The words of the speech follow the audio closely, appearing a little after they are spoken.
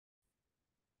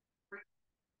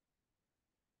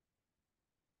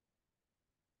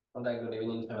හොඳයි good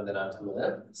evening හැමදෙනාටම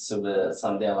සුබ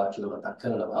සන්ධ්‍යාවක් කියලා මතක්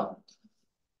කරනවා.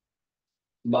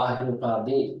 බාහිර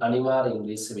උපාධි අනිවාර්ය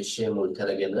ඉංග්‍රීසි විෂය මුල්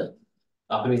කරගෙන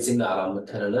අපි විසින් ආරම්භ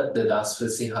කරන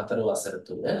 2024 වසර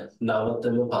තුන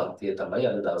නවතම පන්තිය තමයි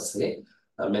අද දවසේ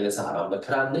මෙලෙස ආරම්භ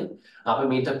කරන්නේ. අපි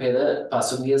මීට පෙර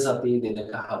පසුගිය සතියේ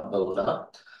දිනක හම්බ වුණා.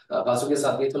 පසුගිය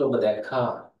සතිය තුළ ඔබ දැක්කා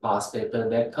පාස් පේපර්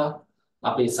දැක්කා.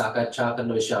 අපි සාකච්ඡා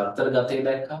කරන විෂය අන්තර්ගතය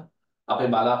දැක්කා. අපේ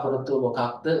බලාපොරොත්තුව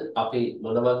මොකක්ද? අපි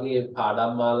මොන වගේ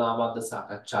පාඩම් මාලාවක්ද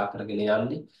සාකච්ඡා කරගෙන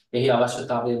යන්නේ? එහි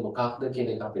අවශ්‍යතාවය මොකක්ද කියන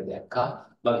එක අපි දැක්කා.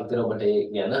 මම හිතනවා ඔබට ඒ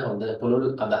ගැන හොඳ පුළුල්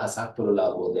අදහසක් පුළුල්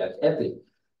අවබෝධයක් ඇති.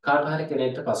 කාට හරි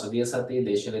කෙනෙක්ට පසුගිය සතියේ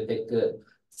දේශනෙත් එක්ක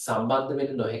සම්බන්ධ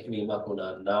වෙන්න නොහැකි වීමක්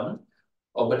වුණා නම්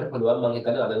ඔබට පුළුවන් මම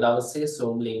හිතන්නේ අද දවසේ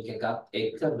Zoom link එකත්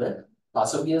එක්කම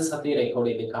පසුගිය සතියේ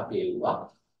රෙකෝඩින් එක අපි එවුවා.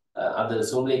 අද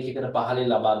Zoom link එකට පහලින්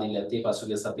ලබා දෙන්න ඇති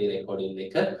පසුගිය සතියේ රෙකෝඩින්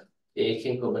එක.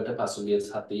 ඒකෙන් ඔබට පසුගිය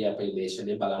සතියේ අපේ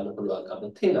දේශනේ බලන්න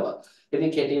පුළුවන්කම තියෙනවා.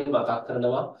 ඉතින් කෙටියෙන් මතක්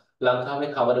කරනවා ලංකාවේ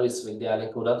කවර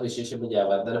විශ්වවිද්‍යාලයක වුණත් විශේෂයෙන්ම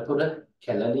ජයවර්ධනපුර,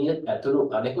 කැලණිය ඇතුළු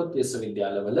අනෙකුත්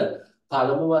විශ්වවිද්‍යාලවල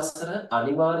පළමු වසර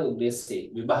අනිවාර්ය ඉංග්‍රීසි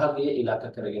විභාගයේ ඉලක්ක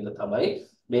කරගෙන තමයි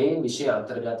මේ විෂය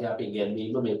අන්තර්ගතය අපි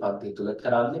ඉගෙනීම මේ පන්තිය තුල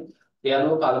කරන්නේ. ඒ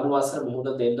අනුව පළමු වසර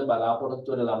මුහුණ දෙන්න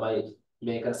බලාපොරොත්තු වෙන ළමයි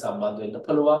මේකට සම්බන්ධ වෙන්න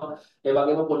පුළුවන්. ඒ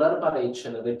වගේම පුනර්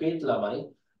පරීක්ෂණ රිපීට් ළමයි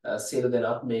සියලු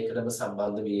දෙනාත් මේකටම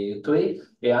සම්බන්ධ විය යුතුයි.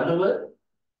 ඒ අනුව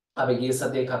අපි ගිය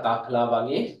සතියේ කතා කළා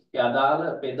වගේ ඒ අදාළ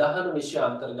ප්‍රධාන විෂය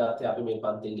අන්තර්ගතය අපි මේ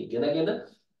පන්තියෙන් ඉගෙනගෙන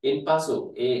ඉන්පසු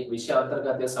ඒ විෂය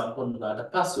අන්තර්ගතය සම්පූර්ණ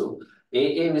වුණාට පසු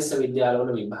ඒ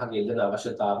විශ්වවිද්‍යාලවල විභාග යෙදෙන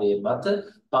අවශ්‍යතාවයේ මත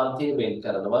පන්තිය වෙන්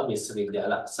කරනවා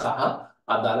විශ්වවිද්‍යාල සහ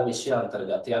අදාළ විෂය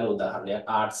අන්තර්ගතය. යන උදාහරණයක්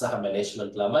ආර්ට්ස් සහ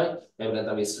මැනේජ්මන්ට් ළමයි එහෙම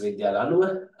නැත්නම් විශ්වවිද්‍යාල අනුව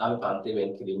අපි පන්තිය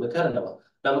වෙන් කිරීම කරනවා.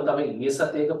 නමුත් අපි ගිය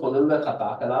සතියේක පොළොල්ව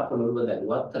කතා කළා පොළොල්ව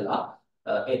දැනුවත් කළා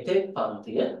එතෙක්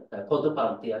පන්තිය පොදු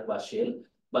පන්තියක් වශයෙන්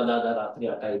බදාදා රාත්‍රී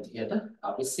 8:30ට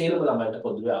අපි සියලුම ළමයින්ට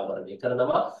පොදුවේ ආවරණය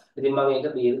කරනවා. ඉතින් මම ඒක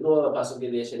දීර්ඝව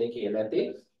පසුගිය දේශනේ කියලා ඇති.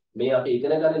 මේ අපි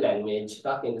ඉගෙන ගන්න ලැන්ග්වේජ්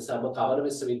එකක්. ඒ නිසාම කවර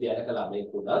විශ්වවිද්‍යාලයක ළමයෙක්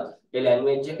වුණත් ඒ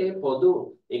ලැන්ග්වේජ් එකේ පොදු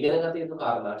ඉගෙන ගත යුතු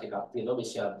කාරණා ටිකක් තියෙනවා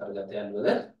විෂය අන්තර්ගතයන් වල.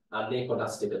 අන්නේ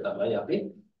කොටස් ටික තමයි අපි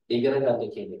ඉගෙන ගන්න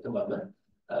කියන එක මම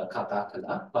කතා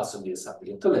කළා පසුගිය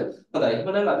සතිය තුළ. හොඳයි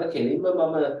එහෙනම් අද කෙලින්ම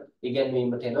මම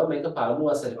ඉගෙනීමට එනවා. මේක පළමු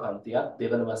වසරේ පන්තියක්,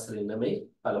 දෙවන වසරේ නෙමෙයි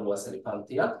පළමු වසරේ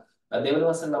පන්තියක්. දෙවන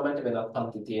වසරේ ළමයින්ට වෙනත්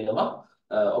පන්ති තියෙනවා.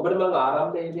 ඔබට මම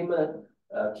ආරම්භයේදීම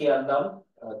කියන්නම්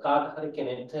කාට හරි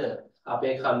කෙනෙක්ට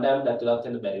අපේ කණ්ඩායමට ඇතුළත්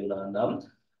වෙන්න බැරි වුණා නම්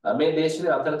මේ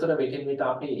දේශනේ අතරතුර විටින් විට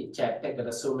අපි chat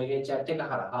එකට Zoom එකේ chat එක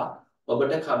හරහා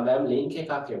ඔබට කණ්ඩායම link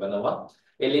එකක් එවනවා.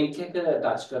 ඒ link එක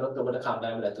touch කරොත් ඔබට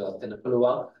කණ්ඩායමට ඇතුළත් වෙන්න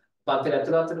පුළුවන්. පන්තියට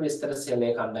ඇතුළත් වෙන විස්තර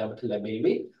සියල්ලේ කණ්ඩායමට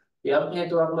ලැබෙවි. යම්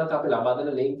හේතුවක් මත අපි ලබා දෙන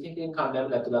link එකෙන්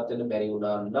කණ්ඩායමට ඇතුළත් වෙන්න බැරි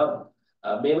වුණා නම්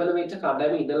මේ වන විට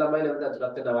කණ්ඩායමේ ඉන්න ළමයි නැවත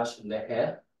ඇතුළත් වෙන්න අවශ්‍ය නැහැ.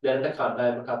 දැනට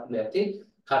කණ්ඩායමකත් නැති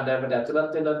කණ්ඩායමට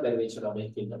ඇතුළත් වෙන්නත් බැරි වෙච්ච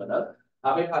ළමයෙක් ඉන්නවා නම්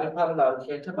අපේ පරිපාලන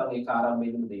අංකයට මම ඒක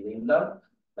ආරම්භයේදීම දෙන්නම්.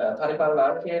 පරිපාලන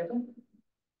අංකයට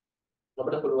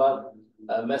ඔබට පුළුවන්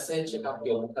මැසේජ් එකක්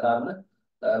යොමු කරන්න.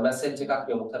 මැසේජ් එකක්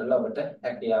යොමු කරලා ඔබට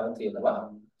හැකියාව තියෙනවා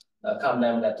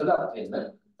කණ්ඩායමට ඇතුළත්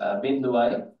වෙන්න.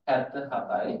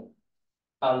 0.77යි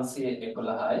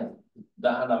 511යි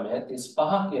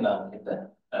 1935 කියන අංකෙට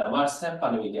WhatsApp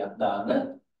පණිවිඩයක් දාන්න.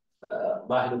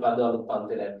 බාහිර පදවල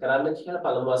පන්තියට ඇඩ් කරන්න කියලා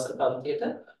පළමු වසර පන්තියට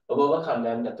ඔබව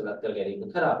කණ්ඩායමට ඇතුළත් කර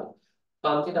ගැනීම කරාවි.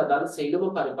 පන්තියට අදාළ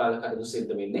සියලුම පරිපාලන කටයුතු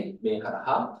සිද්ධ වෙන්නේ මේ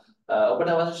හරහා. ඔබට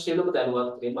අවශ්‍ය සියලුම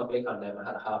දැනුවත් කිරීම අපේ කණ්ඩායම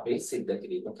හරහා අපි සිද්ධ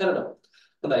කිරීම කරනවා.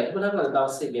 හොඳයි එහෙනම් අද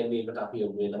දවසේ ඉගෙනීමට අපි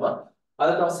යොමු වෙනවා.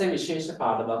 අද දවසේ විශේෂ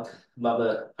පාඩමක් මම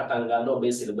පටන් ගන්නවා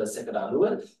ඔබේ සිලබස් එකට අනුව.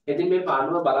 ඉතින් මේ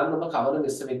පාඩම බලන්න ඔබ කවර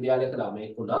විශ්වවිද්‍යාලයක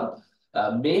ළමයෙක් වුණත්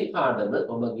මේ පාඩම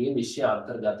ඔබගේ විෂය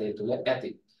අන්තර්ගතය තුළ ඇති.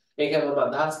 ඒකම මම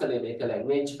අදහස් කළේ මේක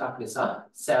ලැන්ග්වේජ් එකක් නිසා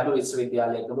සෑම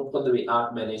විශ්වවිද්‍යාලයකම පොදුවේ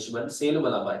ආර්ට් මැනේජ්මන්ට් සියලුම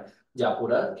ළමයි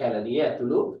ජාපුර, කැලණිය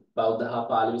ඇතුළු බෞද්ධ හා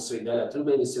පාලි විශ්වවිද්‍යාල ඇතුළු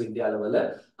මේ විශ්වවිද්‍යාලවල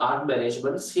ආර්ට්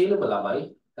මැනේජ්මන්ට් සියලුම ළමයි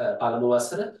පළමු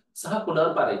වසර සහ පුනර්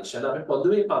පරීක්ෂණ අපි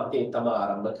පොදුවේ පන්තියෙන් තමයි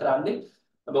ආරම්භ කරන්නේ.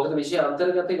 මොකද විෂය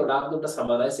අන්තර්ගතයේ ගොඩාක් දුරට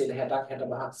සමානයි 60ක්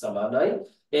 65ක් සමානයි.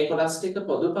 ඒ කොටස් ටික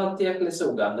පොදු පන්තියක් ලෙස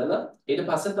උගන්වලා ඊට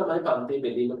පස්සේ තමයි පන්තිය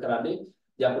බෙදීම කරන්නේ.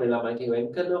 ජාපුරේ ළමයිට වෙන්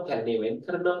කරනවා, කැලණිය වෙන්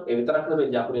කරනවා. ඒ විතරක්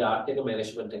නෙවෙයි ජාපුරේ ආර්ට් එක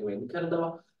මැනේජ්මන්ට් එක වෙන්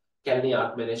කරනවා. කැලණිය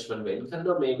ආර්ට් මැනේජ්මන්ට් වෙන්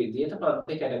කරනවා. මේ විදිහට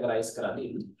පන්ති කැටගරයිස් කරන්නේ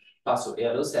ඉන්නේ. පසු ඒ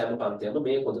අනුව සෑම පන්තියක්ම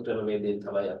මේ පොදු ක්‍රමවේදයෙන්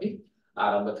තමයි අපි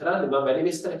ආරම්භ කරන්නේ. මම වැඩි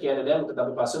විස්තර කියන්නේ නැහැ මොකද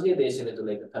අපි පසුගිය දේශනේ තුල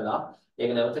ඒක කළා.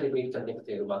 ඒක නැවත රිපීට් කරන්න එක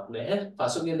තේරුමක් නැහැ.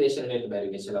 පසුගිය දේශනේ වෙන්න බැරි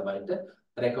වෙච්ච ළමයින්ට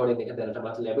රෙකෝඩින් එක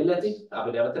දැනටමත් ලැබිලා ඇති. අපි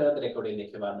නැවත රෙකෝඩින්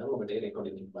එක වන්නම් ඔබට ඒ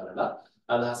රෙකෝඩින් එක බලලා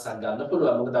අදහසක් ගන්න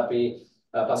පුළුවන්. මොකද අපි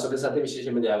පසුගිය සතියේ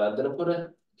විශේෂයෙන්ම ජයවර්ධනපුර,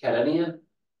 කැලණිය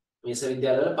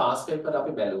විශ්වවිද්‍යාලවල පාස් පේපර්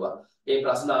අපි බැලුවා. ඒ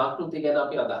ප්‍රශ්න ආකෘති ගැන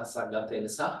අපි අදහසක් ගත්ත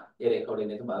නිසා ඒ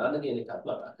රෙකෝඩින් එක බලන්න කියන එකත්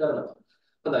මතක් කරනවා.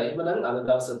 හොඳයි එහෙනම් අද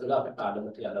දවස තුළ අපි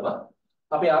පාඩමට යනවා.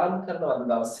 අපි ආරම්භ කරනවා අද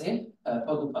දවසේ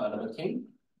පොදු පාඩමකින්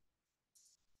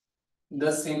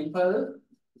the simple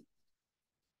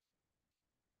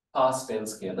past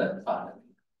tense කියන පාඩම.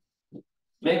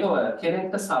 මේක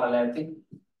කෙනෙක්ට සරල ඇති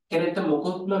කෙනෙක්ට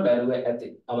මොකොත්ම බැරුව ඇති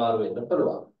අමාරු වෙන්න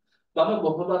පුළුවන්. මම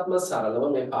බොහොමත්ම සරලව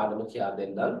මේ පාඩම කියා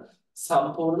දෙන්නම්.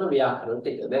 සම්පූර්ණ ව්‍යාකරණ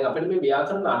ටික. දැන් අපිට මේ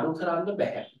ව්‍යාකරණ අඩු කරන්න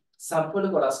බෑ.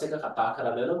 සම්පූර්ණ කොටස් ටික කතා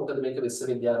කරන්න වෙනවා. මොකද මේක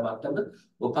විශ්වවිද්‍යාල මට්ටම,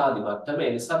 උපාධි මට්ටම.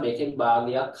 ඒ නිසා මේකෙන්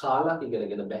භාගයක් කාලක්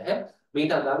ඉගෙනගෙන බෑ.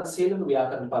 මේට අදාළ සියලුම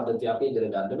ව්‍යාකරණ පද්ධති අපි ඉගෙන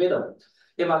ගන්න වෙනවා.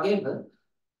 ඒ වගේම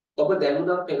ඔබ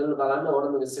දැනුණා පෙරළ බලන්න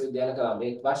ඕනම විශ්වවිද්‍යාල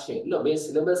ක්‍රමයක වශයෙන් මේ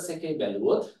සිලබස් එකේ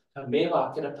බැලුවොත් මේ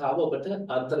වාක්‍ය රටාව ඔබට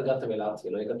අන්තර්ගත වෙලා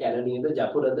තියෙනවා. ඒක කැලණියද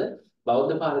ජපුරද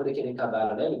බෞද්ධ පාලද කියන එක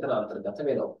අදාළ නැහැ. මෙතන අන්තර්ගත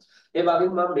වෙනවා. ඒ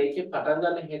වගේම මම මේකේ පටන්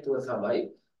ගන්න හේතුව තමයි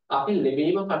අපි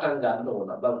ලිවීම පටන් ගන්න ඕන.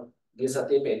 මම ගිය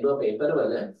සතියේ පෙන්නුව පේපර්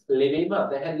වල ලිවීම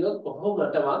අතහැරියොත්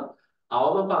කොහොමදවත්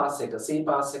අවම පාස් එක C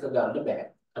පාස් එක ගන්න බෑ.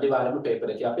 අනිවාර්යයෙන්ම පේපර්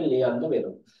එකේ අපි ලියන්න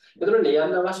වෙනවා. ඒතර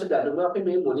ලියන්න අවශ්‍ය දැනුම අපි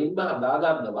මේ මුලින්ම හදා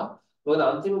ගන්නවා. මොකද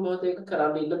අන්තිම මොහොතේ ඒක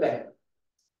කරන්න ඉන්න බෑ.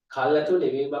 කල්ැතුව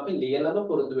ලිවීම අපි ලියලම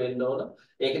පුරුදු වෙන්න ඕන.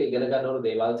 ඒකට ඉගෙන ගන්න ඕන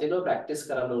දේවල් තියෙනවා, ප්‍රැක්ටිස්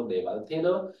කරන්න ඕන දේවල්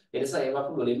තියෙනවා. ඒ නිසා ඒවා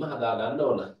අපි මුලින්ම හදා ගන්න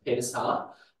ඕන. ඒ නිසා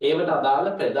ඒවට අදාළ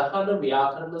ප්‍රධාන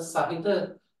ව්‍යාකරණ සහිත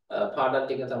පාඩම්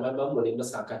ටික තමයි මම මුලින්ම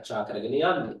සාකච්ඡා කරගෙන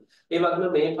යන්නේ. ඒ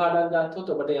වගේම මේ පාඩම්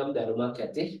ගත්තොත් ඔබට යම් දැනුමක්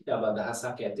ඇති, යම්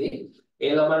අදහසක් ඇති.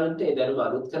 ඒ ළමයින්ට ඒ දැනුම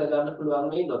අලුත් කරගන්න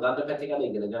පුළුවන් වෙයි, නොදන්න පැතිකඩ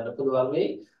ඉගෙන ගන්න පුළුවන් වෙයි.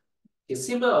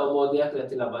 කිසිම අවබෝධයක්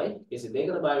නැති ළමයි කිසි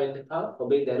දෙයකට බය වෙන්න එපා.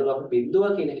 ඔබේ දැනුම අපි බිඳුව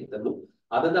කියන හිතමු.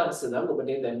 අද දවසේ නම් ඔබට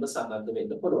මේ දැනුම සම්බන්ධ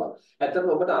වෙන්න පුළුවන්.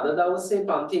 ඇත්තටම ඔබට අද දවසේ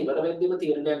පන්ති ඉවර වෙද්දිම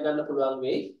තීරණයක් ගන්න පුළුවන්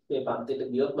වෙයි. මේ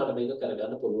පන්තියට ගියොත් මට මේක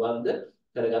කරගන්න පුළුවන්ද,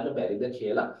 කරගන්න බැරිද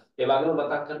කියලා. ඒ වගේම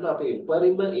මතක් කරනවා අපි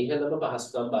උපරිම ඉහළම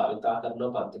පහසුකම් භාවිතා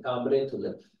කරනවා පන්ති කාමරය තුල.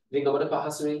 ඉතින් ඔබට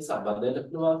පහසුවෙන් සම්බන්ධ වෙන්න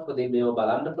පුළුවන්. පොතේ මේව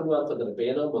බලන්න පුළුවන්. හොඳට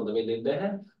පේනවා, හොඳ වෙන්නේ නැහැ.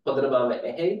 හොඳට මාව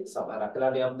ඇහි සමහරක්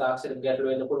වෙලාවට යම් තාක්ෂණික ගැටලු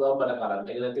වෙන්න පුළුවන්. මට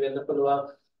කරන්ට් එක නැති වෙන්න පුළුවන්.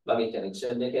 වගේ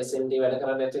කනෙක්ෂන් එක SMD වැඩ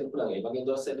කරන්නේ නැති වෙන්න පුළුවන්. ඒ වගේ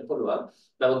දොස් වෙන්න පුළුවන්.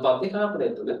 නමුත් පන්ති කාමරය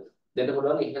තුල දෙන්න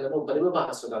පුළුවන් ඉහළම උපරිම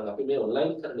පහසුකම් අපි මේ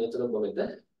ඔන්ලයින් කරන්නේ තුල ඔබ වෙත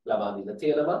ලබා දීලා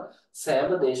තියෙනවා.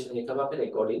 සෑම දේශනයකම අපි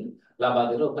රෙකෝඩින් ලබා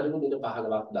දෙන උපරිම දින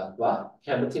 15ක් දක්වා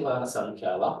කැමැති වාර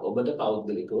සංඛ්‍යාවක් ඔබට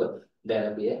පෞද්ගලිකව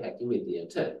දැනගිය හැකි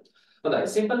විදියට. හොඳයි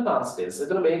simple past tense.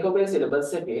 එතන මේක ඔබේ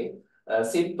සිලබස් එකේ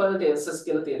simple tenses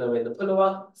කියලා තියෙනවා වෙන්න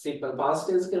පුළුවන්. simple past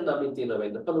tense කියලා නමින් තියෙනවා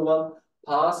වෙන්න පුළුවන්.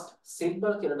 past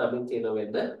simple කියලා නමින් තියෙනවා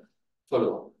වෙන්න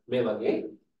පුළුවන්. මේ වගේ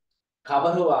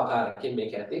කවරෝ ආකාරයකින්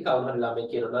මේක ඇති. කවුරු හරි ළමයි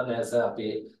කියනවා නෑ සර්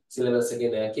අපේ සිලබස්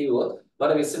එකේ නෑ කිව්වොත්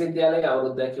මට විශ්වවිද්‍යාලයේ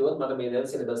අවුරුද්දක් කිව්වොත් මට මේ දැන්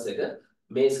සිලබස් එක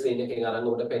මේ ස්ක්‍රීන් එකෙන් අරන්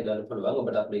ඔබට පෙන්නන්න පුළුවන්.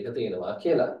 ඔබටත් මේක තේරෙනවා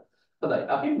කියලා. හොඳයි.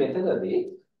 අපි මෙතනදී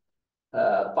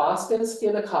past tense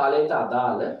කියන කාලයට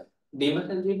අදාළ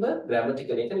ඩිමටලිව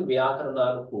ග්‍රැමටිකල් කියන්නේ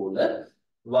ව්‍යාකරණානුකූල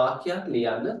වාක්‍යයක්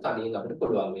ලියන්න තනියෙන් අපිට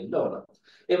පුළුවන් වෙන්න ඕන.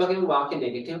 ඒ වගේම වාක්‍ය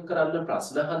නෙගටිව් කරන්න,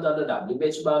 ප්‍රශ්න හදන්න,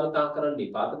 WH භාවිතා කරන්න,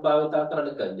 නිපාත භාවිතා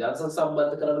කරන්න, කන්ජන්ක්ෂන්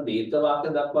සම්බන්ධ කරන්න, දීර්ඝ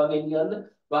වාක්‍ය දක්වා ගෙනියන්න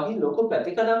වගේ ලොකු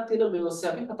පැතිකඩක් තියෙන මේ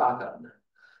ඔස්සේ අපි කතා කරන්න.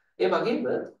 ඒ වගේම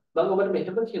මම ඔබට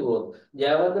මෙහෙම කිව්වොත්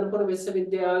ජයවර්ධනපුර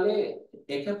විශ්වවිද්‍යාලයේ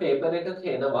එක පේපර් එකක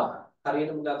එනවා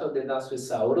හරියටම ගත්තොත්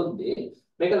 2020 අවුරුද්දේ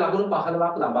මේක ලකුණු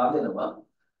 15ක් ලබා දෙනවා.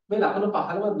 මේ ලකුණු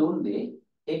 15 දුන්නේ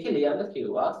ඒකේ ලියන්න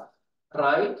කිව්වා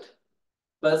write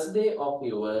first day of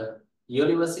your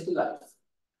university life.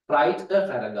 Write a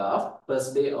paragraph first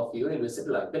day of your university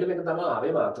life. මෙන්න මේක තමයි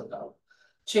ආවේ මාතෘකාව.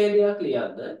 ඡේදයක්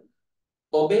ලියන්න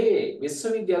ඔබේ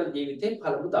විශ්වවිද්‍යාල ජීවිතයේ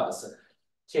පළමු දවස.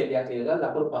 ඡේදයක් ලියලා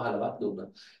ලකුණු 15ක් දුන්නා.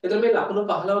 එතකොට මේ ලකුණු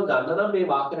 15 ගන්න නම්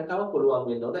මේ වාක්‍ය රටාව පුළුවන්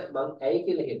වෙන්න ඕනේ. මම ඇයි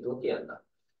කියලා හේතුව කියන්නම්.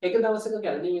 එක දවසක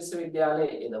කැලණිය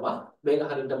විශ්වවිද්‍යාලයේ එනවා මේක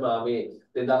හරියටම ආවේ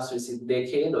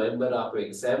 2022 නොවැම්බර් ආපු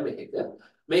එක්සෑම් එකක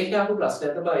මේක ආපු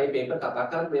ප්‍රශ්නයක් තමයි මේ පේපර් කතා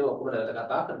කරන්නේ මේ ඔක්කොම නැවත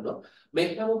කතා කරනවා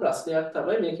මේක ආපු ප්‍රශ්නයක්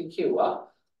තමයි මේක කිව්වා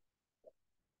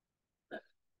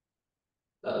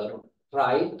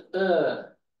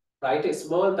write a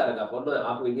small paragraph ඔන්න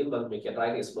ආපු විදිහින් මම මේක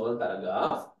write a small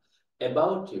paragraph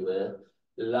about your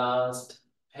last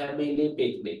family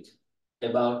picnic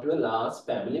about your last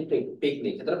family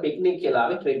picnic. එතන picnic කියලා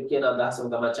ආවේ trip කියන අදහසම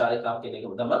තමයි චාරිකාව කියන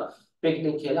එකම තමයි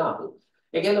picnic කියලා ආපු.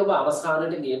 ඒ කියන්නේ ඔබ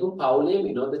අවසානයේ ගියපු පවුලේ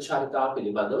විනෝද චාරිකාව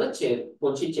පිළිබඳව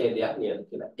පොන්චි ඡේදයක් ලියන්න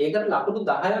කියලා. ඒකට ලකුණු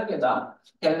 10ක් එදා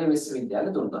කැලණිය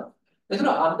විශ්වවිද්‍යාලය දුන්නා. ඒතර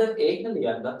අද ඒක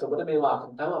ලියන්නත් ඔබට මේ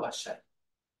වාක්‍යතාව අවශ්‍යයි.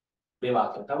 මේ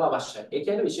වාක්‍යතාව අවශ්‍යයි. ඒ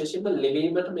කියන්නේ විශේෂයෙන්ම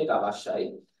ලිවීමට මේක අවශ්‍යයි.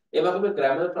 ඒ වගේම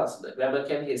grammar ප්‍රශ්න. grammar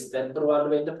කියන්නේ හිස් තැන් පුරවන්න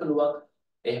වෙන්න පුළුවන්.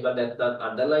 එහෙම නැත්නම්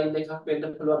අන්ඩර්ලයින් එකක්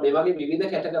වෙන්න පුළුවන්. මේ වගේ විවිධ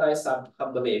කැටගරයිස්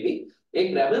හම්බ වෙවි. ඒ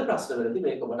ග්‍රැමර් ප්‍රශ්න වලදී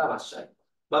මේක ඔබට අවශ්‍යයි.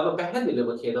 මම පැහැදිලිව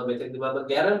කියනවා මෙතනදී මම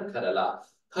ගැරන්ට් කරලා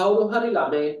කවුරු හරි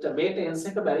ළමයෙක්ට මේ ටෙන්ස්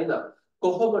එක බැරි නම්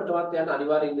කොහොමදවත් යන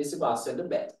අනිවාර්ය ඉංග්‍රීසි පාස් වෙන්න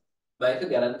බෑ. මම ඒක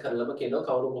ගැරන්ට් කරලම කියනවා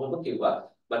කවුරු කොහොම කිව්වා.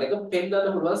 මට ඒක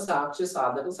පෙන්නන්න පුළුවන් සාක්ෂි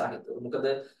සාධක සහිතව. මොකද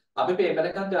අපි පේපර්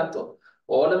එකක් ගත්තොත්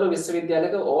ඕනම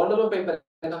විශ්වවිද්‍යාලයක ඕනම පේපර්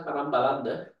එකක් අරන් බලන්න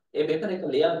ඒ පේපර් එක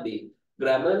ලියද්දී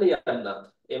ග්‍රැමර් ලියන්නත්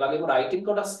ඒ වගේම රයිටින්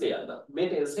කොටස් ලියන්න මේ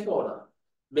ටෙන්ස් එක ඕන.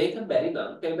 මේක බැරි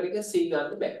නම් පේපර් එකේ C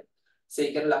ගන්න බෑ.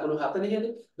 C කියන්නේ ලකුණු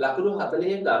 40නේ. ලකුණු 40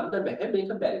 ගන්න බෑ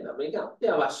මේක බැරි නම්. මේක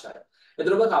අත්‍යවශ්‍යයි.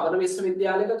 එතකොට කවර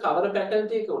විශ්වවිද්‍යාලයක කවර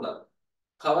ෆැකල්ටි එක උනත්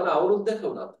කවර අවුරුද්දක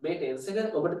උනත් මේ ටෙන්ස්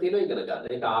එක ඔබට තියෙනවා ඉගෙන ගන්න.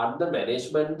 ඒක ආර්ට්ද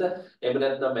මැනේජ්මන්ට්ද එහෙම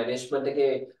නැත්නම් මැනේජ්මන්ට්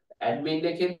එකේ ඇඩ්මින්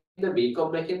එකේද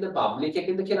බීකොම් එකේද පබ්ලික්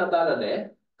එකේද කියලා අදාළ නැහැ.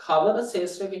 කවර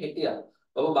ශාස්ත්‍රයක හිටියත්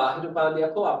ඔබ බාහිර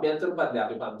උපාධියක් හෝ අභ්‍යන්තර උපාධියක්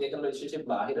අපි පන්තිය කරන විශේෂයෙන්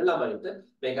බාහිර ළමයින්ට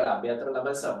මේකට අභ්‍යන්තර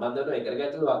ළමයි සම්බන්ධ වෙන එකට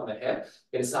ගැටලුවක් නැහැ.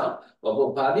 ඒ නිසා ඔබ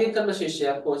උපාධිය කරන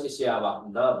ශිෂ්‍යයෙක් හෝ ශිෂ්‍යාවක්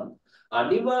නම්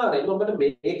අනිවාර්යයෙන්ම ඔබට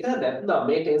මේක නැත්නම්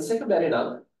මේ ටෙන්ස් එක බැරි නම්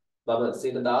මම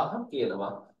 1000ක්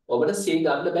කියනවා ඔබට C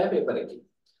ගන්න බෑ පේපර් එකේ.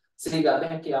 C ගන්න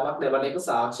හැකියාවක් නැවන එක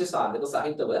සාක්ෂි සාධක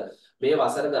සහිතව මේ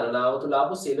වසර ගණනාව තුල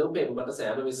ආපු සියලුම පේපර්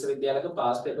සෑම විශ්වවිද්‍යාලයක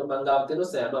පාස් පේපර් මං ගාව තියෙන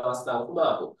සෑම අවස්ථාවකම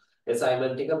ආපු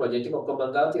assignment ටික project ටික ඔක්කොම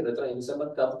මං ගාව තියෙන. ඒතර ඒ නිසා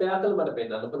මම කම්පෙයාර් කරලා මට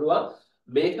පෙන්නන්න පුළුවන්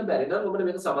මේක බැරි නම් ඔබට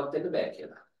මේක සමත් වෙන්න බෑ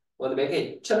කියලා. මොකද මේක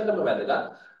එච්චරටම වැදගත්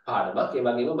පාඩමක්. ඒ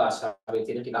වගේම භාෂාවේ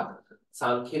තියෙන ටිකක්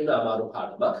සංකීර්ණ අමාරු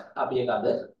පාඩමක්. අපි ඒක අද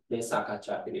මේ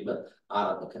සාකච්ඡා කිරීම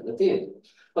ආරම්භ කරන්න තියෙනවා.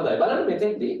 හොඳයි බලන්න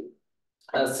මෙතෙන්දී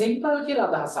සිම්පල් කියලා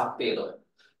අදහසක් තියෙනවා.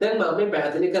 දැන් මම මේ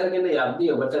පැහැදිලි කරගෙන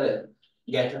යද්දී ඔබට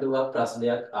ගැටලුවක්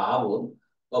ප්‍රශ්නයක් ආවොත්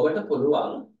ඔබට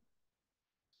පුළුවන්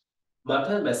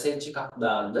මට මැසේජ් එකක්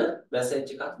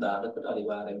දාන්නකොට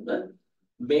අනිවාර්යෙන්ම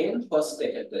මේන් හොස්ට්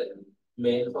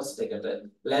එකට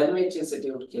ලැන්ග්වේජ්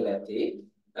ඉන්ස්ටිටියුට් කියලා ඇති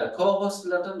කෝ-හොස්ට්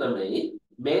ලට නෙමෙයි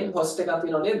මේන් හොස්ට් එකක්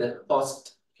තියෙනව නේද?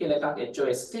 හොස්ට් කියලා එකක්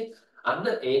HOST අන්න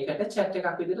ඒකට chat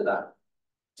එකක් විදිහට දාන්න.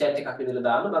 chat එකක් විදිහට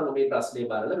දාන්න මම මේ ප්‍රශ්නේ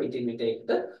බලලා විටින් විට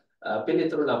එකට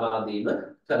පිළිතුරු ලබා දීම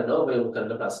කරනවා ඔබ යොමු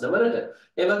කරන ප්‍රශ්න වලට.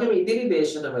 ඒ වගේම ඉදිරි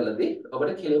දේශනවලදී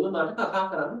ඔබට කෙලින්ම මට කතා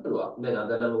කරන්න පුළුවන්. දැන්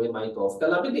අද නම් ඔය මයික් ඔෆ්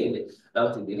කරලා අපි තියෙන්නේ.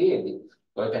 නමුත් ඉදිරියේදී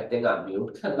ඔය පැත්තෙන්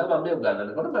අන්මියුට් කරලා මම මේ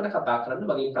උගන්වනකොට මට කතා කරන්න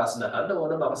මගේ ප්‍රශ්න අහන්න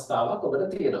ඕනම අවස්ථාවක් ඔබට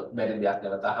තියෙනවා. බැරි දෙයක්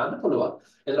නැවත අහන්න පුළුවන්.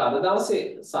 ඒතර අද දවසේ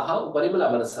සහ උපරිම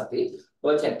ලබන සතියේ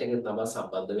ඔය chat එකෙන් තමයි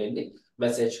සම්බන්ධ වෙන්නේ.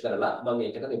 මැසේජ් කරලා මම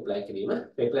ඒකට රිප්ලයි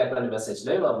කරන්නේ මැසේජ්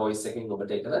නෙවෙයි මම වොයිස් එකෙන්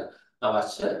ඔබට ඒකට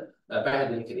අවශ්‍ය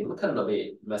පැහැදිලි කිරීම කරන මේ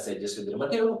මැසේජස් විදිහට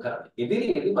මට යොමු කරන්න.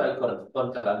 ඉදිරියේදී මයික් ඔන්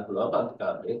කරන්න පුළුවන් පන්ති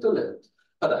කාමරය තුල.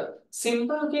 හොඳයි.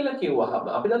 සිම්පල් කියලා කිව්වහම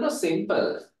අපි දන්නවා සිම්පල්.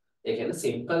 ඒ කියන්නේ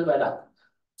සිම්පල් වැඩක්.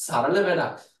 සරල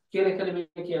වැඩක් කියන එක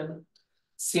නෙමෙයි කියන්නේ.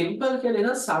 සිම්පල් කියන්නේ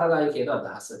නම් සරලයි කියන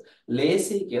අදහස.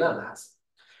 ලේසි කියන අදහස.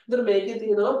 ඉතින් මේකේ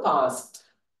තියෙනවා past.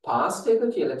 past එක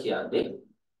කියලා කියන්නේ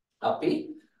අපි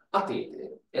අතීතය.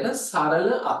 එන සරල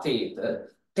අතීත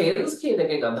tense කියන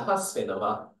එකෙන් අදහස්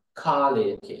වෙනවා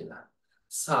කාලය කියලා.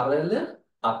 සරල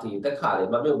අතීත කාලය.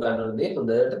 මම උගන්වන දේ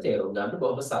හොඳට තේරුම් ගන්න,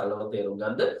 බොහොම සරලව තේරුම්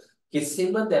ගන්න.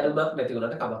 කිසිම දැනුමක් නැති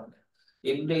වුණාට කමක් නැහැ.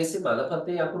 ඉංග්‍රීසි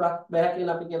බලපතේ අකුරක් බෑ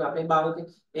කියලා අපි කියන අපේ භාවිතේ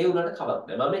ඒ උනට කමක්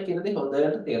නැහැ. මම මේ කියන දේ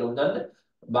හොඳට තේරුම් ගන්න.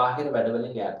 බාහිර වැඩවලින්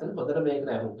ඈත් වෙන හොඳට මේක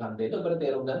නහුම් ගන්න දෙන්න ඔබට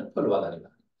තේරුම් ගන්න පුළුවන්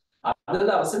අනිවාර්යයෙන්. අද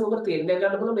දවසේ ඔබට තීරණය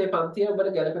ගන්න පුළුවන් මේ පන්තිය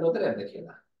ඔබට ගැලපෙනවද නැද්ද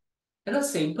කියලා. එහෙනම්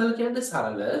සිම්පල් කියන්නේ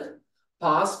සරල,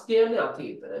 past කියන්නේ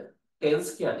අතීත,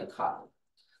 tense කියන්නේ කාලය.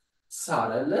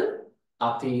 සරල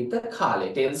අතීත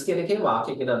කාලය. tense කියන එකේ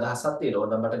වාක්‍ය කියන අදහසක් තියෙනවා.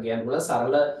 නම් මට කියන්න පුළුවන්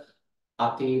සරල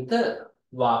අතීත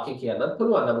වාක්‍ය කියන්නත්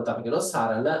පුළුවන්. නමුත් අපි කියනවා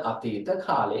සරල අතීත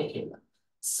කාලය කියලා.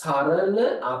 සරල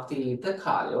අතීත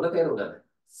කාලය. ඔන්න තේරුම් ගන්න.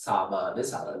 සාමාන්‍ය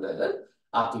සරල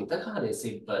අතීත කාලය.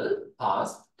 simple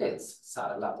past tense.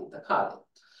 සරල අතීත කාලය.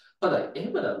 හොඳයි.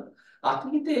 එහෙමනම්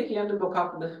අතීතය කියන්නේ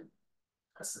මොකක්ද?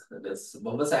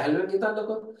 බොහොම සැහැල්ලුවෙන්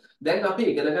හිතන්නකෝ. දැන් අපි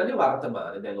ඉගෙන ගන්නේ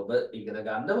වර්තමානයේ. දැන් ඔබ ඉගෙන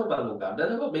ගන්නව බලමු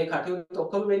ගන්නව මේ කටයුතු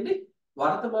ඔක්කොම වෙන්නේ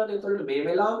වර්තමානයේ. ඒතකොට මේ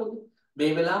වෙලාවෙන්නේ.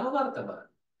 මේ වෙලාව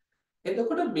වර්තමානයි.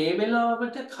 එතකොට මේ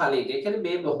වෙලාවට කලින්, ඒ කියන්නේ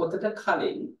මේ මොහොතට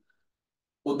කලින්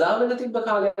උදා වෙලා තිබ්බ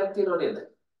කාලයක් තියෙනව නේද?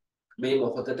 මේ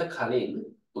මොහොතට කලින්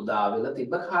උදා වෙලා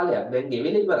තිබ්බ කාලයක් දැන්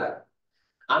ගෙවිලා ඉවරයි.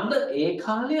 අන්න ඒ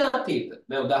කාලය අතීත.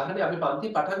 දැන් උදාහරණයක් අපි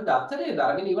පන්ති පටන් ගත්ත නේද?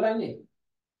 අරගෙන ඉවරයි නේද?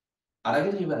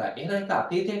 අරගෙන ඉවරයි. එහෙනම් ඒක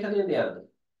අතීතයට නේද යන්නේ?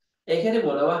 ඒ කියන්නේ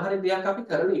මොනවා හරි දෙයක් අපි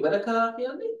කරලා ඉවර කළා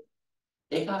කියන්නේ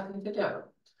ඒක අතීතයට යනවා.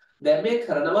 දැන් මේ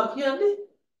කරනවා කියන්නේ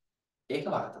ඒක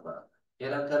වර්තමාන.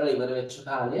 එහෙනම් කරලා ඉවර වෙච්ච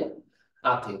කාලය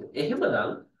අතීත. එහෙමනම්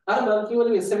අර මම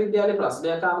කියවනේ විශ්වවිද්‍යාලේ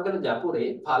ප්‍රශ්නයක් ආවගෙන ජපුරේ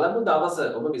පළමු දවස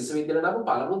ඔබ විශ්වවිද්‍යාලේ නම්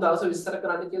පළමු දවස විස්තර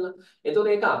කරන්න කියලා. එතකොට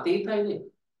ඒක අතීතයිනේ.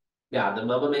 දැන් අද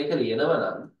මම මේක ලියනවා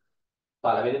නම්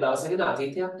පළවෙනි දවසේ කියන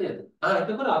අතීතයක් නේද?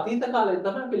 එතකොට අතීත කාලේ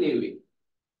තමයි අපි ලියුවේ.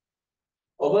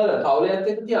 ඔබ කවුලයත්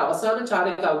එක්ක තිය අවසාන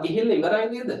චාරිකාව ගිහිල්ලා ඉවරයි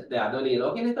නේද? දැන් අද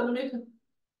ලියනවා කියන එක තමයි මේක.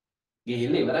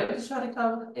 ගිහිල්ලා ඉවරයි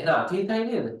ශාරිකාව. එහෙනම් අතීතයි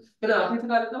නේද? එහෙනම් අතීත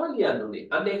කාලේ තමයි ලියන්න ඕනේ.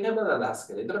 අන්න ඒකම අදහස්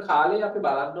කරේ. ඒතර කාලය අපි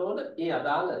බලන්න ඕන ඒ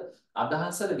අදාළ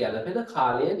අදහසට ගැලපෙන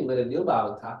කාලය නිවැරදිව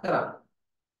භාවිතා කරන්න.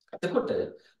 එතකොට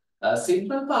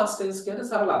සිම්පල් පාස්ට් ටෙන්ස් කියන්නේ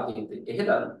සරල අතීතය.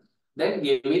 එහෙනම් දැන්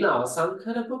ගෙවින අවසන්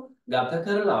කරපු, ගත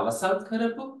කරලා අවසන්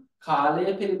කරපු කාලය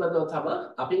පිළිබඳව තමයි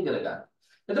අපි ඉගෙන ගන්න.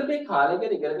 එතකොට මේ කාලය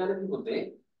ගැන ඉගෙන ගන්න පුතේ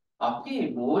අපි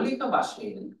මූලික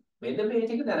වශයෙන් මෙන්න මේ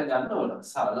ටික දැනගන්න ඕන.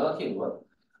 සරලව කිව්වොත්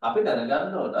අපි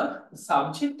දැනගන්න ඕන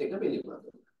සබ්ජෙක්ට් එක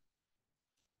පිළිබඳව.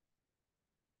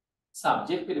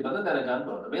 සබ්ජෙක්ට් පිළිබඳව දැනගන්න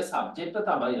ඕන. මේ සබ්ජෙක්ට්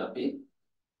තමයි අපි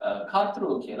කර්තෘ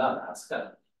කියලා අදහස්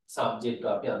කරන්නේ. සබ්ජෙක්ට්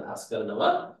අපි අදහස්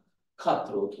කරනවා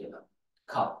කර්තෘ කියලා.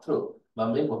 කර්තෘ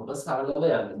මම මේ බොහොම සරලව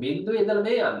යන්නේ. බිඳුවේ ඉඳලා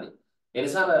මේ යන්නේ. ඒ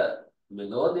නිසා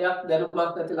මෙලෝඩියක් දැනුමක්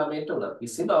නැති ළමයට උනත්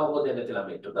කිසිම අවබෝධයක් නැති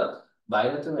ළමයට උනත් බය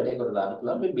නැතුව වැඩේ කර දාන්න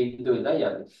පුළුවන් මේ බිඳුවේ ඉඳලා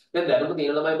යන්නේ. දැන් දැනුම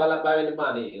තියෙන ළමයි බලක් බය වෙන්න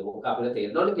එපා නේ. ඕක අපිට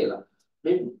තේරෙන්න ඕනේ කියලා.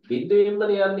 මේ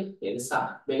බිඳුවෙන්මනේ යන්නේ. ඒ නිසා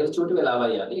මේකට චූටි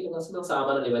වෙලාවයි යන්නේ. ඒක නිසා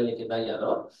සාමාන්‍ය ලෙවල් එකකින්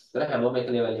යනවා. ඒක හැමෝම එක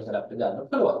ලෙවල් එකකට අපිට ගන්න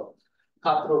පුළුවන්.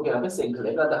 කර්තෘ කියන්නේ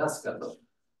සිංහලෙන් අදහස් කරනවා.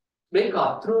 මේ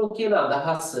කර්තෘ කියන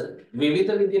අදහස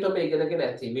විවිධ විදිහට ඔබ ඉගෙනගෙන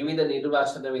ඇති. විවිධ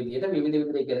නිර්වචන විදිහට විවිධ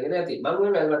විදිහට ඉගෙනගෙන ඇති. මම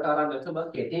මේ වැල්වට අරන් නැතුව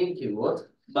මම කෙටියෙන් කිව්වොත්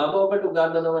මම ඔබට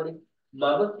උගන්වනවනේ.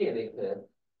 මම කියන එක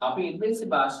අපි ඉංග්‍රීසි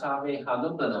භාෂාවේ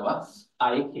හඳුන්වනවා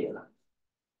I කියලා.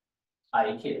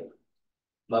 I කියලා.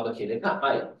 මම කියන එක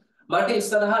I. මට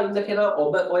ඉස්සරහා ඉන්න කෙනා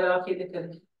ඔබ ඔයා කියන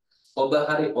එකනේ. ඔබ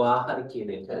හරි ඔයා හරි කියන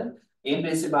එක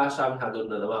ඉංග්‍රීසි භාෂාවෙන්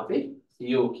හඳුන්වනවා අපි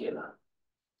you කියලා.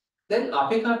 දැන්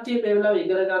අපේ කට්ටිය මේ වෙලාවේ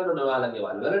ඉගෙන ගන්න ඕන ඔයාලගේ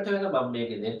වලවලට වෙලා මම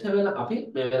මේකේ නෙට වෙලා අපි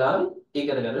මේ වෙලාවේ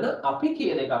ඉගෙන ගන්න අපි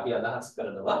කියන එක අපි අදහස්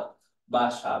කරනවා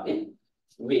භාෂාවේ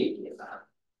වේ කියලා.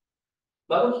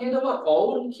 මම කියනවා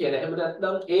ඔවුන් කියලා. එහෙම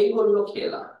නැත්නම් ඒගොල්ලෝ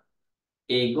කියලා.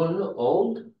 ඒගොල්ලෝ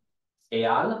ඔවුන්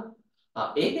එයාලා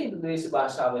ඒක ඉංග්‍රීසි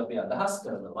භාෂාවේ අපි අදහස්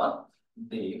කරනවා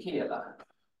they කියලා.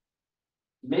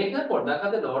 මේක පොඩ්ඩක්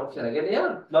අද නෝට් කරගෙන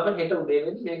යන්න. මම හෙට උදේ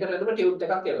වෙද්දි මේක රැඳෙම ටියුට්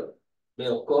එකක් එනවා.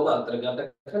 මේ ඔක්කොම අන්තර්ගත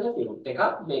කරන ටියුට් එකක්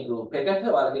මේ ගෲප් එකට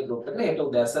ඔයාලගේ ගෲප් එකට හෙට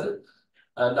උදෑසන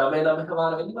 9:09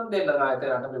 මාර වෙද්දි මම දෙන්න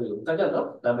ආයතනයට මේ විවෘත කරනවා.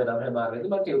 9:09 මාර වෙද්දි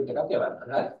මම ටියුට් එකක් එවන්නම්.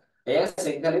 හරි. ඒ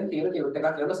සිංහලෙන් තියෙන ටියුට්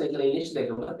එකක් එනවා සිංහල ඉංග්‍රීසි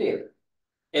දෙකම තියෙනවා.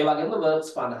 ඒ වගේම verbs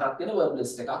 50ක් තියෙන verb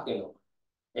list එකක් එනවා.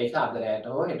 ඒක අද රැයට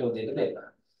හෝ හෙට උදේට දෙන්න.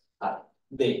 හරි.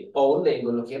 they ඔවුන්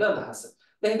ඒගොල්ලෝ කියන අදහස.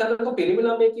 දැන් හිතන්නකෝ පිරිමි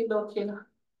ළමයෙක් ඉන්නවා කියලා.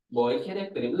 boy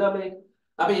කෙනෙක් පිරිමි ළමයෙක්.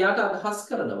 අපි යාට අදහස්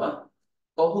කරනවා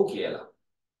ඔහු කියලා.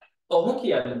 ඔහු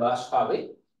කියන්නේ භාෂාවේ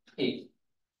he.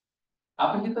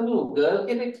 අපි හිතමු girl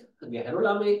කෙනෙක් ගැහැණු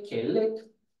ළමයෙක් කෙල්ලෙක්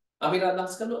අපි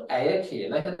අදහස් කරනවා ඇය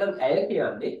කියලා. එහෙනම් ඇය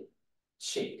කියන්නේ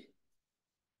she.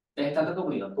 දැන් හිතන්නකෝ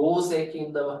පුලින පෝසෙක්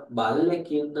ඉන්නවා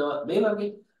බල්ලෙක් ඉන්නවා මේ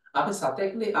වගේ අපි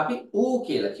සතෙක්නේ අපි ඌ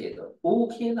කියලා කියනවා. ඌ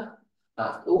කියලා.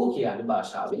 ඌ කියන්නේ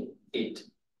භාෂාවේ it.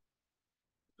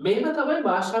 මේව තමයි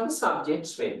භාෂාවේ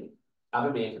subjects වෙන්නේ. අපි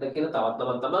මේකට කියන තවත්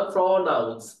නමක් තමයි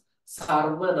pronouns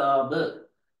සර්වනාම.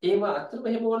 ඒවා අත්‍තරම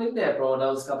එහෙම ඕනේ නැහැ.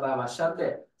 pronouns කතා අවශ්‍යත් නැහැ.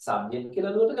 subject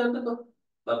කියලා නුවට ගන්නකො.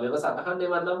 මම මේව සටහන්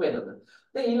දෙවන්නම් වෙනද.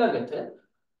 දැන් ඊළඟට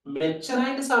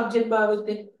මෙච්චරයි subject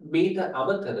භාවිතේ. බීට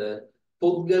අමතර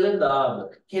පුද්ගල නාම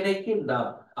කෙනෙක්ගේ නම.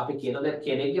 අපි කියන දැන්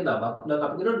කෙනෙක්ගේ නමක් නම්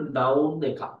අපි කියනවා noun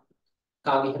එකක්.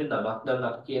 කාගේ හරි නමක් නම්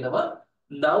අපි කියනවා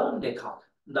noun එකක්.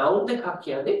 noun එකක්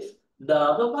කියන්නේ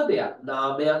නාම පදයක්.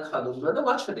 නාමයක් හඳුන්වන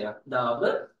වචනයක්. නාම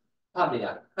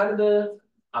පදයක්. හරිද?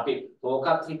 අපි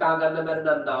ඕකත් හිතා ගන්න බැරි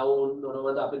නම් noun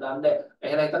මොනවද අපි දන්නේ.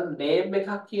 එහෙනම් හිතන්න name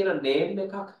එකක් කියන name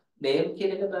එකක් name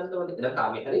කියන එක දන්නවනේ. එහෙනම්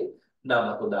කාගේ හරි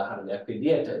නමක් උදාහරණයක්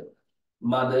විදියට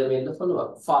mother වෙන්න පුළුවන්,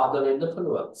 father වෙන්න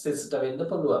පුළුවන්, sister වෙන්න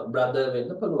පුළුවන්, brother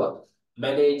වෙන්න පුළුවන්,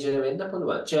 manager වෙන්න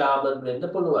පුළුවන්, chairman වෙන්න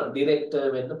පුළුවන්,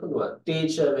 director වෙන්න පුළුවන්,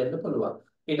 teacher වෙන්න පුළුවන්.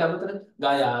 ඊට අමතරව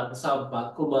ගයාන්, සම්පත්,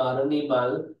 කුමාර,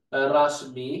 නිමල්,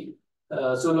 රශ්මි,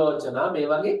 සුලෝචනා මේ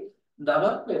වගේ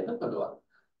නමක් වෙන්න පුළුවන්.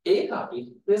 ඒක අපි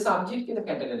මේ සබ්ජෙක්ට් කියන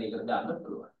කැටගරි එකට දාන්න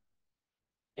පුළුවන්.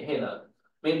 එහෙනම්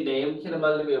මේ name කියන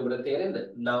මල්ලේ ඔබට තේරෙනද?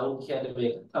 noun කියන්නේ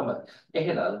මේක තමයි.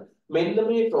 එහෙනම් මෙන්න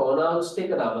මේ pronouns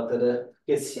ටික නමතර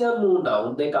කිසියම් වූ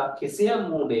noun දෙකක් කිසියම්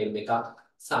වූ name එකක්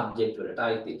subject වලට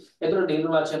අයිති. ඒතර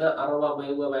නිර්වචන අරවා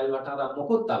මෙව්ව වැල්වට අර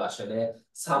මොකොත් අවශ්‍ය නැහැ.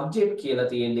 subject කියලා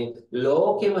තියෙන්නේ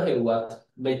ලෝකෙම හෙව්වත්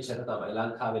මෙච්චර තමයි.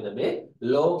 ලංකාවේ මේ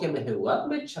ලෝකෙම හෙව්වත්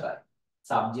මෙච්චරයි.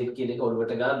 subject කියන එක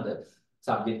ඔළුවට ගන්න.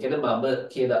 subject කියන්නේ මම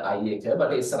කියන I එක,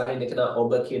 මට ඉස්සරහින් කියන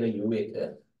ඔබ කියන you එක,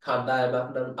 කණ්ඩායමක්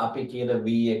නම් අපි කියන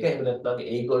we එක, එහෙම නැත්නම්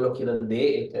ඒගොල්ලෝ කියන they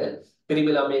එක,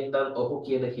 පිරිමි ළමයෙක් නම් ඔහු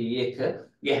කියන he එක,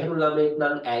 ගැහැණු ළමයෙක්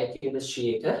නම් ඇය කියන she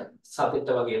එක, සතෙක්ට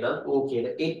වගේ නම් ඌ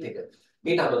කියන it එක.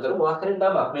 ඊට අමතරව මොකක් හරි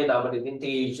නමක් මේ නමට ඉතින්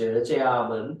teacher,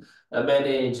 chairman,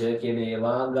 manager කියන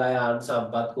ඒවා, ගයාන්,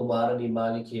 සම්පත්, කුමාර,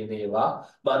 නිමාලි කියන ඒවා,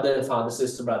 mother, father,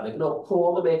 sister, brother කියන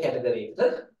ඔක්කොම මේ කැටගරි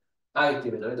එකට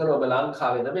අයිති වෙනවා. ඒතර ඔබ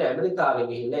ලංකාවේ නෙමෙයි ඇමරිකාවේ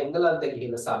ගිහිල්ලා එංගලන්තේ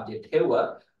ගිහිල්ලා සබ්ජෙක්ට් හෙව්වා.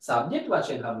 සබ්ජෙක්ට්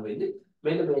වශයෙන් හම් වෙන්නේ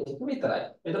මෙන්න මේ ටික විතරයි.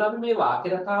 ඒතර අපි මේ වාක්‍ය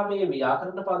රටාවේ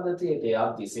ව්‍යාකරණ පද්ධතියේ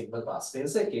යද්දී සිම්පල් පාස්ට්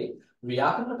ටෙන්ස් එකේ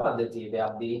ව්‍යාකරණ පද්ධතියේ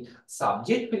යද්දී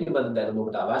සබ්ජෙක්ට් පිළිබඳ දැනුම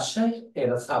ඔබට අවශ්‍යයි.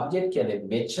 එහෙනම් සබ්ජෙක්ට් කියන්නේ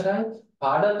මෙච්චරයි.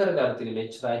 පාඩම් කරගන්න තියෙන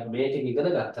මෙච්චරයි. මේ ටික ඉගෙන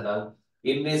ගත්තා නම්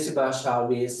ඉංග්‍රීසි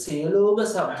භාෂාවේ සියලුම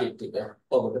සබ්ජෙක්ට් ටික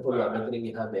ඔබට පුළුවන්. මෙතනින්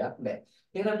එහා දෙයක් නැහැ.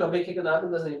 එහෙනම් ටොපික් එක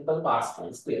නාමද සිම්පල් පාස්ට්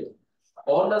ටෙන්ස් කියලා.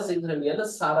 ඕන සිංහල කියන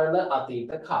සරල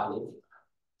අතීත කාලය.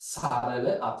 සරල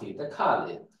අතීත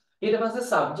කාලය. ඊට පස්සේ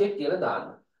සබ්ජෙක්ට් කියලා දාන්න.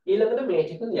 ඊළඟට මේ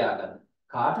ටික ලියා ගන්න.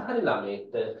 කාට හරි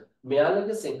ළමයෙක්ට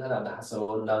මෙයාලගේ සිංහල අදහස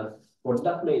ඕනනම්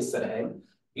පොඩ්ඩක් මේ ඉස්සරහින්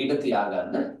ඊට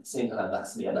තියාගන්න සිංහල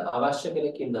අදහස් ලියන අවශ්‍ය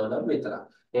කෙනෙක් ඉන්නවා නම් විතරක්.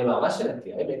 එහෙම අවශ්‍ය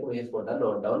නැති අය මේක මේ පොඩ්ඩක්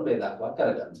නෝට් ඩවුන් මේ දක්වා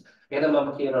කරගන්න. එහෙනම්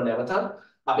මම කියනවා නැවතත්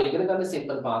අපි ඉගෙන ගන්න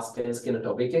සිම්පල් පාස්ට් ටෙන්ස් කියන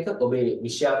ටොපික් එක ඔබේ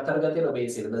විෂයාන්තර්ගත තියෙන ඔබේ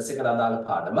සිලබස් එකට අදාළ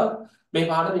පාඩමක්. මේ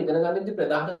පාඩම ඉගෙන ගන්නෙදි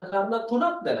ප්‍රධාන කාරණා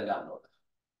තුනක් දැනගන්න ඕන.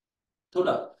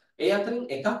 තුනක්. ඒ අතරින්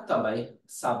එකක් තමයි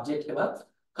සබ්ජෙක්ට් එකවත්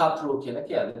කතෘ කියලා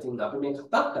කියන්නේ. ඉතින් අපි මේ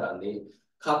කතා කරන්නේ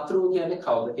කතෘ කියන්නේ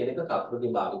කවුද කියන එක,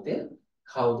 කතෘගේ භාවිතය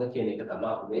කවුද කියන එක තමයි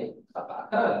අපි මේ කතා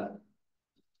කරන්නේ.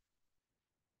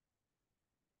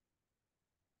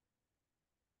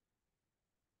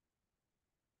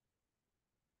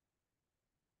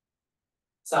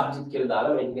 සබ්ජෙක්ට් කියලා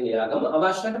දාලා මේක ලියාගමු.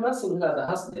 අවශ්‍යටම සිංහල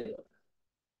අදහස් දෙන්න.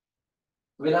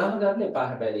 විරාම ගන්න එපා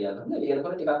හැබැයි ලියන්න.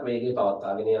 ලියනකොට ටිකක් වේගය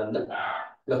පවත්වාගෙන යන්න.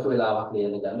 ලොකු වෙලාවක්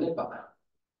ලියන්න ගන්න එපා.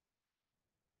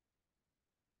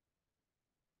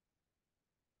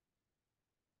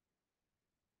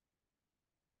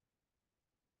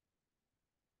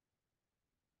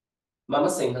 මම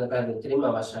සිංහල පැහැදිලි කිරීම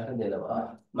අවශ්‍යයට දෙනවා.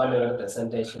 මම මේකට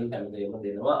ප්‍රසන්ටේෂන් හැමදේම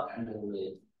දෙනවා. මේ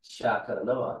ෂෙයා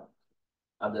කරනවා.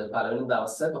 අද පළවෙනි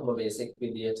දවසේ කොහොම බේසික්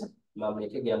විදියට මම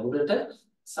මේක ගැඹුරට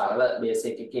සරල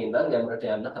බේසික් එකේ ඉඳන් ගැඹුරට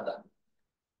යන්න හදනවා.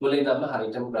 මුලින් ඉඳන්ම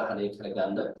හරියටම ග්‍රහණය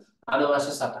කරගන්න.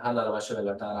 අනවශ්‍ය සටහන් අනවශ්‍ය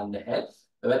වෙලට අරන් නැහැ.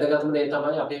 වැදගත්ම දේ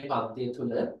තමයි අපේ පන්තිය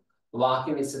තුල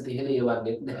වාක්‍ය 20 30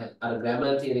 ලියවන්නේ නැහැ. අර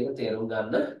ග්‍රැමර් තියරි එක තේරුම්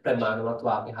ගන්න ප්‍රමාණවත්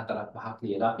වාක්‍ය 4ක් 5ක්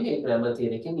ලියලා අපි ඒ ග්‍රැමර්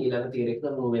තියරි එකෙන් ඊළඟ තියරි එකට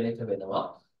මූව් වෙන එක වෙනවා.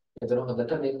 ඒතර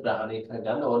හොඳට මේක ග්‍රහණය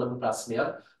කරගන්න ඕනම ප්‍රශ්නයක්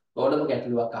ඕනම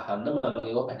ගැටලුවක් අහන්න මම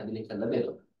ඒව පැහැදිලි කරලා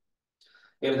දෙනවා.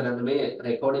 ඒ විතරක් නෙමෙයි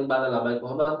රෙකෝඩින් බලන ළමයි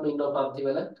කොහොමවත් ඉන්නවා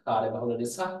පන්තිවල කාර්යබහුල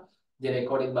නිසා. ඉතින්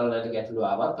රෙකෝඩින් බලනට ගැටලු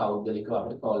ආවා පෞද්ගලිකව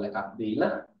අපිට කෝල් එකක්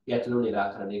දීලා ගැටලු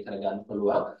निराකරණය කරගන්න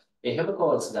පුළුවන්. එහෙම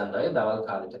කෝල්ස් ගන්න අය දවල්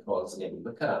කාලෙට කෝල්ස්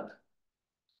ගැනීම කරන්න.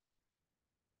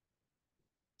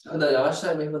 හොඳයි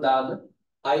අවශ්‍යයි මෙහෙම දාන්න.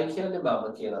 I කියන්නේ මම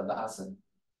කියන අදහස.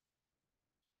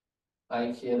 I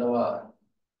කියනවා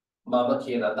මම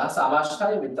කියන අදහස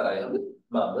අවශ්‍යයි විතරයි.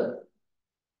 මම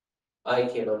I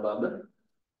කියනවා මම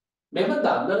මෙහෙම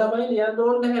දන්න ළමයි ලියන්න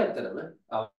ඕනේ නැහැ ඇත්තටම.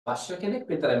 අවශ්‍ය කෙනෙක්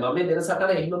විතරයි. මම මේ දෙන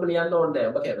සටහන එහෙමම ලියන්න ඕනේ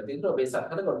නැහැ. ඔබ කැමති නම් ඔබේ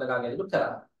සටහන ගොඩනගා ගැනීම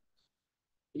කරන්න.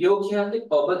 යෝ කියන්නේ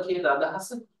ඔබ කියන අදහස.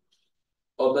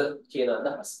 ඔබ කියන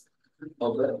අදහස.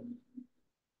 ඔබ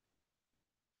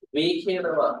මේ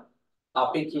කියනවා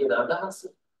අපි කියන අදහස.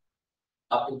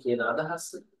 අපි කියන අදහස.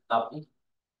 අපි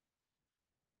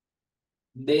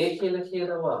they කියලා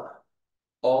කියනවා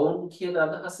ඔවුන් කියන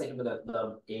අදහස. එහෙම නැත්නම්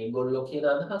ඒගොල්ලෝ කියන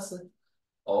අදහස.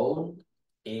 ඔවුන්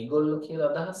ඒගොල්ලෝ කියන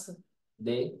අදහස.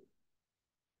 they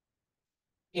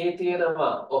he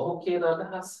තියෙනවා ඔහු කියන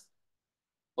අදහස.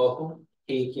 ඔහු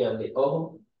he කියන්නේ ඔහු.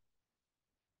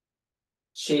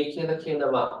 she කියලා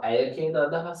කියනවා ඇය කියන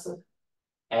අදහස.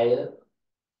 ඇය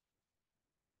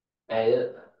ඇය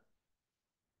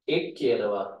it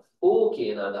කියනවා ඌ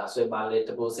කියන අදහස. ඒ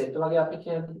බාලයට පොසෙට් වගේ අපි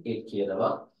කියන්නේ it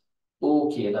කියනවා ඌ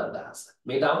කියන අදහස.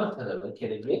 මේක අමතරව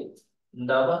කෙනෙක්ගේ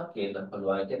නමක් කියන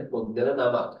පුළුවන්. කියන්නේ පුද්ගල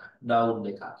නමක් noun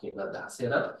එකක් කියන අදහස.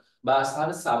 එහෙනම්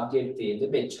භාෂාවේ සබ්ජෙක්ට්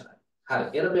තියෙන්නේ මෙච්චරයි. හරි.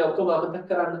 එහෙනම් මේ ඔක්කොම අමතක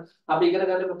කරන්න. අපි ඉගෙන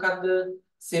ගන්නේ මොකක්ද?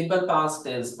 simple past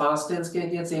tense. past tense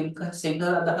කියන්නේ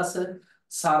සිංහල අදහස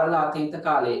සරල අතීත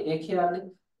කාලේ. ඒ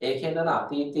කියන්නේ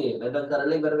අතීතයේ වෙන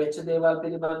කරලා ඉවර වෙච්ච දේවල්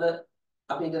පිළිබඳ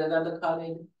අපි ඉගෙන ගන්න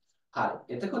කාලේනේ. හරි.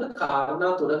 එතකොට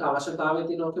කාරණා තුනක අවශ්‍යතාවය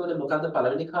තියෙනවා කියන්නේ මොකද්ද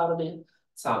පළවෙනි කාරණය?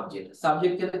 සබ්ජෙක්ට්.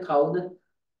 සබ්ජෙක්ට් කියන්නේ කවුද?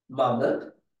 මම,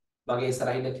 මගේ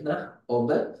ඉස්සරහින් ඉන්න ඔබ,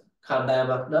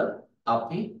 කණ්ඩායමක් නම්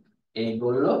අපි,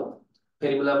 ඒගොල්ලෝ,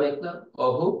 පිරිමි ළමෙක් නම්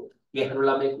ඔහු, ගැහැණු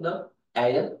ළමෙක් නම්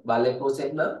ඇය, බල්ලෙක්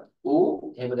හොසෙක් නම් ඌ,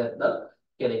 එහෙම නැත්නම්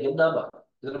කෙනෙක්ගේ නම.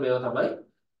 එතකොට මේවා තමයි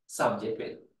සබ්ජෙක්ට්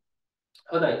වෙන්නේ.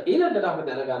 හොඳයි. ඊළඟට අපි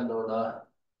දැනගන්න ඕන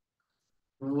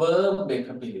verb එක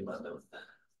පිළිබඳව.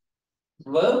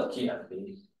 verb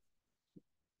කියන්නේ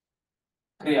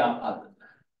ක්‍රියාපද.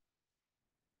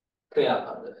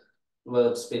 ක්‍රියාපද.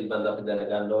 verbs පිළිබඳව අපි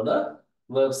දැනගන්න ඕන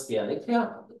verbs කියන්නේ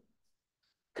ක්‍රියාපද.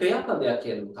 ක්‍රියාපදයක්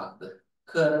කියන්නේ මොකක්ද?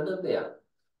 කරන දෙයක්.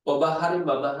 ඔබ හරි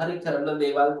මම හරි කරන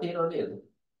දේවල් තියෙනව නේද?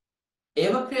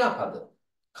 ඒව ක්‍රියාපද.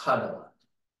 කනවා,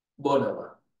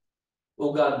 බොනවා,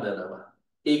 උගන්වනවා,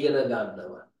 ඉගෙන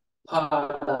ගන්නවා,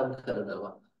 පාඩම්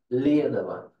කරනවා,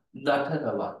 ලියනවා,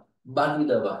 නටනවා,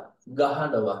 බනිනවා,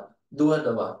 ගහනවා,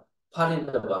 දුවනවා,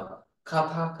 පනිනවා,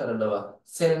 කතා කරනවා,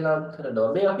 සෙල්ලම්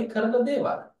කරනවා. මේ අපි කරන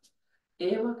දේවල්.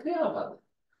 ඒව ක්‍රියාපද.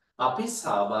 අපි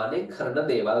සාමාන්‍යයෙන් කරන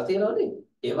දේවල් තියෙනවනේ.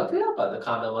 ඒවා ක්‍රියාපද.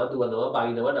 කනවා, දුවනවා,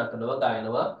 බනිනවා, නටනවා,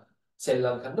 ගයනවා,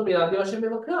 සෙල්ලම් කරනවා. මේ ආදී වශයෙන්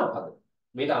මේවා ක්‍රියාපද.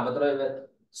 මේට අමතරව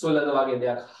සුළඟ වගේ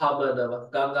දෙයක් හමනවා,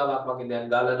 ගංගාවක් වගේ දෙයක්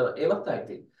ගලනවා. ඒවත්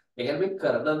ඇති. ඒ කියන්නේ මේ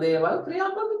කරන දේවල්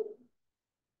ක්‍රියාපද.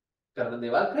 කරන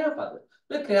දේවල් ක්‍රියාපද.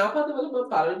 මේ ක්‍රියාපද වල මම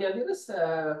පළවෙනි අදින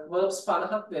verbs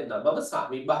 50ක් දෙන්නම්.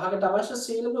 මම විභාගයට අවශ්‍ය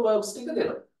සියලුම verbs ටික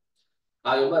දෙනවා.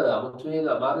 ආයෙම අමුතුවෙන්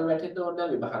අමාරු වැටෙන්න ඕනේ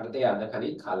නැහැ විභාගයට යන්න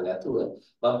කලින් කල් ඇතුව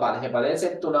මම 50 බලයෙන්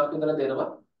සෙට් 3ක් විතර දෙනවා.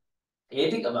 ඒ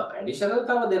ටික මම ඇඩිෂනල්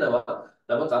තව දෙනවා.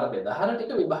 නමුත් අර බෙදාහන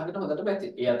ටික විභාගයට හොඳටම ඇති.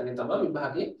 ඒ අතරින් තමයි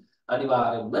විභාගයේ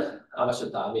අනිවාර්යෙන්ම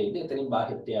අවශ්‍යතාවය ඉන්නේ. එතනින්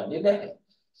බාහිරට යන්නේ නැහැ.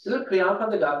 ඒක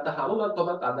ක්‍රියාපද ගත්තාම මම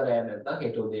කොහොමද අද රෑ නැත්නම්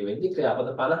හෙට උදේ වෙද්දි ක්‍රියාපද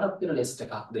 50ක් තියෙන ලිස්ට්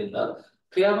එකක් දෙන්න.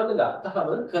 ක්‍රියාපද ගත්තාම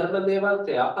කරන දේවල්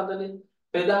ක්‍රියාපදනේ.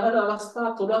 බෙදාහන අවස්ථා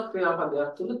තුනක් ක්‍රියාපදයක්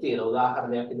තුල තියෙනවා.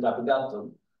 උදාහරණයක් විදිහට අපි ගත්තොත්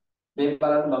මේ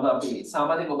බලන්න මම අපි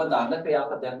සාමාන්‍යයෙන් ඔබ දන්න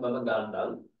ක්‍රියාපදයක් මම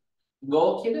ගන්නම්. go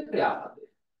කියන ක්‍රියාපදය.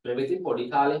 මේ විදිහ පොඩි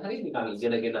කාලේ හරි නිකන්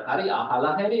ඉගෙනගෙන හරි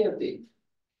අහලා හරි ඇති.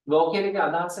 go කියන එකේ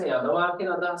අදහස යනවා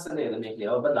කියන අදහස නේද මේ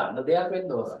කියන්නේ. ඔබ දන්න දෙයක්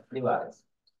වෙන්න ඕන අනිවාර්යයෙන්.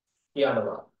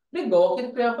 යනවා. මේ go කියන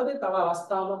ක්‍රියාපදේ තව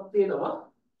අවස්ථාවක් තියෙනවා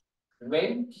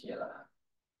when කියලා.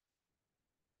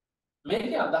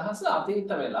 මේකේ අදහස අතීත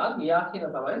වෙලා ගියා කියන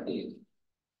තමයි තියෙන්නේ.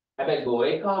 හැබැයි go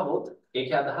එක ආවොත්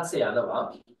ඒකේ අදහස යනවා.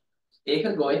 ඒක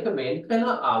go එක වෙන්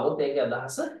වෙලා ආවොත් ඒකේ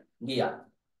අදහස ගියා.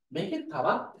 මේකේ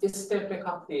තවත් ස්ටෙප් එකක්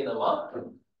තියෙනවා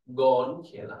gone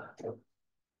කියලා.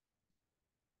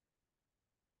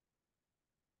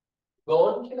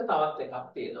 gone කියලා තවත්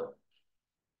එකක් තියෙනවා.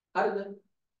 හරිද?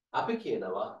 අපි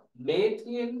කියනවා මේ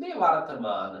තියෙන්නේ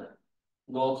වර්තමාන.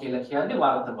 go කියලා කියන්නේ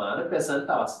වර්තමාන present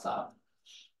අවස්ථාව.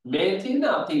 මේ තියෙන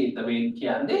අතීත වෙන්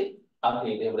කියන්නේ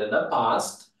අතීතේ වල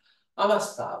past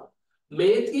අවස්ථාව.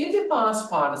 මේ තියෙන්නේ past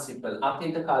participle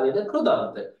අතීත කාලයේ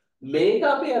කෘදාන්ත. මේක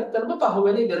අපි ඇත්තටම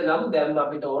පහුවෙන ඉගෙන ගමු දැන්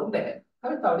අපිට ඕනේ නැහැ.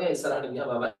 හරි තවනේ ඉස්සරහට ගියාම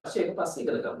අවශ්‍ය ඒක පස්සේ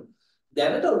ඉගෙන ගමු.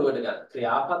 දැනට ඔළුවට ගන්න.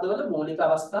 ක්‍රියාපදවල මූලික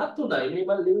අවස්ථා තුනයි මේ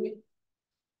මම ලිව්වේ.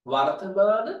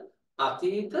 වර්තමාන,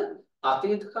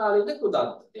 අතීත කාලයේ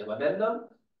කෘදාන්ත. ඒවා දැන්නම්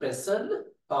present,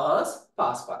 past,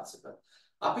 past participle.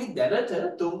 අපි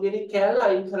දැනට තුන්වෙනි කෑල්ල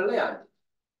අයින් කරලා යන්නේ.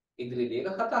 ඉදිරියේදී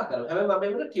ඒක කතා කරමු. හැබැයි මම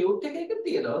මේවල ටියුට් එකක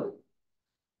තියෙනවා.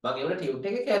 මම ඒවල ටියුට්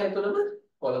එකේ කෑල්ල තුනම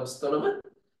කොලම්ස් තුනම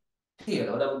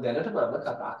තියෙනවා. නමුත් දැනට මම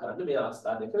කතා කරන්නේ මේ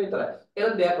අවස්ථා දෙක විතරයි.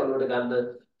 එහෙනම් දෙයක් ඔළුවට ගන්න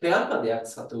ක්‍රියාපදයක්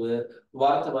සතුව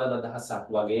වර්තමාන අදහසක්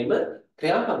වගේම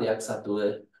ක්‍රියාපදයක් සතුව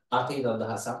අතීත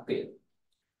අදහසක් තියෙනවා.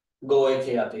 go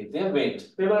එකේ අතීතය went.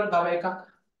 මේ බලන්න තව එකක්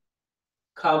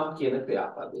come කියන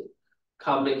ක්‍රියාපදේ.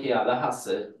 come එකේ අදහස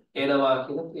එනවා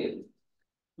කියලා තියෙනවා.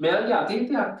 මෙයාගේ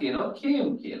අතීතයක් තියෙනවා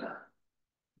came කියලා.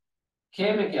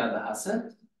 came එකේ අදහස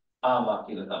ආවා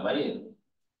කියලා තමයි එන්නේ.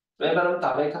 මේ බලන්න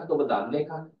තව එකක් ඔබ දන්න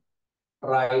එකක්.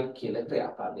 write කියන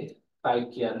ක්‍රියාපදේ. write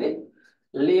කියන්නේ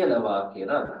ලියනවා කියන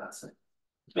අදහස.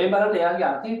 මේ බලන්න එයාගේ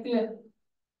අතීතය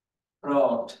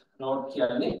wrote. wrote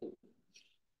කියන්නේ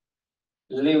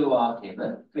ලිව්වා කියන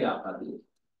ක්‍රියාපදේ.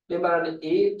 මේ බලන්න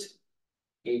ate.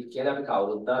 ate කියන්නේ අපි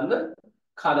කවුරුත් දන්න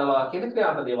කනවා කියන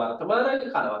ක්‍රියාපදේ වර්තමානයේ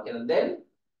කනවා කියන දැන්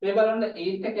මේ බලන්න ate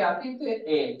එකේ අතීතය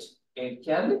ate. ate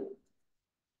කියන්නේ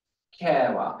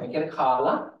කෑවා. ඒ කියන්නේ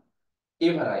කාලා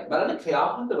ඉවරයි. බලන්න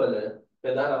ක්‍රියාපදවල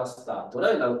ප්‍රධාන අවස්ථා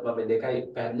තුනයි. නමුත් මම මේ දෙකයි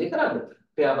පැහැදිලි කරන්නේ.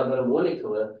 ක්‍රියාපදවල මූලිකව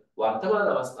වර්තමාන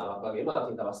අවස්ථාවක් වගේම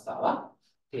අතීත අවස්ථාවක්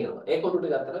තියෙනවා. ඒක උඩට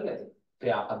ගත්තා නම් ඇති.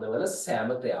 ක්‍රියාපදවල සෑම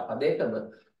ක්‍රියාපදයකම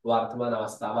වර්තමාන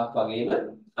අවස්ථාවක් වගේම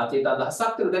අතීත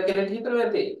අදහසක් තියෙනවා. දැන් කෙනෙක් හිතනවා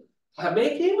ඇති. හැම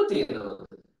එකෙම තියෙනවා.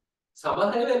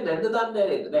 සමහර වෙලාවෙ නැද්ද දන්නේ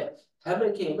නේද? නෑ. හැම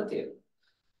එකෙම තියෙනවා.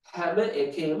 හැම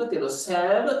එකෙම තියෙන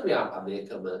සෑම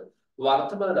ක්‍රියාපදයකම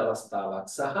වර්තමාන අවස්ථාවක්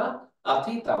සහ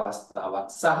අතීත අවස්ථාවක්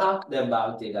සහ දැන්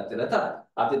භාවිතය ගත්තේ නැතත්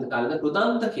අතීත කාලේ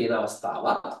කෘදාන්ත කියන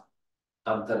අවස්ථාවක්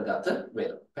අන්තර්ගත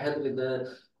වෙනවා. පැහැදිලිද?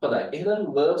 හොඳයි. එහෙනම්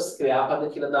verbs ක්‍රියාපද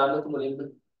කියලා දාන්නකො මුලින්ම.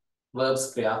 verbs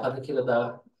ක්‍රියාපද කියලා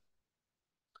දාන්න.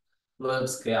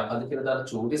 verbs ක්‍රියාපද කියලා දාන්න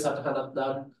චූටි සටහනක්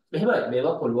දාන්න. මෙහෙමයි.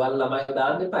 මේවා පුළුවන් ළමයි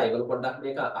දාන්න එපා. ඒගොල්ලෝ පොඩ්ඩක්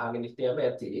මේක අහගෙන ඉතියම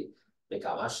ඇති. මේක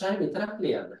අවශ්‍යයි විතරක්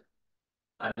ලියන්න.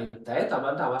 අනිත් අය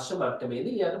Tamanට අවශ්‍ය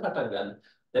මට්ටමේදී ලියන්න පටන් ගන්න.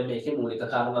 දැන් මේකේ මූලික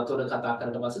කාරණා තුන කතා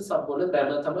කරලා පස්සේ සම්පූර්ණ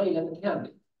ග්‍රැමර් තමයි ඊළඟට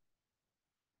යන්නේ.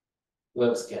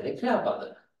 verbs කියන්නේ ක්‍රියාපද.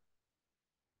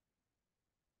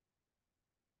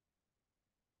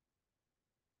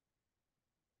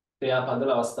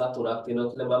 ක්‍රියාපදවල අවස්ථා තුනක්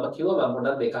තියෙනවා කියලා මම කිව්වා. මම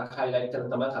පොඩ්ඩක් දෙකක් highlight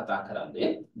කරලා තමයි කතා කරන්නේ.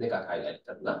 දෙකක් highlight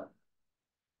කරලා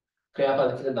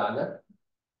ක්‍රියාපද කියලා දාන්න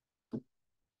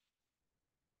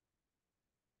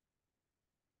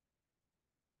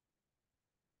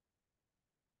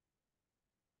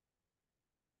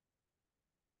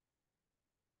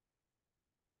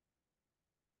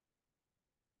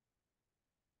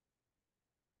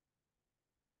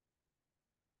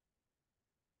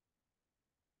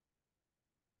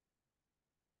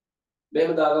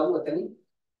මෙහෙම දාගමු එතනින්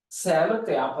සෑම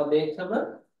ක්‍රියාපදයකම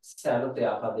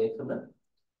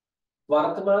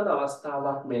වර්තමාන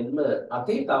අවස්ථාවක් මෙන්ම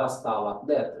අතීත අවස්ථාවක්ද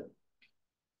ඇත.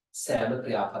 සෑම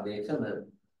ක්‍රියාපදයකම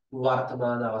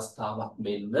වර්තමාන අවස්ථාවක්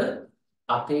මෙන්ම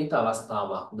අතීත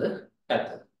අවස්ථාවක්ද ඇත.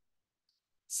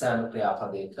 සෑම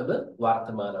ක්‍රියාපදයකම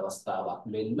වර්තමාන අවස්ථාවක්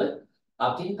මෙන්ම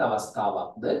අතීත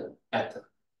අවස්ථාවක්ද ඇත.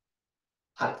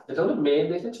 හරි. එතකොට මේ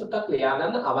දෙක චුට්ටක් ලියා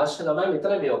ගන්න අවශ්‍ය තමයි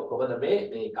විතර මේ ඔක්කොම මේ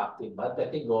එකක් තිබ්බත්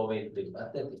ඇති ගෝවෙන් තිබ්බත්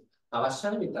ඇති.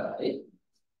 අවශ්‍යයි විතරයි.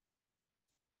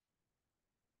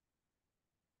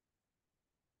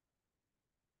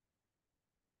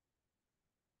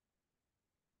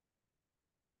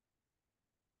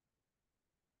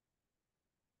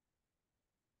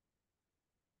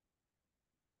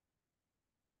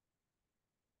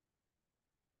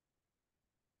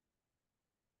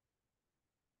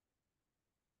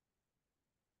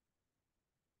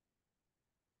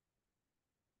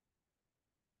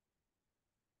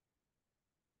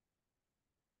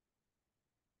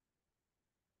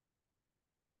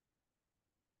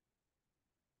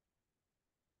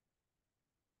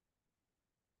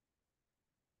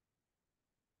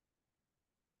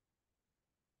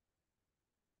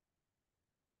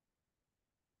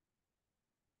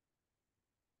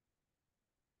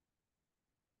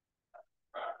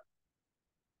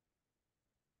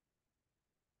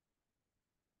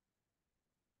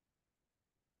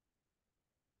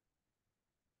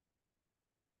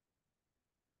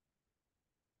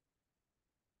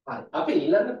 හරි. අපි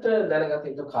ඊළඟට දැනගත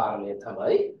යුතු කාරණය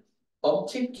තමයි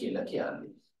ඔබ්ජෙක්ට් කියලා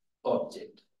කියන්නේ.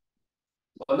 ඔබ්ජෙක්ට්.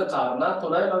 මොන කාරණා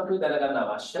තුනයි අපි දැනගන්න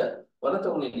අවශ්‍ය. මොන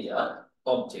තුනෙනියා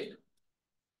ඔබ්ජෙක්ට්.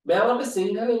 මෙයාව අපි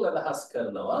සිංහලෙන් අදහස්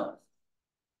කරනවා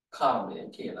කාර්යය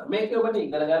කියලා. මේක ඔබට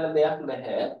ඉගෙන ගන්න දෙයක්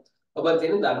නැහැ. ඔබ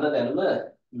තියෙන දන්න දැනුම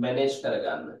මැනේජ්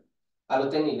කරගන්න.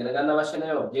 අලුතෙන් ඉගෙන ගන්න අවශ්‍ය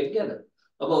නැහැ ඔබ්ජෙක්ට් ගැන.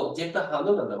 ඔබ ඔබ්ජෙක්ට්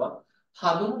හඳුනනවා.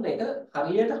 හඳුනන එක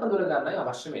හරියට හඳුන ගන්නයි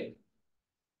අවශ්‍ය වෙන්නේ.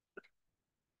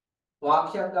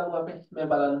 වාක්‍යයක් ගමු අපි මේ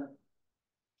බලන්න.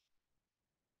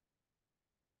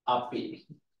 අපි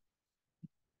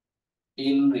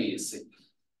ඉංග්‍රීසි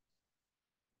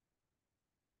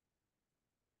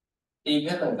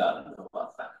ඉගෙන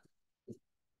ගන්නවා.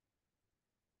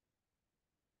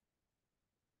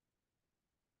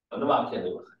 ඔන්න වාක්‍ය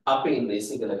දෙක. අපි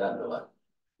ඉංග්‍රීසි ඉගෙන ගන්නවා.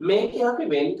 මේකේ අපි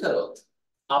වෙන් කරොත්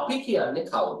අපි කියන්නේ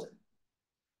කවුද?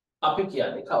 අපි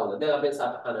කියන්නේ කවුද? දැන් අපේ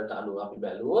සටහනට අනුව අපි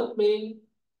බැලුවොත් මේ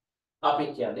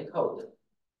අපි කියන්නේ කවුද?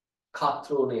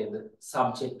 කර්තෘ නේද?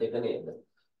 සබ්ජෙක්ට් එක නේද?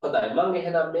 හොඳයි මම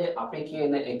එහෙනම් මේ අපි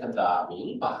කියන එක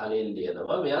ගාමින් පහලෙන්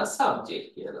ලියනවා මෙයා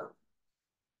සබ්ජෙක්ට් කියලා.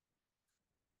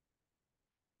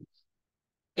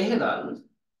 එහෙනම්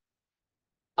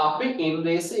අපි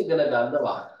ඉංග්‍රීසි ඉගෙන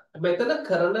ගන්නවා. මෙතන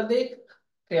කරන දේ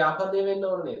ක්‍රියාපදේ වෙන්න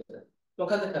ඕන නේද?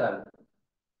 මොකද කරන්නේ?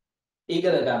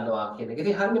 ඉගෙන ගන්නවා කියන එක.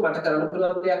 ඉතින් හරිනේ මට කරන්න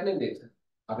පුළුවන් දෙයක් නෙමෙයි ඒක.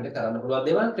 අපිට කරන්න පුළුවන්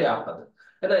දේවල් ක්‍රියාපද.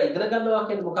 එහෙනම් ඉගෙන ගන්නවා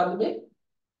කියන්නේ මොකද්ද මේ?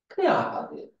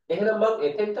 ක්‍රියාපදය. එහෙනම් මම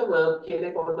එතෙන්ට verb කියන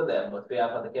එක කොහොමද දැම්මොත්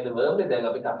ක්‍රියාපද කියන්නේ verb නේ දැන්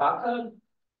අපි කතා කරන්නේ.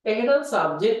 එහෙනම්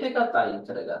subject එකත් අයින්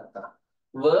කරගත්තා.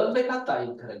 verb එකත්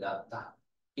අයින් කරගත්තා.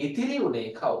 ඉතිරි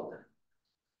උනේ කවුද?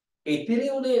 ඉතිරි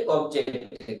උනේ object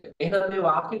එක. එහෙනම් මේ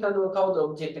වාක්‍යයට අනුව කවුද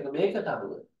object එක මේකට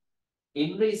අනුව?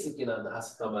 ඉංග්‍රීසි කියන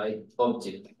අදහස තමයි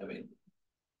object එක වෙන්නේ.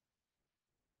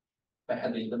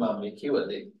 පැහැදිලිද මම මේ කිව්ව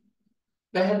දේ?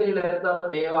 පැහැදිලි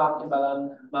නැත්නම් මේ වාක්‍ය බලන්න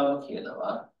මම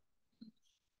කියනවා.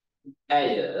 ඇය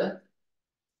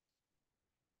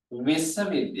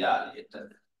විශ්වවිද්‍යාලයට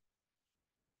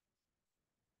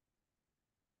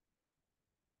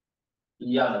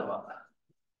යනවා.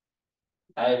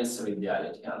 ඇය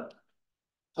විශ්වවිද්‍යාලයට යනවා.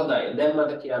 හොඳයි දැන්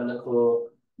මට කියන්නකෝ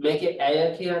මේකේ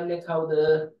ඇය කියන්නේ කවුද?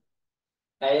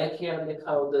 ඇය කියන්නේ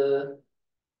කවුද?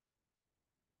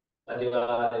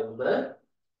 අනිවාර්යෙන්ම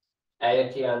ඇය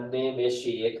කියන්නේ මේ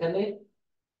she එකනේ.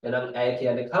 එහෙනම් ඇය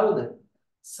කියන්නේ කවුද?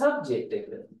 subject එක.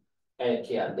 ඇය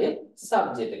කියන්නේ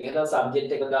subject එක. එහෙනම්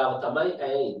subject එක ගාව තමයි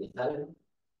ඇය ඉන්නේ. හරිද?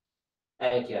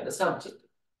 ඇය කියන්නේ subject.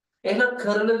 එහෙනම්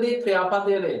කරන දේ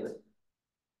ක්‍රියාපදය නේද?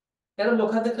 එහෙනම්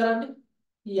මොකද කරන්නේ?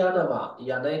 යනවා.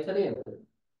 යන එක නේද?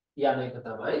 යන එක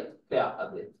තමයි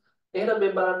ක්‍රියාපදය. එහෙනම්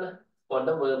මේ බලන්න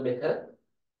ඔන්න verb එක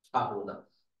අහුණා.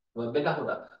 verb එක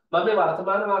අහුණා. මම මේ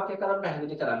වර්තමාන වාක්‍ය කරන්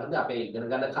පැහැදිලි කරන්නද අපේ ඉගෙන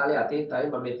ගන්න කාලේ අතීතයි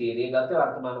මම මේ තීරිය ගත්තේ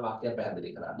වර්තමාන වාක්‍ය පැහැදිලි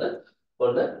කරන්න.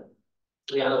 ඔන්න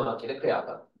යනවා කියන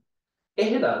ක්‍රියාපද.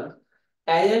 එහෙනම්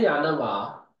ඇය යනවා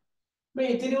මේ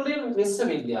ඉතිරි උනේ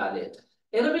විශ්වවිද්‍යාලයට.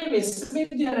 එහෙනම් මේ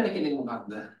විශ්වවිද්‍යාලයට කියන්නේ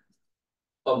මොකක්ද?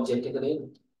 ඔබ්ජෙක්ට් එක නේද?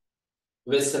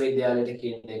 විශ්වවිද්‍යාලයට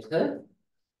කියන එක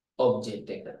ඔබ්ජෙක්ට්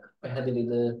එක.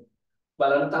 පැහැදිලිද?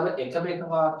 බලන්න තව එකම එක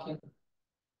වාක්‍යයක්.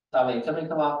 තව එකම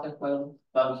එක වාක්‍යයක් බලමු.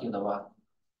 මම කියනවා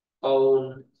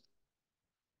ඔවුන්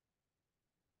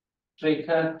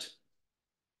ක්‍රිකට්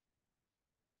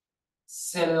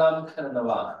සෙල්ලම්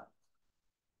කරනවා.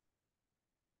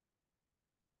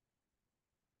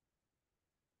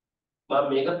 මම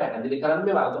මේක පැහැදිලි කරන්න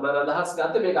මේ වර්තමාන අදහස්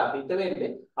ගත්ත මේක අපිට වෙන්නේ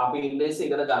අපි ඉංග්‍රීසි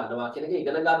ඉගෙන ගන්නවා කියන එක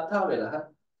ඉගෙන ගත්තා වෙලා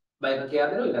මම ඒක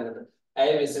කියන්නේ ඊළඟට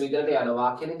ඇය විශ්වවිද්‍යාලයට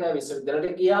යනවා කියන එක ඇය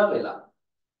විශ්වවිද්‍යාලයට ගියා වෙලා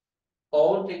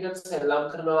ඔවුන් ක්‍රිකට් සෙල්ලම්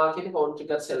කරනවා කියන එක ඔවුන්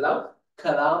ක්‍රිකට් සෙල්ලම්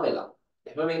කළා වෙලා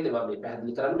එහෙම වෙන්නේ මම මේ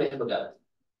පැහැදිලි කරන්න මෙහෙම ගත්තා.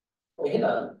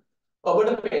 එහෙනම්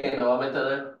ඔබට පේනවා මෙතන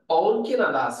ඔවුන් කියන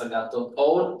අදහස ගත්තොත්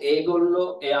ඔවුන් ඒගොල්ලෝ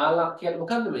එයාලා කියන්නේ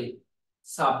මොකද්ද මේ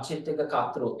සබ්ජෙක්ට් එක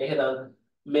කතරු. එහෙනම්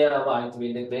මෙයාව අයිති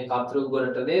වෙන්නේ මේ කතරු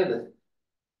වලට නේද?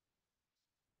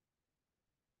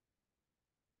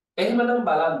 එහෙමනම්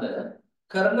බලන්න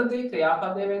කරන දේ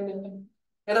ක්‍රියාපදය වෙන්නේ නැහැ.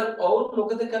 එහෙනම් ඔවුන්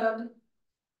මොකද කරන්නේ?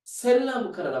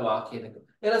 සෙල්ලම් කරනවා කියන එක.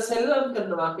 එහෙනම් සෙල්ලම්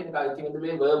කරනවා කියන එක අයිති වෙන්නේ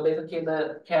මේ verb එක කියන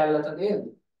කැලලට නේද?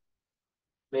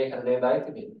 මේකට නේද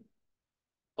අයිති වෙන්නේ.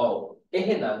 ඔව්.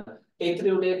 එහෙනම්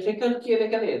ඉතිරි උනේ ක්‍රිකට් කියන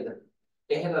එක නේද?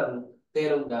 එහෙනම්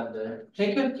තේරුම් ගන්න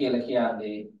ක්‍රිකට් කියලා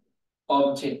කියන්නේ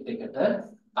ඔබ්ජෙක්ට් එකට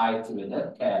අයිති වෙන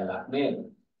කැලලක් නේද?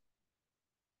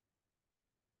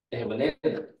 එහෙම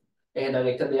නේද? එහෙනම්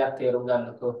එක දෙයක් තේරුම්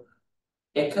ගන්නකෝ.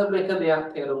 එකම එක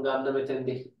දෙයක් තේරුම් ගන්න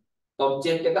මෙතෙන්දී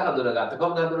ඔබ්ජෙක්ට් එක හඳුනාගත්ත.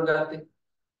 කොහොමද හඳුනාගත්තේ?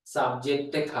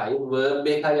 සබ්ජෙක්ට් එකයි verb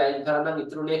එකයි අයින් කරා නම්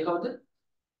ඉතුරුනේ කවුද?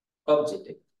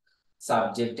 ඔබ්ජෙක්ට් එක.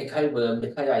 සබ්ජෙක්ට් එකයි verb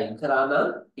එකයි අයින් කරා නම්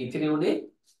ඉතිරි උනේ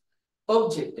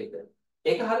ඔබ්ජෙක්ට් එක.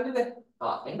 ඒක හරියද?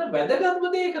 එහෙනම්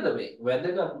වැදගත්ම දේ ඒක නෙමෙයි.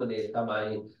 වැදගත්ම දේ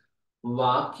තමයි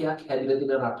වාක්‍යයක් හැදිලා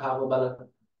තියෙන රටාව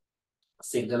බලන්න.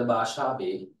 සිංහල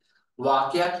භාෂාවේ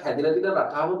වාක්‍යයක් හැදිලා තියෙන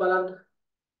රටාව බලන්න.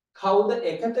 කවුද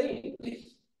එකට ඉන්නේ?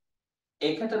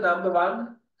 එකට number 1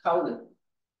 කවුද?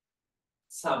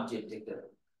 subject එක.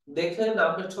 දෙක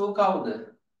number 2 කවුද?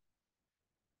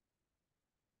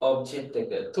 object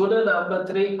එක. තුන number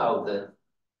 3 කවුද?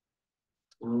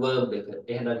 verb එක.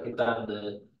 එහෙනම්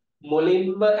හිතන්න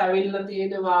මුලින්ම ඇවිල්ලා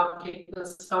තියෙන වාක්‍යයක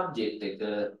subject එක.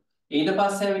 ඊට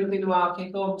පස්සේ ඇවිල්ලා තියෙන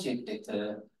වාක්‍යයක object එක.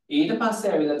 ඊට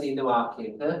පස්සේ ඇවිල්ලා තියෙන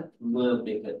වාක්‍යයක verb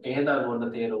එක. එහෙනම්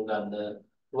ඔන්න තේරුම් ගන්න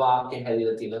වාක්‍ය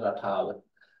හැදිලා තියෙන රටාව.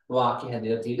 වාක්‍ය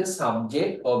හැදිලා තියෙන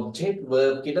subject object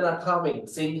verb කියන රටාවෙන්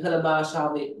සිංහල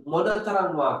භාෂාවේ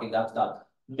මොනතරම් වාක්‍ය ගත්තත්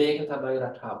මේක තමයි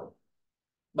රටාව.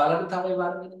 බලන්න තමයි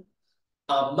වර්ගය.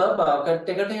 අම්මා මාකට්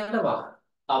එකට යනවා.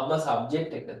 අම්මා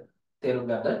subject එක. තේරුම්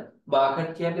ගන්න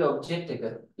මාකට් කියන්නේ object එක.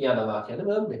 යනවා කියන්නේ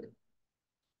verb එක.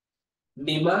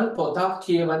 නිමල් පොතක්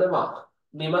කියවනවා.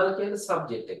 නිමල් කියන්නේ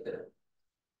subject එක.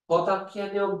 පොතක්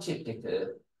කියන්නේ object එක.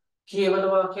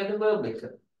 කියවනවා කියන්නේ verb එක.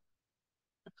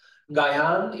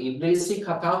 ගයාන් ඉංග්‍රීසි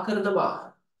කතා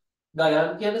කරනවා.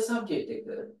 ගයාන් කියන්නේ subject එක.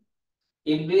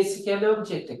 ඉංග්‍රීසි කියන්නේ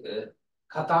object එක.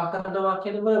 කතා කරනවා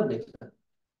කියන්නේ verb එක.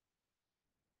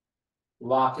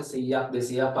 වාක්‍ය 100ක්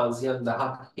 200ක් 500ක්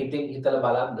 1000ක් හිතින් හිතලා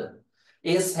බලන්න.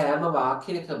 ඒ සෑම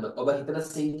වාක්‍යයකම ඔබ හිතන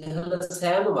සිංහල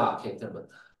සෑම වාක්‍යයකම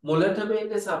මුලටම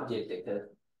එන්නේ subject එක.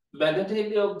 මැදට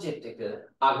එන්නේ object එක.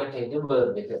 අගට එන්නේ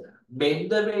verb එක. මෙන්න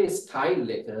මේ style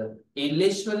එක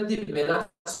ඉංග්‍රීසි වලදී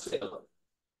වෙනස් වෙනවා.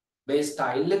 මේ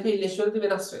ස්ටයිල් එක ඉංග්‍රීසි වලදී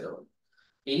වෙනස් වෙනවා.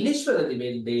 ඉංග්‍රීසි වලදී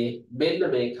වෙන්නේ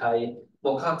මෙන්න මේකයි.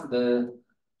 මොකක්ද?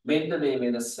 මෙන්න මේ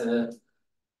වෙනස.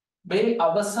 මේ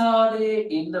අවසානයේ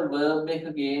ඉන්න verb එක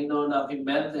ගේන්න ඕන අපි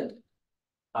මැද්දට.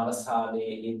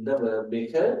 අවසානයේ ඉන්න verb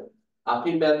එක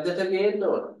අපි මැද්දට ගේන්න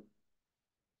ඕන.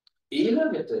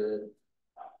 ඊළඟට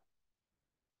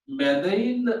මැද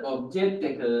ඉන්න object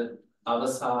එක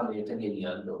අවසානයට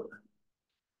ගෙනියන්න ඕන.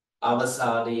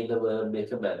 අවසානයේ ඉන්න verb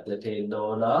එක මැද්දට එන්න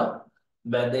ඕන.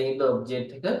 මැද ඉන්න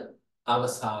object එක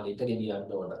අවසානයට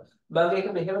ගෙනියන්න ඕන. මම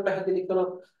ඒක මෙහෙම පැහැදිලි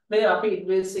කළොත් මේ අපි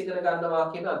ඉංග්‍රීසි ඉගෙන ගන්නවා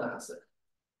කියන අදහස.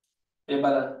 මේ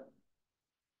බලන්න.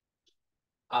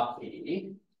 අපි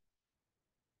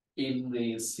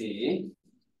ඉංග්‍රීසි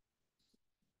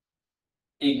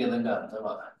ඉගෙන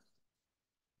ගන්නවා.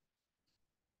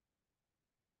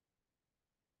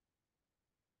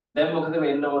 දැන් මොකද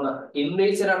වෙන්න ඕන?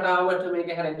 ඉංග්‍රීසි රටාවට මේක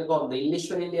හැරෙන්නේ කොහොමද?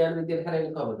 ඉංග්‍රීසි වලින් යන විදිහට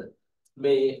හැරෙන්නේ කොහොමද?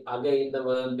 මේ අග ඉන්න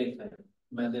verb එක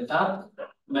මැදට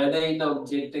මැද ඉන්න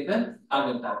object එක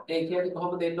අගට. ඒ කියන්නේ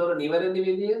කොහොමද එන්න ඕන නිවැරදි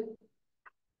විදිය?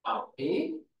 අපි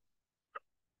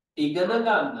ඉගෙන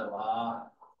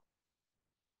ගන්නවා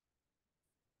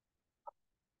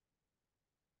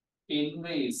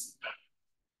ඉංග්‍රීසි.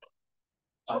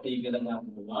 අපි ඉගෙන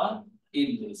ගන්නවා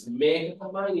ඉංග්‍රීසි. මේක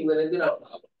තමයි නිවැරදි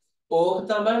රටාව. ඕක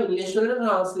තමයි ඉංග්‍රීසි වලට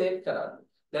ට්‍රාන්ස්ලේට් කරන්නේ.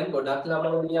 දැන් ගොඩක්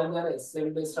ළමයි නියම් යන SM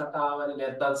බේස් රටාවනේ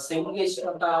නැත්නම් සිංග්ලිෂ්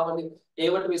රටාවනේ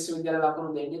ඒවට විශ්වවිද්‍යාල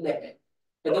ලකුණු දෙන්නේ නැහැ.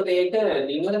 එතකොට ඒක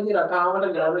නිවැරදි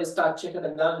රටාවට ග්‍රාමර් ස්ට්‍රක්චර්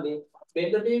එකට ගන්නේ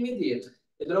මෙන්න මේ විදියට.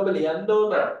 එතකොට ඔබ ලියන්න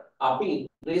ඕන අපි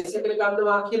ඉංග්‍රීසි එකට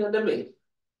ගන්නවා කියලා නෙමෙයි.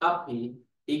 අපි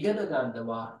ඉගෙන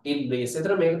ගන්නවා ඉංග්‍රීසි.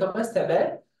 ඒතර මේක තමයි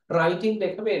සැබෑ රයිටින්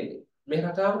එක වෙන්නේ. මේ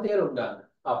රටාව තේරුම් ගන්න.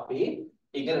 අපි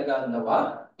ඉගෙන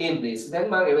ගන්නවා ඉංග්‍රීසි. දැන්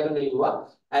මම එවෙන ලියුවා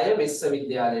ඇය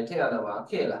විශ්වවිද්‍යාලයට යනවා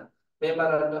කියලා. මේ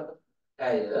බලන්න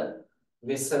ඇය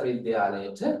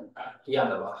විශ්වවිද්‍යාලයට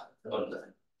යනවා.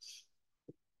 ඔන්න.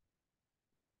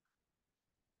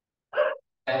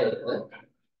 ඇය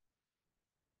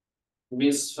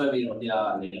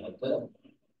විශ්වවිද්‍යාලයට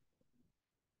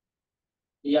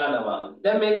යනවා.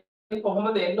 දැන් මේ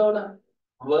කොහොමද එන්න ඕන?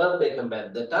 verb එක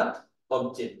මැද්දටත්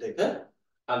object එක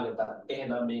අගටත්.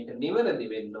 එහෙනම් මේක නිවැරදි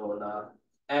වෙන්න ඕන.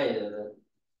 ඇය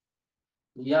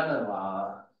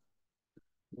යනවා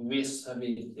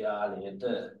විශ්වවිද්‍යාලයට.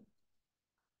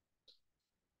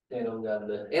 තේරුම්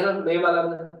ගන්න. එහෙනම් මේ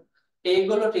බලන්න.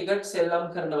 ඒගොල්ලෝ ටිකට් සෙල්ලම්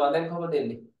කරනවා. දැන් කොහොමද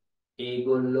එන්නේ?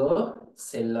 ඒගොල්ලෝ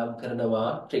සෙල්ලම්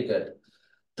කරනවා ටිකට්.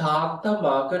 තාත්තා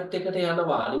මාකට් එකට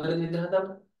යනවා. නිවැරදි විදිහට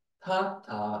හදන්න.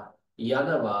 තාත්තා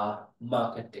යනවා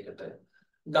මාකට් එකට.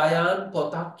 ගයාන්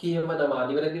පොතක් කියවනවා.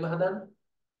 නිවැරදිව හදන්න.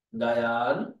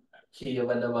 ගයාන්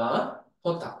කියවනවා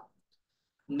පොතක්.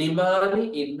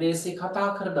 නිමාලි ඉංග්‍රීසි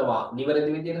කතා කරනවා.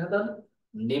 නිවැරදි විදිහට හදන්න.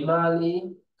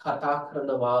 නිමාලි කතා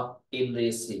කරනවා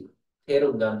ඉංග්‍රීසි.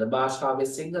 තේරුම් ගන්න භාෂාවේ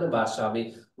සිංහල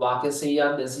භාෂාවේ වාක්‍ය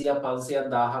 100ක් 200ක් 500ක්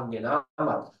 1000ක්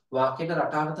ගෙනාවත් වාක්‍යයට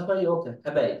රටාව තමයි ඕක.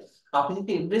 හැබැයි අපි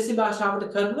ඉතින් ඉංග්‍රීසි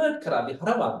භාෂාවට කන්වර්ට් කරද්දී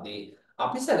හරවද්දී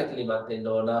අපි සැලකිලිමත් වෙන්න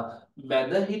ඕන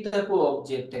මැද හිටපු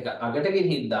ඔබ්ජෙක්ට් එක අගට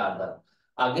ගෙනින් දාන්න.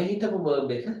 අග හිටපු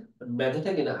verb එක මැදට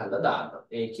ගෙනහල්ලා දාන්න.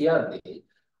 ඒ කියන්නේ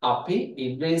අපි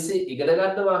ඉංග්‍රීසි ඉගෙන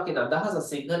ගන්නවා කියන අදහස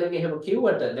සිංහලෙන් එහෙම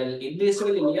කිව්වට දැන් ඉංග්‍රීසි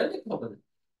වලින් ලියන්නේ කොහොමද?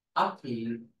 අපි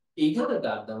ඉගෙන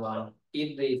ගන්නවා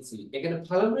ඉංග්‍රීසි. ඒ කියන්නේ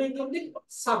පළමුවෙන් ඉන්නේ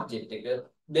subject එක,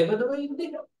 දෙවෙනිව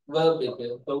ඉන්නේ verb එක,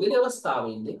 තුන්වෙනි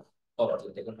අවස්ථාවේ ඉන්නේ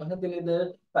object එක. පැහැදිලිද?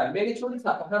 මේකේ චුටි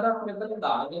සටහනක් මෙතන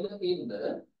දාගෙන ඉන්න.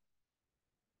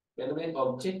 මෙන්න මේ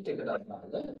object එකට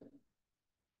දාන්න.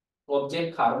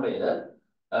 object කර්මය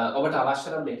ඔබට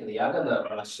අවශ්‍ය නම් මේක ලියාගන්න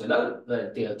අවශ්‍ය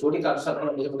නම් චුටි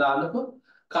කර්සර් මෙහෙම දාන්නකෝ.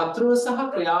 කර්තෘ සහ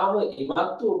ක්‍රියාව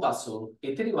ඉවත් වූ පසු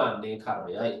ඉතිරි වන්නේ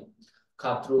කර්මයයි.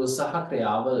 කර්තෘ සහ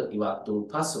ක්‍රියාව ඉවත් වූ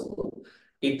පසු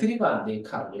ඉතිරි වන්නේ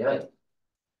කර්මයයි.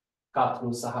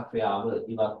 කර්තෘ සහ ක්‍රියාව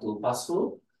ඉවත් වූ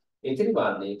පසු ඉතිරි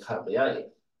වන්නේ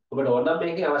කර්මයයි. ඔබට ඕන නම්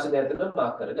මේකේ අවශ්‍ය දේ ඇතුළත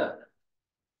මාක් කරගන්න.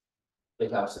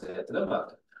 මේක අවශ්‍ය දේ ඇතුළත මාක්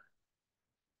කරගන්න.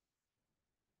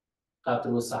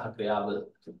 කර්තෘ සහ ක්‍රියාව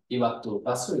ඉවත් වූ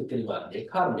පසු ඉතිරි වන්නේ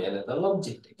කර්මය නැත්නම්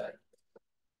ඔබ්ජෙක්ට් එකයි.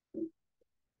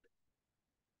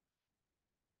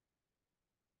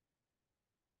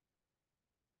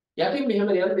 යටින් මෙහෙම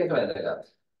ලියන්න මේක වැදගත්.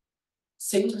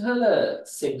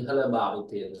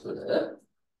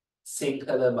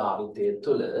 සිංහල භාවිතය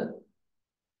තුළ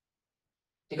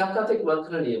ටිකක් අත ඉක්මන්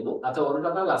කරලා ලියමු. අත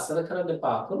වරුණට ලස්සන කරන්න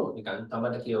එපා කරු. නිකන්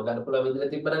තමයි කියව ගන්න පුළුවන්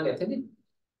විදිහට තිබ්බනම් ඇතිනේ.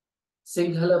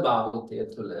 සිංහල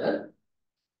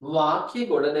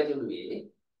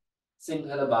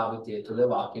භාවිතය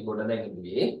තුළ වාක්‍ය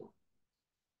ගොඩනැගුවේ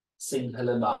සිංහල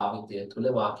භාවිතය තුළ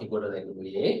වාක්‍ය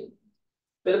ගොඩනැගුවේ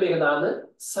මෙන්න මේක දාන්න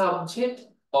subject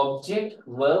object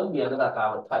verb යන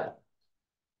රටාවටයි.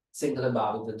 සිංහල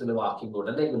භාවිතය තුළ වාක්‍ය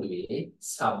ගොඩනැගුවේ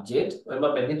subject මම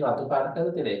මෙතන රතු පාට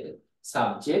කරලා තියෙන එක.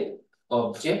 subject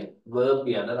object verb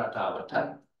යන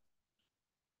රටාවටයි.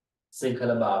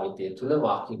 සිංහල භාවිතය තුළ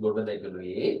වාක්‍ය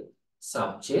ගොඩනැගුවේ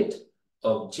subject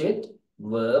object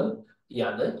verb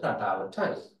යන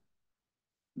රටාවටයි.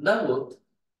 නමුත්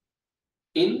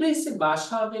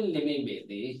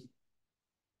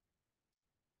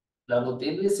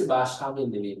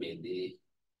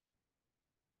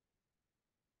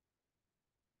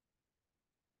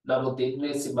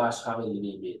ඉංග්‍රීසි භාෂාවෙන්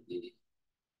ලිවීමේදී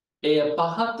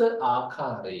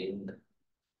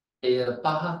එය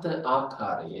පහත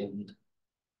ආකාරයෙන්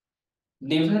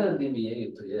නිවැරදි විය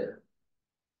යුතුය.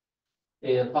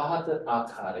 එය පහත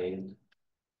ආකාරයෙන්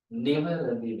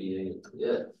නිවැරදි විය යුතුය.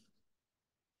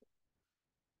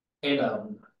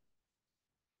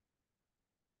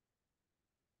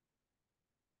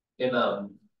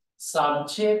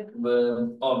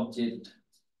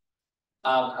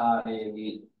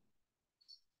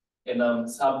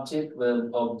 එනම් subject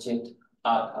verb object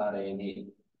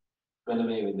ආකාරයේදී මෙන්න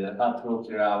මේ විදිහට කර්තෘ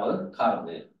ක්‍රියාව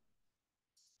කර්මය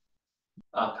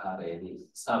ආකාරයේදී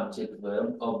subject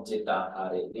verb object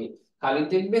ආකාරයේදී කලින්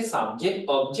තිබ්බේ subject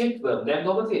object verb දැන්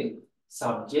කොහොමද තියෙන්නේ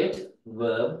subject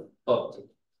verb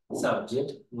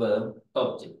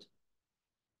object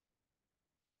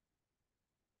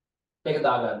මේක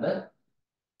දාගන්න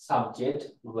subject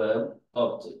verb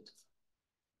object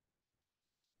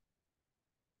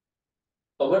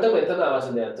ඔබට මෙතන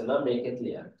අවශ්‍ය දෙයක් තියෙනවා මේකෙත්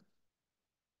ලියන්න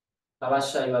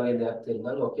අවශ්‍යයි වගේ දෙයක්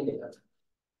තියෙනවා නම් ඔකේ ලියන්න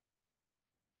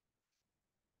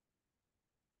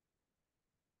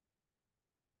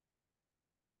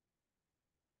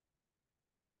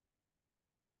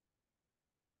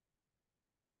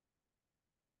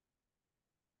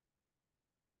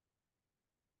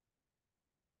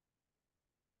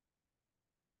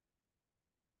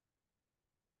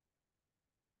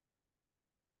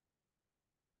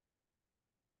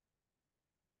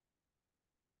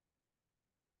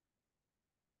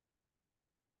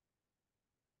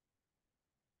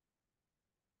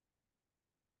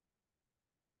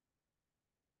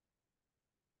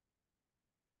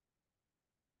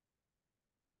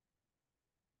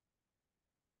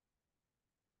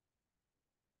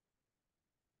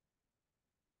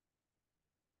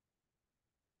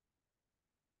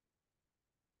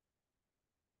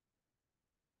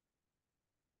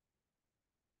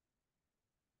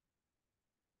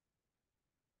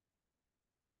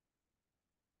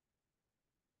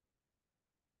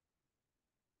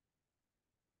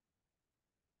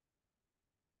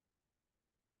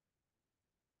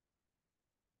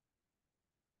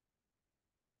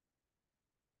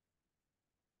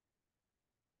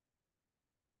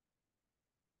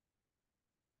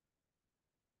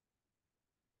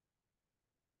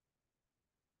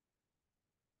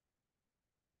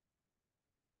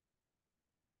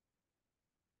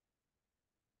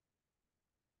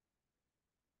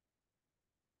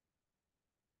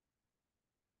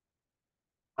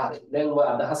හරි. දැන් ඔය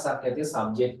අදහසක් ඇති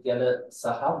සබ්ජෙක්ට් ගැන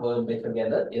සහ verb එක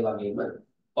ගැන, ඒ වගේම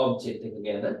ඔබ්ජෙක්ට් එක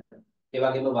ගැන, ඒ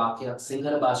වගේම වාක්‍යයක්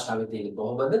සිංහල භාෂාවේ තියෙන්නේ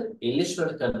කොහොමද? ඉංග්‍රීසි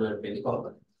වලට කන්වර්ට් වෙන්නේ කොහොමද?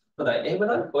 හොඳයි.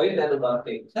 එහෙමනම් ඔය දැනුමත්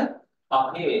එක්ක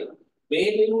අපි මේ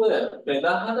දිනුව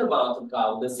ප්‍රධාන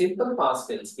මාතෘකාව the simple past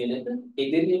tense කියන එක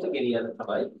ඉදිරියට ගෙනියන්න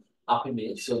තමයි අපි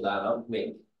මේ සූදානම්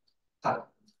වෙන්නේ. හරි.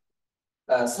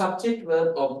 subject verb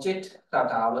object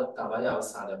රටාව තමයි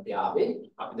අවසාන අභ්‍යාවේ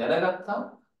අපි දැනගත්තා.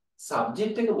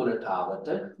 සබ්ජෙක්ට් එක මුලට ආවට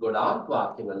ගොඩාක්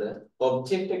වාක්‍යවල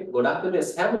ඔබ්ජෙක්ට් එක ගොඩක් නෙමෙයි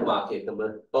සෑම වාක්‍යයකම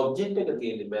ඔබ්ජෙක්ට් එක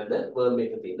තියෙන්නේ මැද verb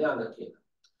එක තියෙන්නේ අග කියලා.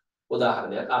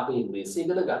 උදාහරණයක් අපි ඉංග්‍රීසි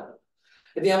ඉගෙන ගන්නවා.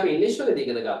 ඉතින් අපි ඉංග්‍රීසි වලදී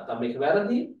ඉගෙන ගත්තා මේක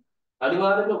වැරදි.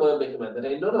 අනිවාර්යයෙන්ම verb එක මැදට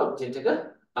එන්න ඕන ඔබ්ජෙක්ට් එක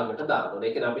අගට දාන්න ඕන.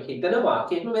 ඒ කියන්නේ අපි හිතන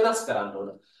වාක්‍යෙම වෙනස් කරන්න ඕන.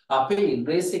 අපි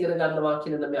ඉංග්‍රීසි ඉගෙන ගන්නවා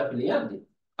කියන නෙමෙයි අපි ලියන්නේ.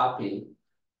 අපි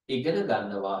ඉගෙන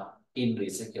ගන්නවා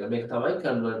ඉංග්‍රීසි කියලා. මේක තමයි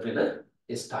කන්වර්ට් වෙන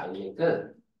ස්ටයිල් එක.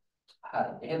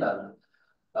 හරි. එහෙනම්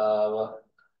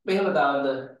මෙහෙම දාන්න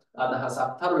අදහසක්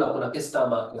තරු ලකුණක්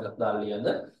ස්ථාමා කියලා දාලා ලියන්න.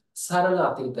 සරල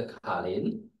අතීත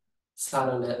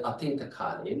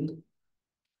කාලයෙන්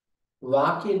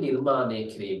වාක්‍ය නිර්මාණය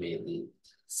කිරීමේදී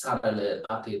සරල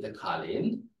අතීත කාලයෙන්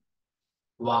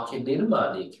වාක්‍ය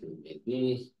නිර්මාණය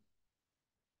කිරීමේදී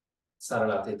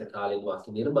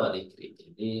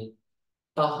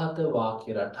පහත වාක්‍ය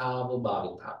රටාව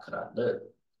භාවිතා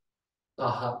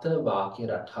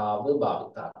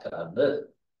කරන්න.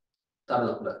 තරු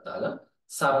ලකුණක් දාලා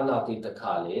සරල අතීත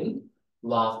කාලයෙන්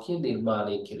වාක්‍ය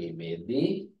නිර්මාණය කිරීමේදී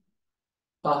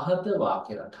පහත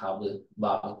වාක්‍ය රටාව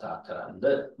භාවිතා කරන්න.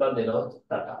 මම දෙනවා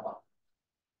රටාවක්.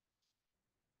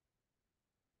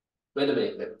 වෙන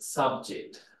මේක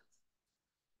subject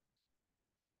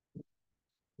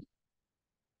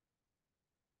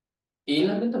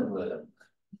ඊළඟට verb.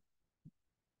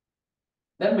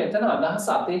 දැන් මෙතන අදහස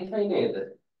අතීතයි නේද?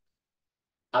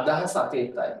 අදහස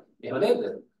අතීතයි. එහෙම නේද?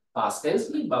 past tense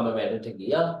නේ මම වැඩට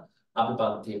ගියා. අපි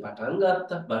පන්තියේ පටන්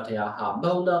ගත්තා. මට යා හම්බ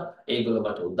වුණා. ඒගොල්ලෝ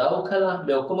මට උදව් කළා.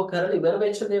 මේ ඔක්කොම කරලා ඉවර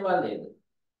වෙච්ච දේවල් නේද?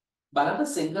 බලන්න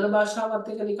සිංහල භාෂාවත්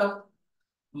එක්ක නිකන්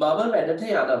මම වැඩට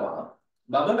යනවා.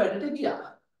 මම වැඩට ගියා.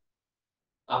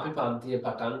 අපි පන්තියේ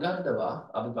පටන් ගන්නවා.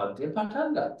 අපි පන්තියේ පටන්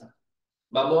ගත්තා.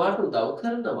 මම වාට උදව්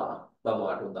කරනවා. මම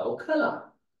වාට උදව් කළා.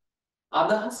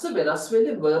 අදහස වෙනස්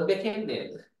වෙන්නේ verb එකෙන්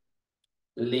නේද?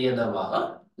 ලියනවා,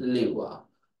 ලිව්වා.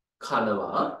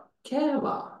 කනවා,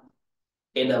 කෑවා.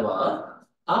 එනවා,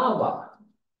 ආවා.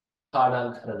 පාඩම්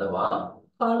කරනවා,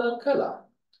 පාඩම් කළා.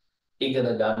 ඉගෙන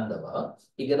ගන්නවා,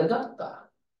 ඉගෙන ගත්තා.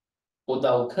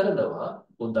 උදව් කරනවා,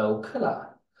 උදව් කළා.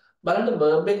 බලන්න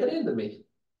verb එක නේද මේ?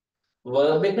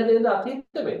 verb එක නේද අතීත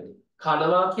වෙන්නේ.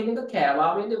 කනවා කියන එක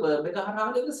කෑවා වෙන්නේ verb එක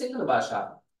හරහා නේද සිංහල භාෂාව.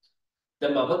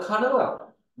 දැන් මම කනවා,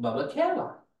 මම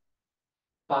කෑවා.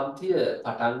 පන්තිය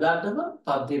පටන් ගන්නවා,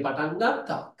 පන්තිය පටන්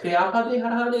ගත්තා. ක්‍රියාපදේ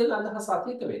හරහා නේද අදහස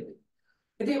අතීත වෙන්නේ.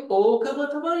 ඉතින් ඕකම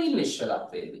තමයි ඉංග්‍රීසි වලත්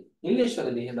වෙන්නේ. ඉංග්‍රීසි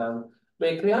වලදී එහෙනම්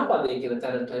මේ ක්‍රියාපදේ කියන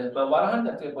තැනට මම වරහන්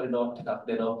ඇතුලේ පොඩි නෝට් එකක්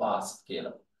දෙනවා past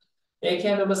කියලා. ඒ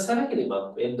කියන්නේ ඔබ සැලකිලිමත්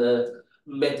වෙන්න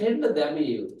මෙතෙන්ද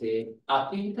දැමිය යුත්තේ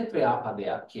අතීත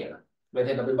ක්‍රියාපදයක් කියලා.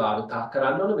 මෙතෙන් අපි භාවිතා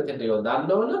කරන්න ඕන, මෙතෙන්ට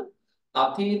යොදන්න ඕන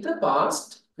අතීත past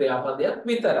ක්‍රියාපදයක්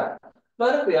විතරයි.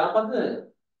 මම ක්‍රියාපද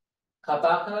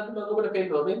කතා කරද්දී මම ඔබට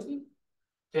පෙන්නනවා මේ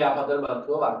ක්‍රියාපද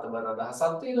මාත්‍රව වර්තමාන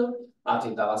අදහසක් තියෙනවා,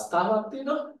 අතීත අවස්ථාවක්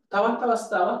තියෙනවා, තවත්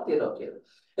අවස්ථාවක් තියෙනවා කියලා.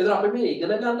 එතකොට අපි මේ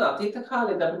ඉගෙන ගන්න අතීත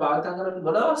කාලේදී අපි භාවිත කරන්නේ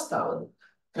මොන අවස්ථාවද?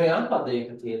 ක්‍රියාපදයක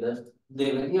තියෙන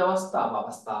දෙවෙනි අවස්ථාව.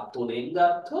 අවස්ථා තුනෙන්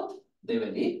ගත්තොත්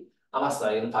දෙවෙනි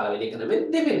අවස්ථාව. කියන පළවෙනි එක නෙමෙයි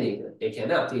දෙවෙනි එක. ඒ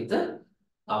කියන්නේ අතීත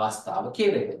අවස්ථාව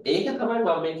කියන එක. ඒක තමයි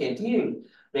මම මේකේ තියෙන්නේ.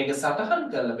 මේක සටහන්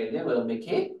කරලා මෙන්නේ verb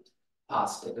එකේ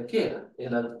past එක කියලා.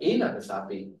 එහෙනම් ඊළඟට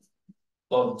අපි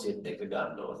object එක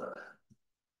ගන්න ඕන.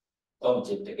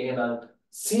 object එක එහෙනම්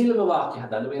සීලම වාක්‍ය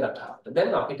හදන්න මේ රටාවට.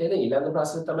 දැන් අපිට එන ඊළඟ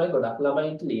ප්‍රශ්නේ තමයි ගොඩක්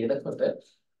ළමයින්ට ලියනකොට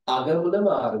අගමුල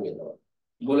මාරු වෙනවා.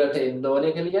 මුලට එන්න ඕන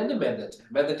එක ලියන්නේ මැදට.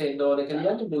 මැදට එන්න ඕන එක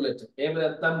ලියන්නේ මුලට. එහෙම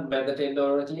නැත්නම් මැදට එන්න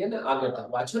ඕන කියන්නේ අගට.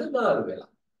 වචන මාරු වෙලා.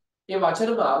 මේ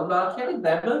වචන මාරුනා කියන්නේ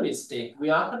grammar mistake,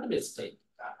 ව්‍යාකරණ mistake.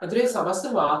 ඒතරේ සමස්ත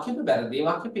වාක්‍යෙම වැරදි.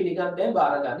 වාක්‍ය පිළිගන්නේ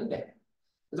බාරගන්නේ නැහැ.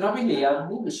 ඒතර අපි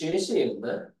ලියන්නේ විශේෂයෙන්ම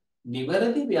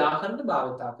නිවැරදි ව්‍යාකරණ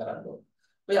භාවිතා කරන්න ඕනේ.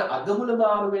 ඔය අගමුල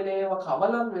මාරු වෙන ඒවා,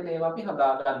 කවලම් වෙන ඒවා අපි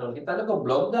හදා ගන්න ඕනේ. හිතන්නකෝ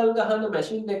බ්ලොග් ගල් ගහන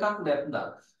මැෂින් එකක් නැත්නම්.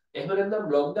 එහෙම නැත්නම්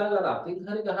බ්ලොග් ගල් අර අතින්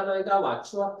හරි ගහන එක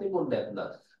වක්ෂුවක් තිබුණ නැත්නම්.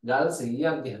 ගල්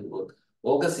 100ක් ගහුවොත්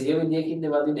ඕක 100 විදියකින්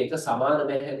නෙවදින එක සමාන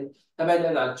නැහැනේ. හැබැයි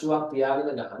දැන් අච්චුවක් තියාගෙන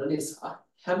ගහන නිසා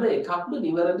හැම එකක්ම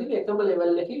නිවැරදිව එකම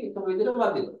ලෙවල් එකකින් එකම විදිහට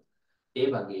වදිනවා. ඒ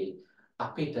වගේ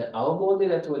අපිට අවබෝධය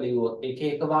නැතුව ලියුවොත් එක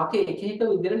එක වාක්‍ය එක එක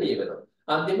විදිහට ලියවෙනවා.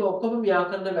 අන්තිමට ඔක්කොම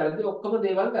ව්‍යාකරණ වැරදි, ඔක්කොම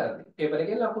දේවල් වැරදි. පේපර්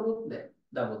එකේ ලකුණුත් නැහැ.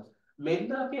 නමුත්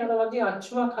මෙන්න අපි අර වගේ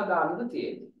අච්චුවක් හදාගෙන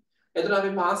තියෙන්නේ. එතකොට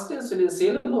අපි past tense වලින්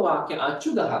සියලුම වාක්‍ය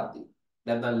අච්චු ගහද්දී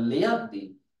නැත්නම් ලියද්දී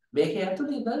මේක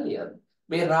ඇතුලේ ඉඳන් ලියන්නේ.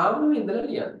 මේ රාමුවේ ඉඳලා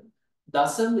ලියන්නේ.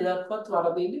 දශමයක්වත්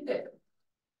වරදින්නේ නැහැ.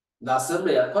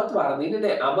 දශමයක්වත් වරදින්නේ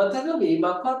නැහැ. අමතක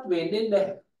වීමක්වත් වෙන්නේ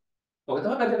නැහැ. ඔක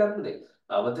තමයි වැදගත්ම දේ.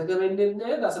 අමතක වෙන්නේ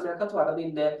නැහැ, දශමයක්වත්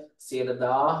වරදින්නේ නැහැ.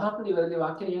 100,000ක් නිවැරදි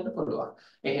වාක්‍ය ලියන්න පුළුවන්.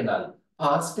 එහෙනම්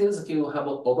past tense කිව්වහම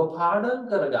ඔබ පාඩම්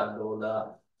කරගන්න ඕන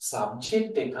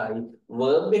subject එකයි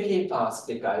verb එකේ past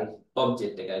එකයි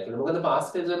object එකයි කියලා. මොකද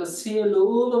past tense වල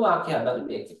සියලුම වාක්‍ය හදන්නේ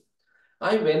මේකේ.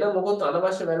 ආයි වෙන මොකොත්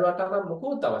අනවශ්‍ය වැලවට අරන්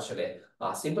මොකොත් අවශ්‍ය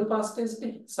නැහැ. simple past tense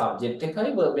නේ. subject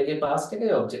එකයි verb එකේ past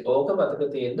එකයි object. ඕක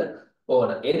මතක තියෙන්න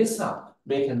ඕන. ඒ නිසා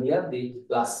මේක ලියද්දී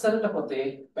ලස්සනට පොතේ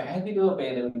පැහැදිලිව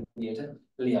පේන විදිහට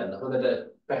ලියන්න. හොඳට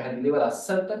පැහැදිලිව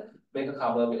ලස්සනට මේක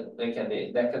කවර් ඒ කියන්නේ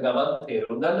දැක්ක ගමන්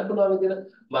තේරුම් ගන්න පුළුවන් විදිහට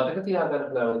මතක තියාගන්න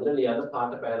පුළුවන් විදිහට ලියන්න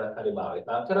පාට පෑනක් හරි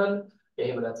භාවිතා කරන්න.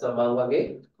 එහෙම නැත්නම් මම වගේ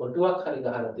කොටුවක් හරි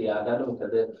ගහලා තියාගන්න.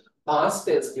 මොකද past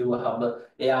tense කිව්වහම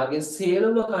එයාගේ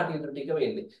සියලුම කටයුතු ටික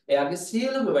වෙන්නේ. එයාගේ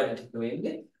සියලුම වැඩ ටික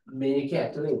වෙන්නේ මේක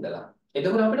ඇතුලේ ඉඳලා.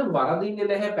 එතකොට අපිට වරදින්නේ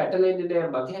නැහැ, පැටලෙන්නේ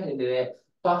නැහැ, මගහැරෙන්නේ නැහැ.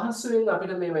 පහසුවෙන්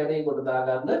අපිට මේ වැඩේ කොට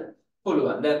දාගන්න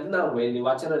පුළුවන්. නැත්නම් වෙන්නේ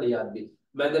වචන ලියද්දි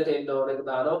මැදට එන්න ඕන එක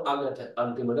දානවා අගට.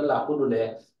 අන්තිමට ලකුණු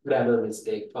නැහැ. grammar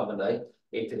mistake පමණයි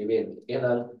ඒකෙදි වෙන්නේ.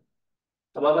 එහෙනම්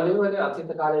තමම ලියුවේ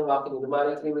අතීත කාලයේ වාක්‍ය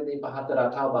නිර්මාණය කිරීමේදී පහත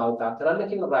රටාව භාවිත කරන්න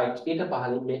කියන right ඊට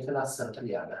පහලින් මේක ලස්සනට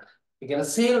ලියා ගන්න. ඒ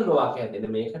කියන්නේ සියලුම වාක්‍යයන්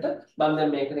දෙන මේකට මම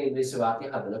දැන් මේකට ඉංග්‍රීසි වාක්‍ය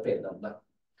හදලා පෙන්නන්නම්.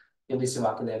 ඉංග්‍රීසි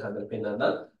වාක්‍ය දෙකක් හදලා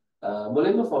පෙන්නන්නම්.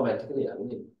 මුලින්ම ෆෝමැට් එක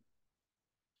ලියන්නේ.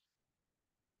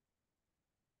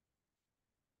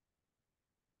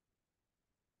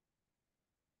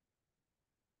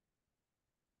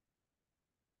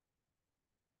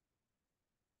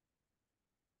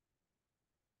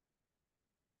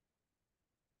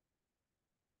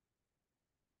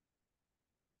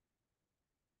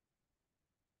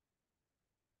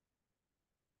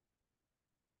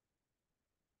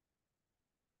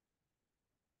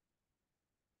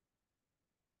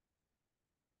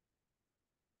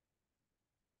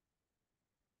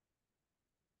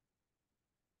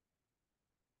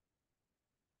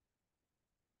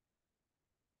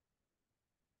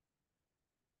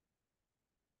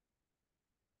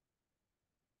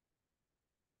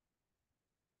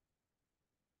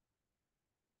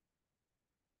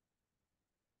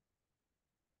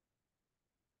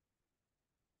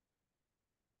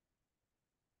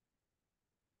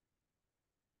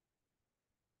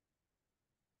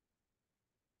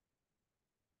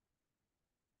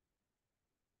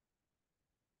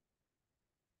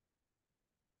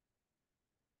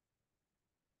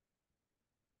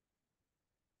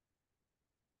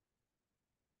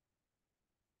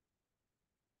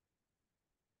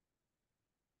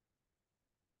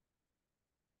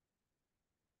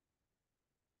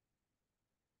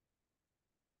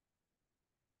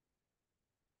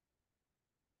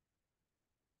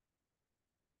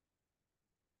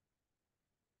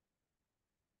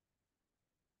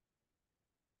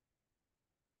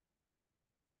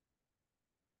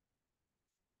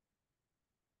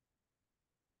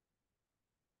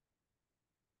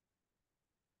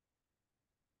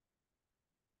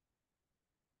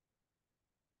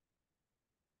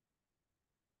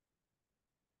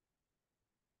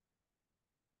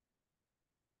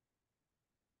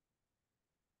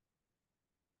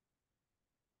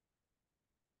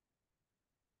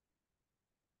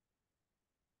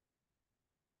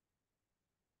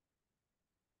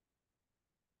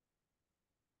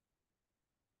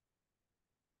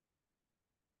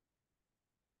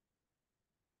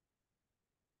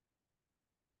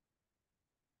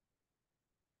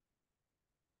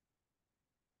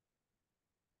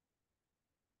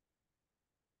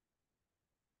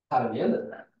 හරි නේද?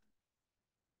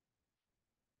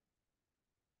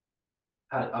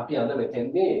 හරි අපි අද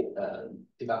මෙතෙන්දී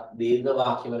ටිකක් දීර්ඝ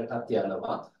වාක්‍ය වලටත්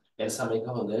යනවා. ඒ නිසා මේක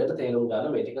හොඳට තේරුම්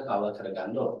ගන්න මේ ටික කවර්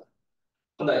කරගන්න ඕන.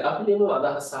 හොඳයි අපි ලියමු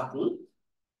අදහසක්.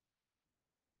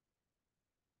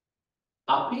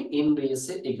 අපි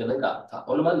ඉංග්‍රීසි ඉගෙන ගත්තා.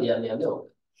 ඔන්න මම ලියන්න යන්නේ ඕක.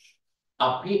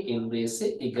 අපි ඉංග්‍රීසි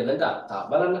ඉගෙන ගත්තා.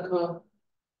 බලන්නකෝ.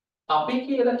 අපි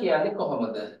කියලා කියන්නේ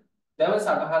කොහොමද? දැන්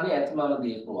සටහනේ ඇති මම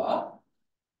දීපුවා.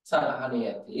 සටහනේ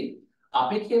ඇති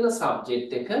අපි කියන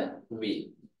සබ්ජෙක්ට් එක we.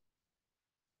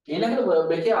 ඊළඟට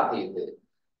verb එකේ අතීතය.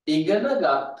 ඉගෙන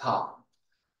ගත්තා.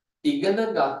 ඉගෙන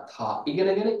ගත්තා.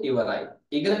 ඉගෙනගෙන ඉවරයි.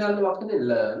 ඉගෙන ගන්න වක්කනේ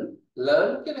learn.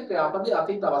 learn කියන ක්‍රියාපදයේ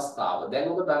අතීත අවස්ථාව.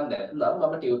 දැන් ඔබ දන්නේ නැත්නම්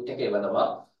මම ටියුට් එක එවනවා.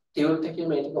 ටියුට් එකේ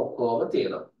මේ ටික ඔක්කොම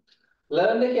තියෙනවා.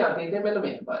 learn එකේ අතීතය මෙන්න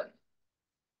මෙහෙමයි.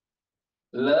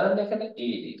 learn එකට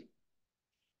ed.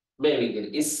 මේ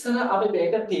විදිහට. ඉස්සර අපි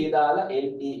මේක T දාලා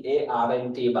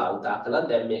LEARNT භාවිතා කළා.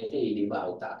 දැන් මේක ED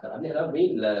භාවිතා කරන්නේ. එහෙනම් we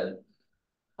learn.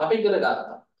 අපි ඉගෙන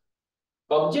ගත්තා.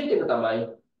 ඔබ්ජෙක්ට් එක තමයි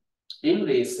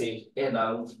ඉංග්‍රීසි.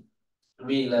 එහෙනම්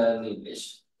we learn English.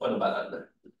 ඔන්න බලන්න.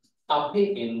 අපි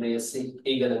ඉංග්‍රීසි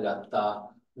ඉගෙන ගත්තා.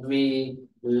 We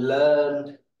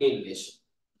learned English.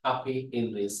 අපි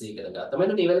ඉංග්‍රීසි ඉගෙන ගත්තා.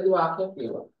 මෙන්න නිවැරදි වාක්‍යයක්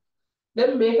ලියුවා.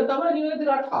 දැන් මේක තමයි නිවැරදි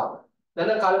රටාව.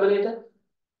 දැන් කලබලෙට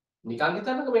නිකන්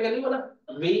හිතන්නකෝ මේක ලියවලා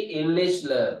we English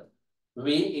learn.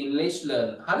 we English learn.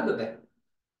 හරිද දැන්?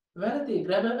 වැරදි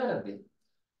grammar වැරදි.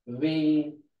 we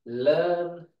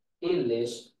learn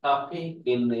English. අපි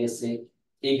ඉංග්‍රීසි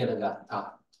ඉගෙන ගත්තා.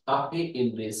 අපි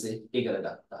ඉංග්‍රීසි ඉගෙන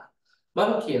ගත්තා.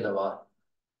 මම කියනවා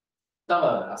තව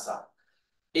අදහසක්.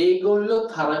 ඒගොල්ලෝ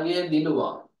තරගය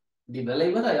දිනුවා. දිනලා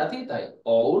ඉවරයි අතීතයි.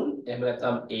 ඔවුන් එහෙම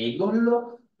නැත්නම් ඒගොල්ලෝ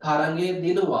තරගය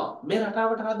දිනුවා. මේ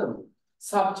රටාවට හදමු.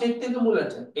 සබ්ජෙක්ට් එක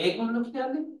මුලට ඒගොල්ලෝ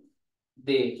කියන්නේ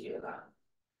they කියලා.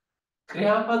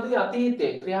 ක්‍රියාපදයේ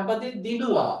අතීතේ ක්‍රියාපදයේ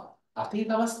දිනුවා. අතීත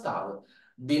අවස්ථාව.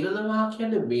 දිනනවා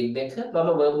කියන්නේ win එක. මම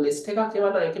verb list එකක්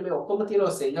එවනවා. ඒකේ මේ ඔක්කොම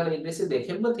තියෙනවා සිංහල ඉංග්‍රීසි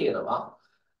දෙකෙන්ම තියෙනවා.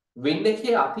 win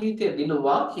එකේ අතීතයේ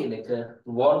දිනුවා කියන එක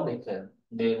won එක.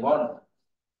 they won.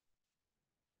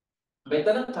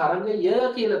 මෙතන තරංගය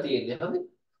කියලා තියෙන්නේ.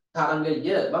 හරිද?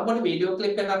 තරංගය. මම පොඩි වීඩියෝ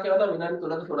ක්ලිප් එකක් එවනවා විනාඩි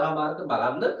 3ක 3මාරක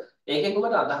බලන්න. ඒකෙන්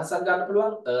ඔබට අදහසක් ගන්න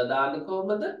පුළුවන් දාන්නේ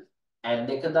කොහොමද? and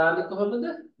එක දාන්නේ කොහොමද?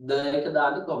 the එක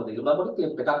දාන්නේ කොහොමද කියලා. මම පොඩි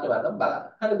ක්ලිප් එකක් එවන්නම් බලන්න.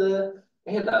 හරිද?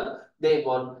 එහෙනම් they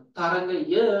won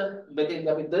තරංගය මෙතෙන්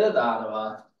අපි the දානවා.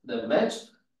 the match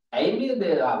ඇයි මේ the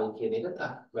ආවේ කියන එක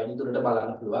වැඩි දුරට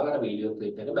බලන්න පුළුවන් අර වීඩියෝ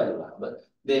ක්ලිප් එක බලුවාම.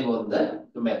 they won the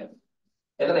match.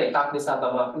 එතන එකක් නිසා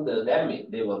තමයි අපි දැම්මේ.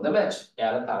 they won the match.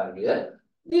 එයාලා තරගය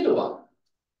දිනුවා.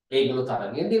 ඒගොල්ලෝ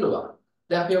තරගය දිනුවා.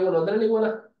 දැන් අපි ඔක නොදැන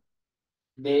ලියුවලා.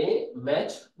 they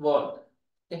match won.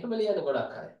 එහෙම ලියන්න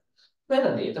ගොඩක් අය.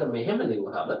 වැරදි. ඒතර මෙහෙම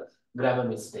ලියුවාම grammar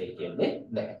mistake එන්නේ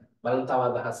නැහැ. බලන්න තව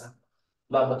අදහසක්.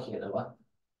 මම කියනවා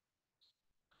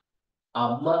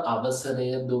අම්මා අවසරය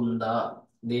දුන්නා.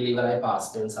 දීලා ඉවරයි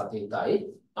past tense අතීතයි.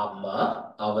 අම්මා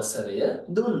අවසරය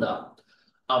දුන්නා.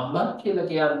 අම්මා කියලා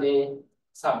කියන්නේ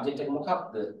subject එක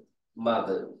මොකක්ද?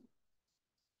 mother.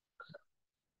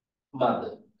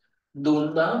 mother.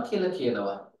 දුන්නා කියලා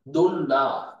කියනවා.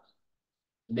 දුන්නා.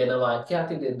 දෙනවා කියන්නේ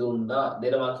අතීතේ දුන්නා.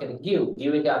 දෙනවා කියන්නේ give.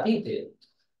 give එක අතීතේ.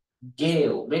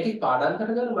 gave. මේකේ පාඩම්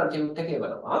කරගන්න මම ටියුට් එකේ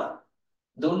බලනවා.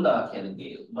 දුන්නා කියන්නේ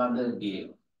gave. mother gave.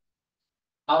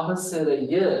 අවසරය.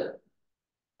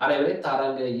 අර වෙලේ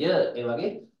තරගය. ඒ වගේ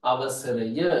අවසරය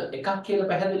එකක් කියලා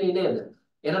පැහැදිලි නේද?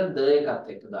 එහෙනම් ද එකත්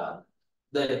එක්ක දාන්න.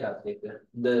 ද එකත් එක්ක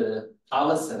ද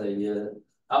අවසරය.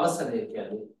 අවසරය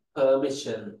කියන්නේ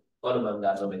permission. ඔන්න මම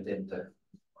ගන්නවා මෙතෙන්ට.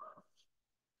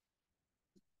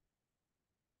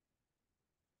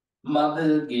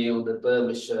 mother gave the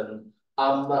permission.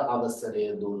 අම්මා අවසරය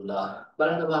දුන්නා.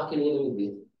 බලන්න වාක්‍ය ලියන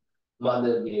විදිහ.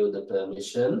 mother gave the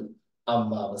permission.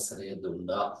 අම්මා අවසරය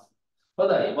දුන්නා.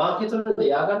 හොඳයි වාක්‍ය තුන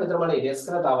ලියා ගන්න. එතන මම ඉරේස්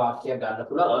කරලා තව වාක්‍යයක් ගන්න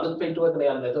පුළුවන්. අලුත් පිටුවකට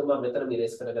යන්න නැතුව මම මෙතන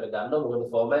ඉරේස් කර ගන්නවා. මොකද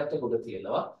ෆෝමැට් එක උඩ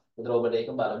තියෙනවා. එතන ඔබට ඒක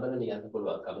බලන්න ලියන්න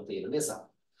පුළුවන්කම තියෙන නිසා.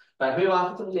 මේ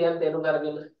වාක්‍ය තුන ලියන්න දෙනුම්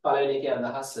අරගෙන පළවෙනි එකේ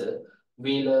අදහස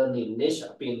we learn English.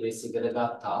 අපි ඉංග්‍රීසි ඉගෙන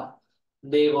ගත්තා.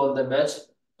 they won the match.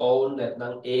 ඔවුන්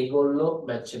නැත්නම් ඒගොල්ලෝ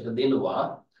මැච් එක දිනුවා.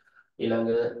 ඊළඟ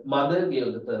mother gave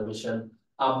the permission.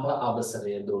 අම්මා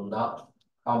අවසරය දුන්නා.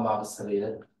 අම්මා අවසරය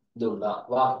දුන්නා.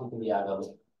 වාක්‍ය ලියාගමු.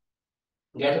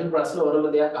 ගැටළු ප්‍රශ්න ඕනම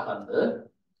දෙයක් අහන්න.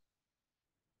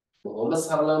 බොහොම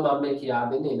සරලව මම මේ කියා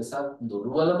දෙන්නේ. ඒ නිසා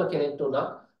දුර්වලම කෙනෙක්ට උනා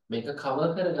මේක කවර්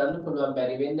කරගන්න පුළුවන්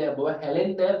බැරි වෙන්නේ ඔබව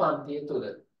හැලෙන්නේ නැහැ පන්තිය තුල.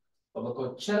 ඔබ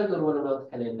කොච්චර දුර්වල වුණත්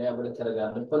හැලෙන්නේ නැහැ ඔබට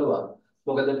කරගන්න පුළුවන්.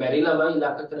 මොකද බැරි ළමයි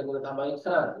ඉලක්ක කරගෙන තමයි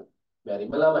කරන්නේ.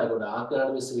 බැරිම ළමයි ගොඩාක්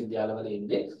කරන විශ්වවිද්‍යාලවල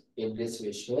ඉන්නේ ඉංග්‍රීසි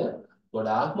විෂය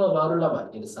ගොඩාක්ම අමාරු ළමයි.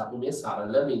 ඒ නිසා අපි මේ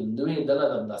සරල බිඳුවේ ඉඳලා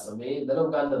නම් දශමයේ ඉඳලා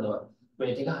උගන්වනවා.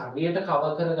 මේ ටික හරියට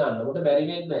කවර් කරගන්න ඔබට බැරි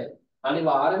වෙන්නේ නැහැ.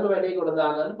 අනිවාර්යයෙන්ම වැඩේ ගොඩ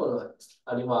දාගන්න පුළුවන්.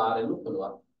 අනිවාර්යයෙන්ම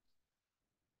පුළුවන්.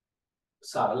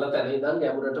 සරල තැන ඉඳන්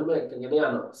ගැඹුරටම එකගෙන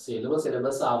යනවා. සියලුම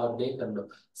සිලබස් ආවරණය කරනවා.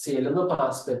 සියලුම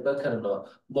පාස් පේපර් කරනවා.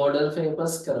 මොඩල්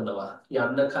පේපර්ස් කරනවා.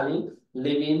 යන්න කලින්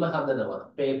ලිවීම හදනවා.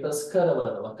 පේපර්ස්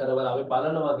කරනවා. කරවලා අපි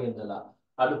බලනවා ගෙන්නලා.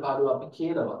 අඩුපාඩු අපි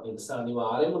කියනවා. ඒ නිසා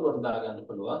අනිවාර්යයෙන්ම ගොඩ දාගන්න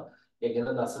පුළුවන්. ඒක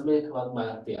ගැන දශමයකවත්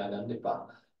බයක් තියාගන්න එපා.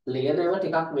 ලියන ඒවා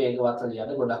ටිකක් වේගවත්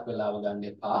ලියන්න ගොඩක් වෙලාව ගන්න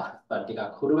එපා.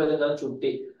 ටිකක් හුරු වෙනකන්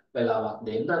චුට්ටි වෙලාවක්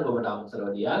දෙන්නම් ඔබට අමතරව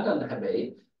ලියා ගන්න. හැබැයි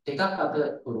ටිකක් අත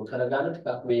හුරු කරගන්න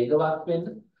ටිකක් වේගවත් වෙන්න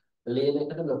ලියන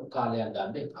එකට ලොකු කාලයක්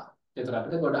ගන්න එපා. ඒතර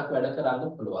අපිට ගොඩක් වැඩ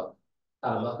කරන්න පුළුවන්.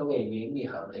 තරමක වේගයෙන්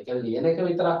ගියාම. ඒක ලියන එක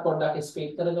විතරක් පොඩ්ඩක්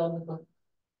ස්පීඩ් කරගන්නකො.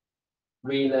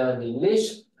 we learn English.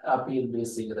 අපි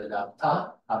ඉංග්‍රීසි ඉගෙන ගත්තා.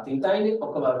 අතීතයිනේ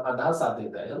ඔක්කොම අදහස්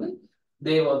අතීතයි. හරි?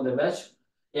 they won the match.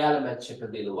 එයාලා මැච් එක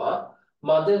දෙනවා.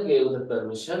 mother gave the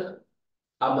permission.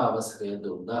 අම්මා අවසරය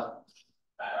දුන්නා.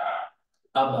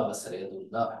 අම්මා අවසරය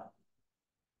දුන්නා.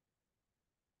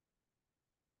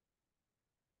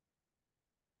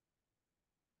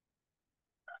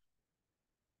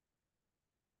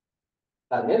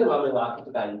 හරිද? මම මේ වාක්‍යෙට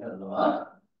ටයිම් කරනවා.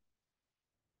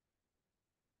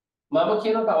 මම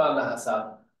කියන තව අදහසක්.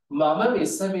 මම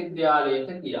විශ්වවිද්‍යාලයට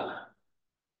ගියා.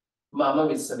 මම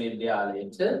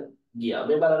විශ්වවිද්‍යාලයට ගියා.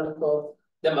 මේ බලන්නකෝ.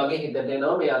 දැන් මගේ හිතට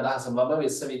එනවා මේ අදහස. මම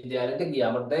විශ්වවිද්‍යාලයට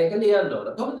ගියා. මට ඒක ලියන්න ඕන.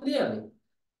 කොහොමද ලියන්නේ?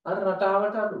 අර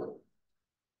රටාවට අනුව.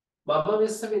 මම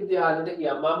විශ්වවිද්‍යාලයට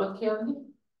ගියා. මම කියන්නේ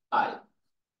I.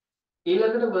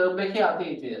 ඊළඟට verb එකේ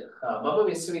අතීතය. මම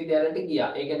විශ්වවිද්‍යාලයට ගියා.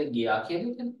 ඒ කියන්නේ ගියා කියන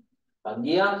එකනේ.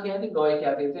 ගියා කියන්නේ go එකේ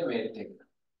අතීතය went එක.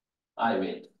 I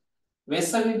went.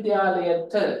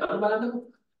 විශ්වවිද්‍යාලයට අර බලන්නකෝ.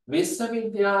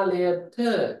 විශ්වවිද්‍යාලයට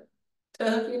ට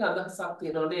කියන අදහසක්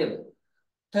තියෙනව නේද?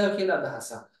 ට කියන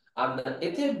අදහසක්. අන්න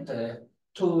එතෙන්ට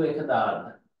to එක දාන්න.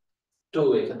 to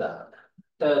එක දාන්න.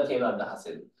 ට කියන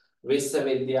අදහසෙන්.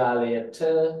 විශ්වවිද්‍යාලයට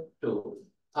to.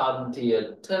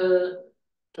 පන්තියට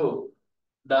to.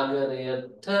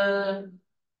 නගරයට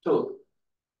to.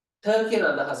 ට කියන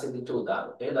අදහසෙන් to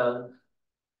දාන්න. එහෙනම්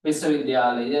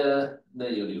විශ්වවිද්‍යාලය the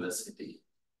university.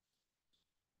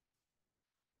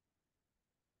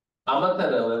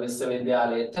 අමතරව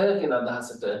විශ්වවිද්‍යාලයට කියන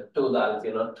අදහසට to දාලා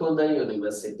තියෙනවා to the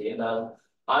university. එහෙනම්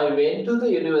I went to the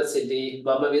university.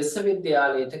 මම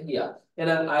විශ්වවිද්‍යාලයට ගියා.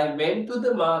 එහෙනම් I went to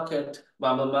the market.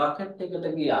 මම market එකට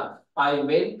ගියා. I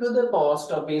went to the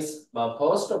post office. මම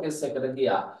post office එකට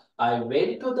ගියා. I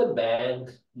went to the bank.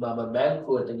 මම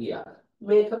බැංකුවට ගියා.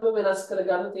 මේකම වෙනස්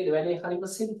කරගන්න තියෙන වැඩේ හරිම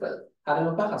simple.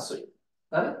 හරිම පහසුයි.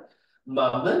 හරි?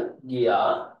 මම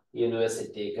ගියා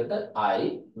university එකට.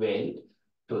 I went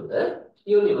to the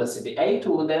university. ඇයි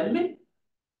to දැම්මේ?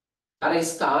 අර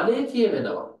ස්ථානය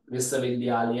කියවෙනවා.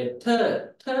 විශ්වවිද්‍යාලයට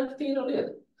තියෙනව නේද?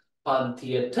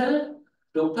 පන්තියට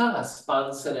to class,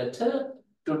 පන්සලට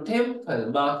to temple,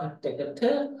 market එකට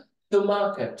to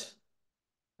market.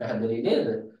 පැහැදිලි නේද?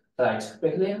 right.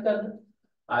 මෙහෙම ගන්න.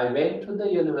 I went to the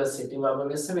university. මම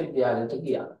විශ්වවිද්‍යාලයට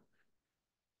ගියා.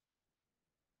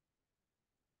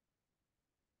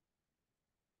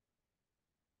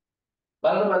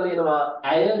 බලන්න මම ලියනවා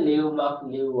ඇය ලියුමක්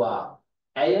ලිව්වා.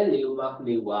 ඇය ලියුමක්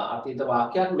ලිව්වා. අතීත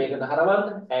වාක්‍යයක් මේකට හරවන්න.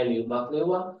 ඇය ලියුමක්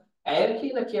ලිව්වා. ඇය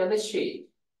කියලා කියන්නේ she.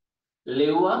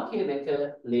 ලිව්වා කියන එක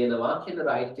ලියනවා කියන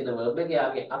write කියන verb එක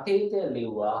යාගේ අතීතය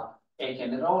ලිව්වා. ඒ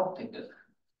කියන්නේ wrote එක.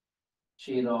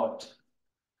 she wrote.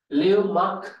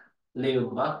 ලියුමක්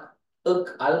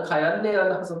අල් කයන්නේ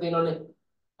අදහස තියෙනවනේ.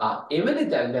 එවැනි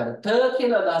තැන් දැන් ට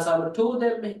කියන අදහසම to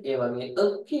දැම්මේ. ඒ වගේ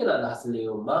කියන අදහස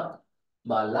ලියුමක්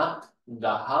බලක්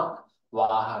ගහක්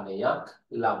වාහනයක්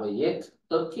ළමයෙක්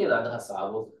කියන අදහස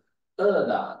ආවොත්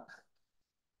දාන්න.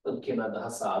 කියන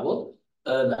අදහස ආවොත්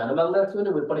දාන්න. මම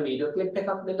කියන්නේ මේ පොඩි වීඩියෝ ක්ලිප් එකක්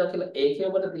දෙන්න කියලා. ඒකේ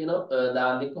ඔබට තියෙනවා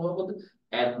දාන්නේ කොහොමද?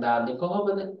 ඇඩ් දාන්නේ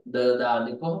කොහොමද?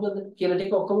 දාන්නේ කොහොමද? කියන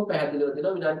ටික ඔක්කොම පැහැදිලිව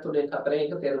දෙනවා. විනාඩි 3-4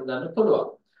 එක තේරුම් ගන්න පුළුවන්.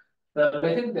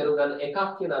 මෙතෙන් තේරුම් ගන්න එකක්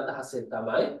කියන අදහසෙන්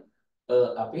තමයි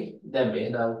අපි දැම්මේ.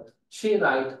 එහෙනම් she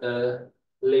write a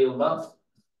ලියුමක්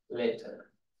letter.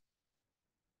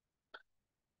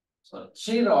 So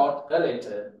she wrote a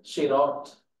letter. She wrote.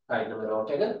 Right number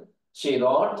wrote again. She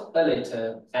wrote a letter.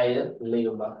 ඇය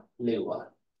ලියුමක් ලිව්වා.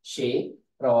 She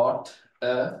wrote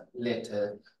a letter.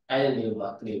 ඇය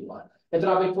ලියුමක් ලිව්වා. එතන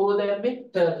අපි පො දැම්මේ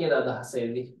ට කියන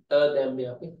අදහසෙන්දී. දැම්මේ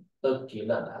අපි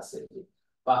කියන අදහසෙන්දී.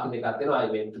 වාක්‍ය දෙකක් දෙනවා.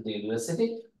 I went to the university.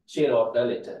 She wrote a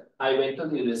letter. I went to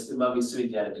the university. මම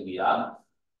විශ්වවිද්‍යාලයට ගියා.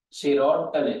 She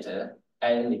wrote a letter.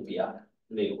 ඇය ලිපියක්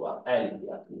ලිව්වා. ඇය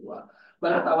ලිපියක් ලිව්වා.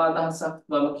 බලන්න තව අදහසක්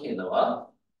මම කියනවා.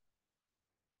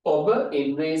 ඔබ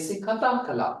ඉංග්‍රීසි කතා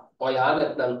කළා. ඔයා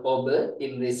නැත්නම් ඔබ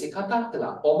ඉංග්‍රීසි කතා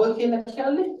කළා. ඔබ කියලා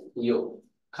කියන්නේ you.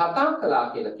 කතා කළා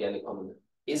කියලා කියන්නේ කොහොමද?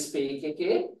 speak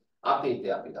එකේ අතීතය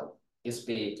අපි ගමු.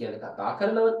 speak කියන්නේ කතා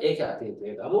කරනවා. ඒකේ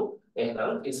අතීතය ගමු.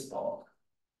 එහෙනම් spoke.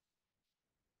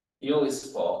 You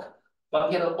spoke. මම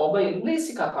කියනවා ඔබ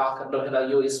ඉංග්‍රීසි කතා කරනවා.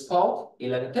 එහෙනම් you spoke.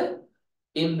 ඊළඟට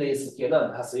ඉංග්‍රීසි කියන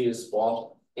අදහස you spoke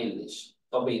English.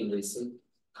 ඔබ ඉංග්‍රීසි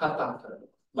කතා කරනවා.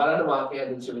 බලන්න වාක්‍ය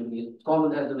හැදිච්ච විදිහ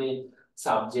කොහොමද හැදුනේ?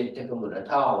 සබ්ජෙක්ට් එක මුලට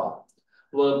ආවා.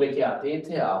 verb එකේ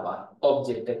අතීතය ආවා.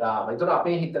 ඔබ්ජෙක්ට් එක ආවා. ඒතකොට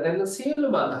අපේ හිතට එන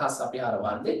සියලුම අදහස් අපි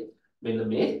හරවන්නේ මෙන්න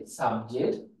මේ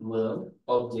සබ්ජෙක්ට් verb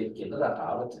ඔබ්ජෙක්ට් කියන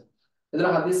රටාවට.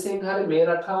 ඒතකොට හදිස්සියෙන් හරි මේ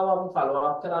රටාව අපි follow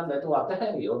up කරන්නේ නැතුව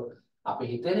අතහැරියොත් අපි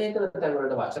හිතේ නේද තැන්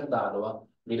වලට වචන දානවා.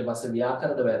 ඊට පස්සේ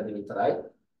ව්‍යාකරණ වැරදි විතරයි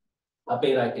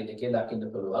අපේ writing එකේ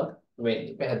දකින්න පුළුවන්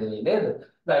වෙන්නේ. පැහැදිලි නේද?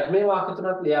 right මේ වාක්‍ය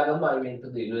තුනක් ලියාගමු. I went to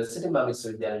the university. මම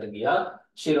විශ්වවිද්‍යාලයට ගියා.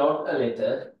 She wrote a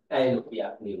letter. ඇය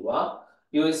ලිපියක් ලිව්වා.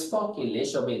 You spoke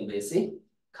English. ඔබ ඉංග්‍රීසි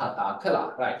කතා කළා.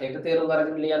 right. ඒක තේරුම්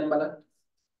අරගෙන ලියන්න බලන්න.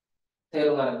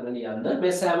 තේරුම් අරගෙන ලියන්න.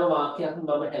 මේ සෑම වාක්‍යයක්ම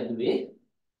මම හැදුවේ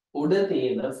උඩ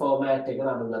තියෙන ෆෝමැට් එක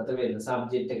අනුගත වෙන්න.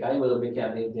 සබ්ජෙක්ට් එකයි verb එක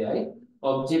යන්නේ දෙයයි.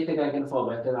 ඔබ්ජෙක්ට් එකයි කියන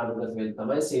ෆෝමැට් එක අනුගත වෙන්න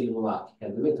තමයි සියලුම වාක්‍ය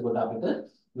හැදුවේ. එතකොට අපිට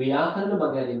ව්‍යාකරණ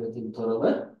මගහැරීමකින් තොරව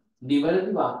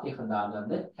නිවැරදි වාක්‍ය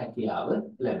හදාගන්න හැකියාව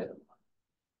ලැබෙනවා.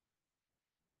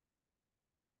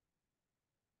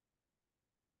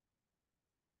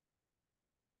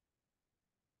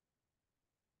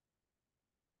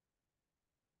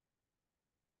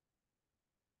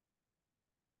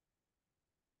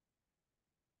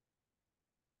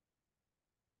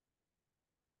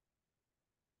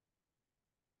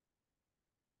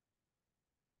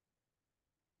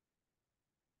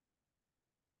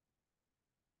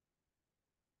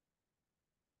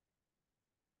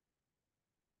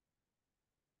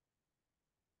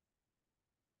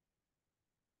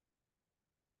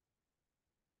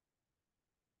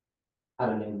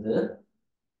 හරි නේද?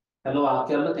 හැම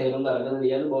වාක්‍යයක්ම තේරුම් අරගෙන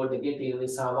ලියන්න බෝඩ් එකේ තියෙන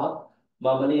නිසාවක්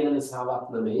මම ලියන නිසාවක්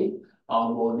නෙමෙයි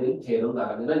අවබෝධයෙන් තේරුම්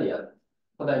අරගෙන ලියන්න.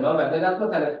 හොඳයි මම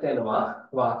වැදගත්ම තැනකට එනවා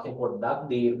වාක්‍ය පොඩ්ඩක්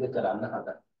දීර්ඝ කරන්න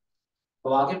හදන්න.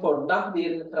 වාක්‍ය පොඩ්ඩක්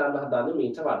දීර්ඝ කරන්න හදන්නේ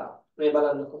මීට වඩා. මේ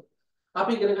බලන්නකෝ.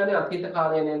 අපි ඉගෙන ගන්නේ අතීත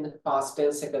කාලය නේද? past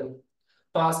tense එකනේ.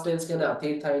 past tense කියන්නේ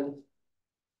අතීතයිනේ.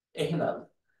 එහෙනම්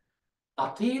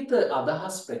අතීත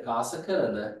අදහස් ප්‍රකාශ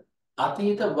කරන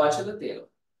අතීත වචන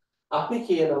තියෙනවා. අපි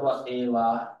කියනවා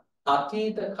ඒවා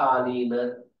අතීත කාලීන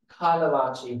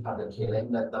කාලවාචී පද කියලා.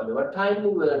 එහෙම නැත්නම් ඒවා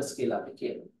timely words කියලා අපි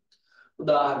කියනවා.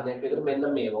 උදාහරණයක් විදිහට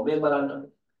මෙන්න මේවා මේ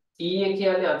බලන්න. ඊයේ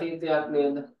කියන්නේ අතීතයක්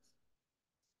නේද?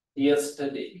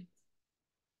 yesterday.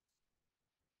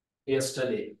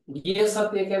 yesterday. ගිය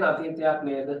සතිය කියන්නේ අතීතයක්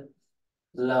නේද?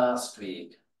 last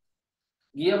week.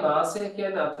 ගිය මාසය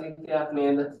කියන්නේ අතීතයක්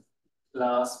නේද?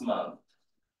 last month.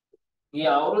 ගිය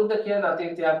අවුරුද්ද කියන්නේ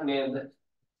අතීතයක් නේද?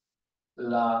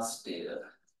 last year.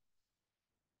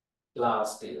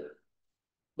 last year.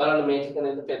 බලන්න මේ ටික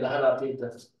නේද ප්‍රධාන අතීත.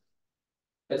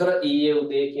 එතකොට ඊයේ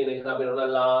උදේ කියන එක අපි කරනවා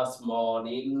last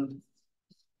morning.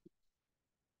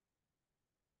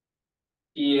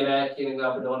 ඊයේ රෑ කියන එක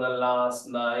අපි කරනවා last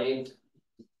night.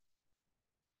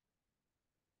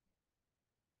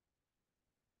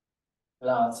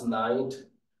 last night.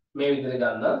 මේ විදිහට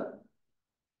ගන්න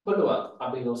පුළුවන්.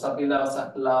 අපි සති දවසක්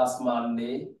last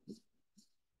Monday.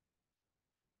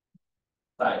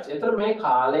 right. එතකොට මේ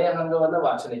කාලය හංගවන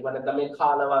වචන. එහෙම නැත්නම් මේ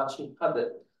කාලවාචී පද.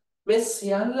 මේ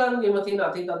සියල්ලන්ගෙම තියෙන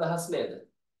අතීත අදහස් නේද?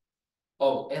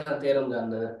 ඔව් එහෙනම් තේරුම්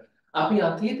ගන්න. අපි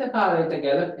අතීත කාලයට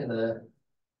ගැලපෙන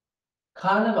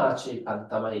කාලවාචී පද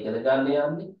තමයි ඉගෙන ගන්න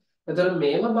යන්නේ. එතකොට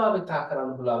මේව භාවිතා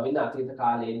කරන්න පුළුවන් වෙන අතීත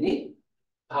කාලයේදී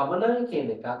පමණයි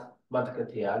කියන එකත් මතක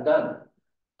තියාගන්න.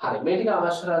 හරි මේ ටික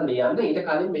අවශ්‍ය නම් ලියන්න. ඊට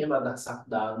කලින් මෙහෙම අදහසක්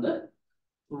දාන්න.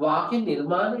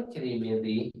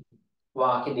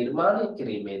 වාක්‍ය නිර්මාණය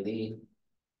කිරීමේදී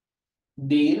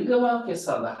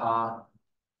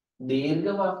දීර්ඝ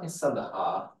වාක්‍ය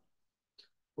සඳහා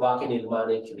වාක්‍ය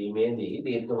නිර්මාණය කිරීමේදී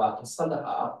දීර්ඝ වාක්‍ය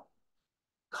සඳහා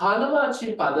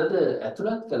කාලවාචී පදද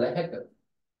ඇතුළත් කළ හැක.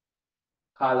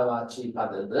 කාලවාචී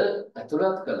පදද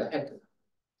ඇතුළත් කළ හැක.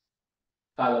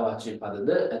 කාලවාචී පදද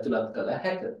ඇතුළත් කළ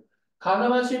හැක.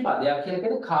 කාලවාචී පදයක්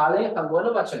කියන්නේ කාලය හඟවන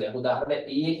වචනයක්. උදාහරණයක්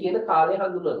ඊයේ කියන කාලය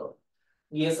හඳුන්වනවා.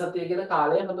 ගිය සතිය කියන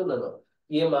කාලය හඳුන්වනවා.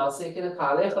 ගිය මාසය කියන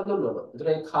කාලය හඳුන්වනවා. ඒතර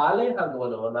මේ කාලය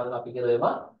හඳුන්වනවා නම් අපි කියන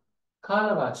ඒවා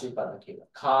කාලවාචී පද කියලා.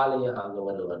 කාලය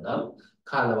හඳුන්වනවා නම්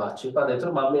කාලවාචී පද. ඒතර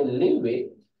මම මේ ලිව්වේ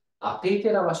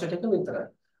අතීතයට අවශ්‍ය ටික විතරයි.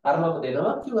 අර මම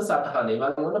දෙනවා කිව්ව සටහනේ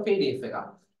වගේම PDF එකක්.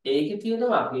 ඒකේ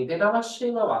තියෙනවා අතීතයට අවශ්‍ය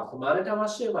ඒවා, වර්තමානයට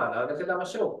අවශ්‍ය ඒවා, අනාගතයට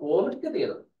අවශ්‍ය ඔක්කොම ටික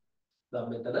තියෙනවා. දැන්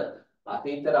මෙතන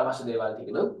අතීතයට අවශ්‍ය දේවල්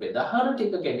ටිකන ප්‍රධාන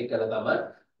ටික කැටි කරලා තමයි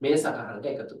මේ සටහනට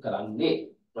එකතු කරන්නේ.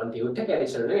 මම ටියුට් එක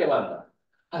ඇඩිෂනල් එවන්න.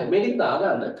 හරි මේ ටික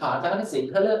දාගන්න කාට හරි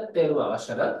සිංහල තේරුම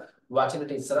අවශ්‍ය නම්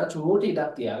වචනෙට ඉස්සරහ චූටි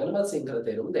ඉඩක් තියාගෙන මම සිංහල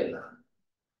තේරුම දෙන්නම්.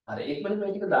 හරි ඉක්මනින්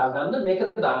මේ ටික දාගන්න. මේක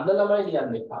දන්න ළමයි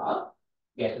ලියන්න එපා.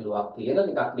 ගැටලුවක් තියෙන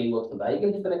නිකක් ලියුවොත් හොඳයි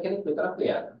කියලා හිතන කෙනෙක් විතරක්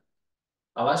ලියන්න.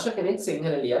 අවශ්‍ය කෙනෙක්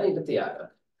සිංහල ලියන්න ඉඩ තියාගන්න.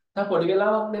 දැන් පොඩි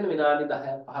වෙලාවක් දෙන්න විනාඩි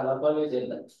 10ක් 15ක් වගේ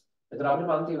දෙන්න. එතන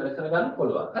අපිට පන්ති ඉවර කරගන්න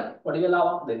පුළුවන්. හරි පොඩි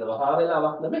වෙලාවක් දෙන්න. වහා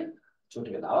වෙලාවක් නෙමෙයි.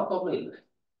 චූටි වෙලාවක් ඔබ ඉන්න.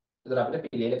 එතන අපිට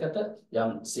පිළිවෙලකට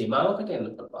යම් සීමාවකට එන්න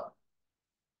පුළුවන්.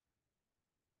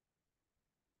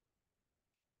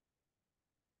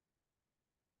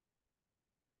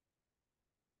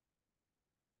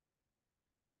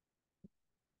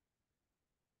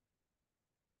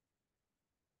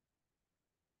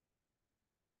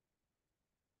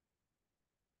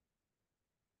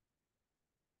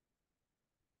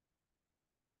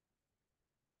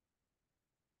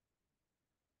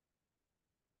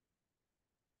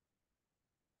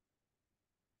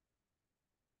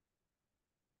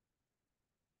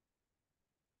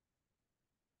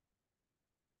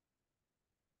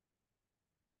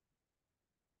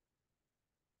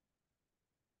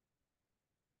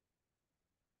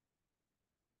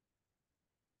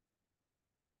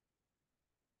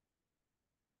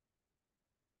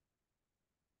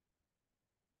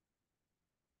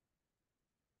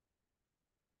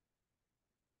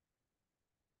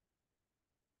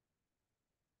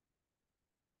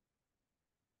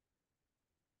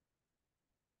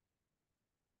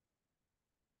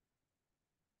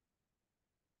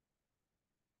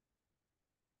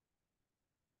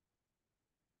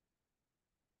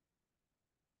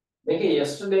 මේක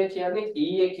yesterday කියන්නේ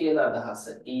ඊයේ කියන අදහස.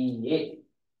 ඊයේ.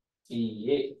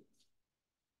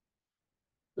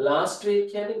 last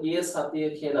week කියන්නේ ගිය සතිය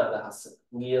කියන අදහස.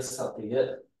 ගිය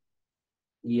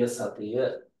සතිය.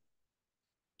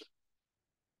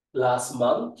 last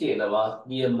month කියනවා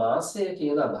ගිය මාසය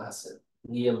කියන අදහස.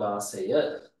 ගිය මාසය.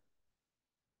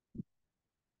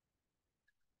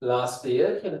 last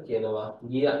year කියනවා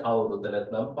ගිය අවුරුද්ද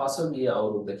නැත්නම් පසුගිය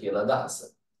අවුරුද්ද කියන අදහස.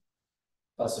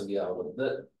 පසුගිය අවුරුද්ද.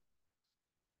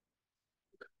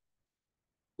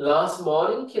 last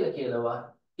morning කියනවා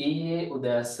ඊයේ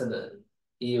උදෑසන.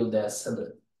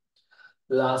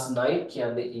 last night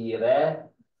කියන්නේ ඊයේ රෑ.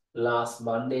 last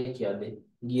Monday කියන්නේ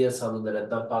ගිය සඳුදා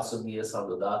නැත්නම් පසුගිය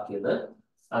සඳුදා කියන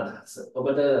අදහස.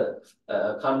 ඔබට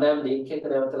කණ්ඩායම ලින්ක් එක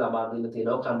නැවත ලබා දෙන්න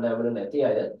තියෙනවා. කණ්ඩායම වල නැති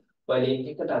අය ඔය ලින්ක්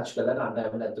එක ටච් කරලා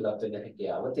කණ්ඩායමට ඇතුළත් වෙන්න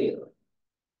හැකියාව තියෙනවා.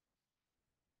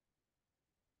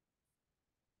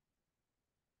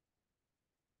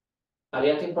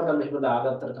 හරියටින් පොඩ්ඩක් මෙහෙම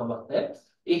දාගත්තට කමක් නැහැ.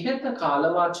 ඉහත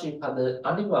කාලවාචී පද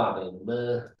අනිවාර්යෙන්ම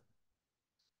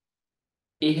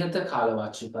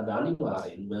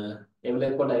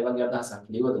එවලෙන් පොඩ්ඩක් ඒ වගේ අදහසක්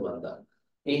ලියවද මන්දා.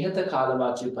 ඉහත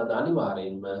කාලවාචී පද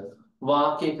අනිවාර්යෙන්ම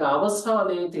වාක්‍යයක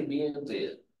අවසානයේ තිබිය යුතුය.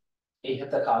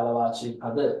 ඉහත කාලවාචී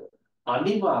පද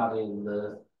අනිවාර්යෙන්ම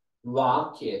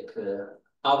වාක්‍යයක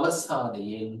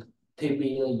අවසානයෙන්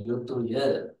තිබිය යුතුය.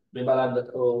 මේ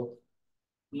බලන්නකෝ.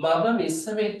 මම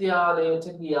විශ්වවිද්‍යාලයට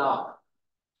ගියා.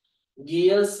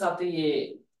 ගිය සතියේ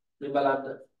මේ බලන්න.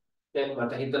 දැන්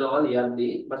මට හිතනවා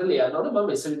ලියන්නේ මට ලියන්න ඕනේ මම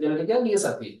විශ්වවිද්‍යාලයට ගියා ගිය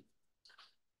සතියේ.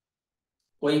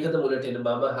 ඔයකද මුලට එන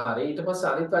මම හරි ඊට පස්සේ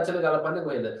අනිත් වචන ගලපන්නේ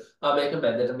කොහෙද? මේක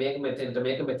මැදට මේක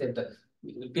මෙතෙන්ට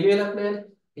පිළිවෙලක් නැහැ.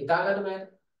 හිතා ගන්න බෑනේ.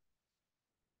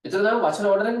 එතන නම් වචන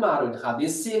ඕඩර් එක මාරු වෙනවා.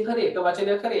 හදිස්සියෙන් හරි එක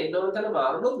වචනයක් හරි එන්න ඕන තැන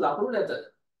මාරුනොත් ලකුණු නැත.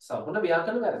 සම්පූර්ණ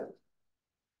ව්‍යාකරණ වැරදි.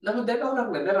 නමුත් දැන් කවුරක්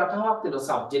නෑ. දැන් රටාවක් තියෙනවා.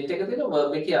 සබ්ජෙක්ට් එක තියෙනවා,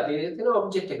 verb එකේ අතීතයේ තියෙනවා,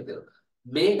 ඔබ්ජෙක්ට් එක තියෙනවා.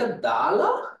 මේක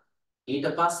දාලා ඊට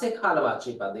පස්සේ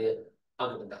කාලවාචී පදය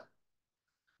අගට දාන්න.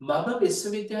 මම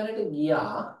විශ්වවිද්‍යාලයට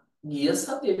ගියා ගිය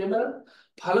සතියේ මෙන්න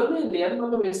පළමුවෙන් ලියන්න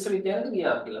මම විශ්වවිද්‍යාලයට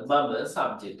ගියා කියලා. මම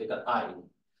සබ්ජෙක්ට් එක I.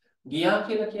 ගියා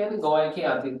කියලා කියන්නේ go එකේ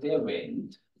අතීතයේ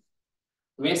went.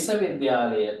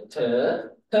 විශ්වවිද්‍යාලයට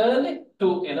turn it to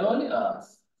එනවනේ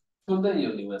to the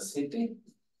university.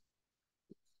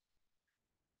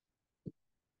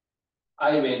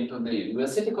 I went to the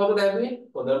university කොහොමද ඇහුවේ?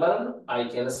 පොතේ බලන්න. I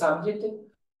කියන subject එක.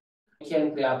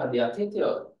 කියන්නේ ක්‍රියාපදයේ අතීතය.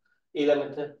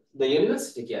 ඊළඟට the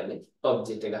university කියන්නේ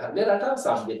object එක. හරිද? රටාව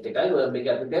subject එකයි verb එක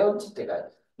අතීතයේ object එකයි.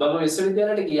 මම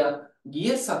විශ්වවිද්‍යාලයට ගියා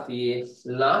ගිය සතියේ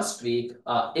last week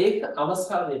ඒක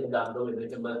අවසානයේ ගන්න ඕනේ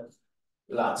දෙකම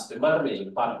last week. මට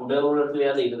මේ උඩ උඩට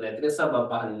ලියන්න ඉන්න නැති නිසා මම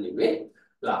පහලින් ලිව්වේ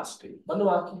last week. මොන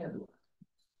වාක්‍යය හදුවා?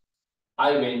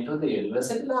 I went to the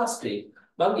university last week.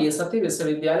 මම ගිය සතියේ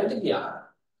විශ්වවිද්‍යාලයට ගියා.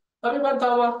 අපි මම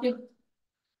තව වාක්‍ය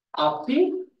අපි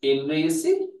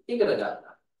ඉංග්‍රීසි ඉගෙන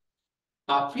ගත්තා.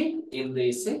 අපි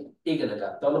ඉංග්‍රීසි ඉගෙන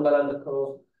ගත්තා. ඔන්න බලන්නකෝ.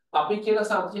 අපි කියන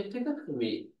සබ්ජෙක්ට් එක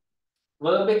we.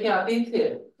 verb එකේ අතීතය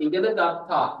ඉගෙන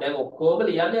ගත්තා. දැන් ඔක්කොම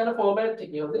ලියන්න යන ෆෝමැට්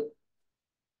එකේ හොඳේ.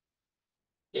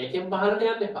 ඒකෙන් පහළට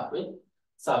යන්න එපා. මේ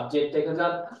සබ්ජෙක්ට් එක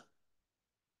ගත්තා.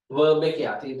 verb එකේ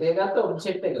අතීතය ගත්තා,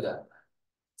 ඔබ්ජෙක්ට් එක ගත්තා.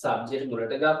 සබ්ජෙක්ට්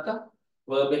මුලට ගත්තා.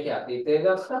 verb එකේ අතීතය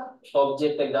ගත්තා,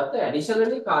 ඔබ්ජෙක්ට් එක ගත්තා.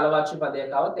 ඇඩිෂනලි කාලවාචී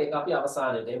පදයක් આવත් ඒක අපි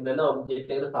අවසානයේට එහෙම නැත්නම් ඔබ්ජෙක්ට්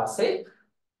එකට පස්සේ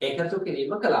එකතු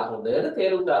කිරීම කළා. හොඳට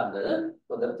තේරුම්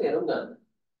ගන්න.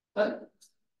 හරි.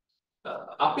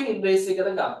 අපි ඉංග්‍රීසි ඉගෙන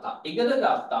ගත්තා. ඉගෙන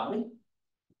ගත්තා මේ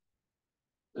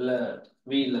learn.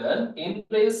 We learn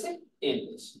English.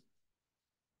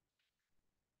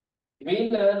 We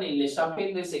learn English. අපි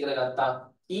ඉංග්‍රීසි ඉගෙන ගත්තා.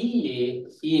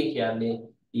 ඊයේ කියන්නේ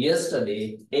yesterday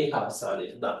ඒක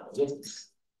අවසානයේ දාන්න.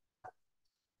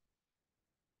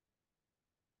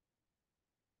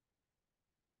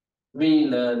 We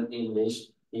learned English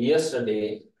yesterday.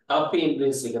 අපි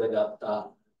ඉංග්‍රීසි ඉගෙන ගත්තා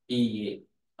ඊයේ.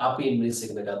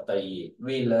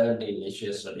 We learned English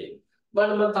yesterday.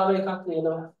 මම තව එකක්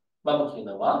කියනවා. මම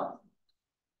කියනවා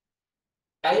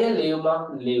ඇය ලියුමක්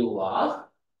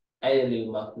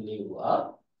ලිව්වා.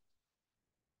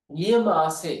 ගිය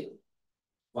මාසේ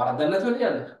වරදක් නැතුව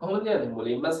කියන්නේ. කොහොමද කියන්නේ?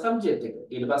 මුලින්ම සබ්ජෙක්ට් එක.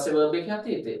 ඊට පස්සේ verb එක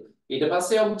අතීතේ. ඊට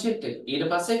පස්සේ ඔබ්ජෙක්ට් එක. ඊට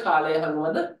පස්සේ කාලය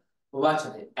හමුවන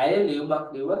වචනේ. ඇය ලියුමක්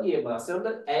ලිව්වා ගිය මාසේ. උඩ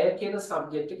ඇය කියන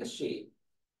සබ්ජෙක්ට් එක she.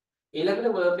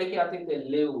 ඊළඟට verb එකේ අතීතේ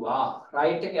ලිව්වා.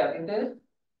 right එකේ අතීතේ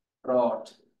wrote.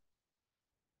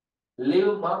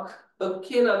 ලියුමක්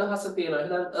කියන අදහස තියෙනවා.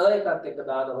 එහෙනම් එකත් එක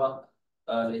දානවා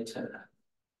later.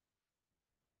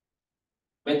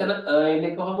 මෙතන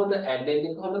එන්නේ කොහොමද? add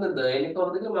එන්නේ කොහොමද? the එන්නේ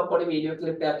කොහොමද කියලා මම පොඩි වීඩියෝ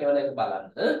ක්ලිප් එකක් එවන එක බලන්න.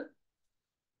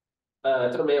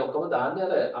 එතකොට මේ ඔක්කොම දාන්නේ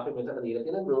අර අපි මෙතන දීලා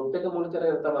තියෙන group එක මුල්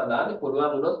කරගෙන තමයි දාන්නේ.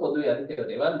 පුළුවන් වුණොත් පොදු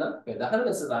යටිතේට එවන්න. ප්‍රධාන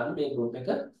ලෙස දාන්නේ මේ group එක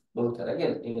මුල්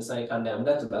කරගෙන. ඒ නිසා ඒ කන්නේ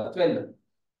අමතක වෙන්න.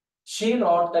 She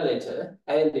wrote a letter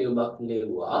and ලියුමක්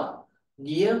ලිව්වා.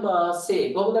 ගිය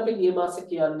මාසේ කොහොමද අපි ගිය මාසේ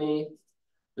කියන්නේ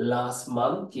last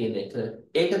month කියන එක.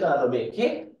 ඒක දාන මේකේ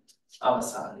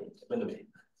අවසානයේ. මෙන්න මේ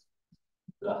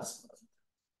last month.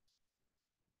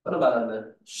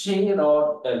 බලන්න. She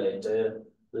wrote a letter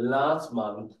last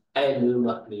month and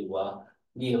ලියුමක් ලිව්වා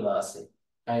ගිය මාසේ.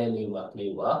 and ලියුමක්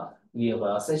ලිව්වා ගිය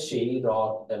මාසේ. She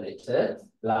wrote a letter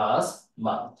last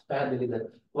month.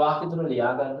 පැහැදිලිද? වාක්‍ය තුන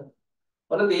ලියා ගන්න.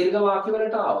 ඔන්න දීර්ඝ වාක්‍ය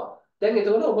වලට ආවා. දැන්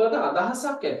එතකොට ඔබට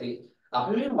අදහසක් ඇති.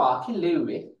 අපි මේ වාක්‍ය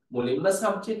ලිව්වේ මුලින්ම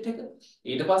සබ්ජෙක්ට් එක,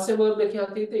 ඊට පස්සේ verb එක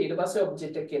යටින් ඊට පස්සේ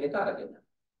ඔබ්ජෙක්ට් එක කියන එක අරගෙන.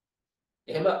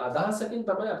 එහෙම අදහසකින්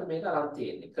තමයි අපි මේක අරන්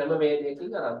තියෙන්නේ.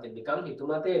 ක්‍රමවේදයකින් අරන් තියෙන්නේ. නිකන්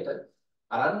හිතුමතේට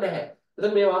අරන් නැහැ.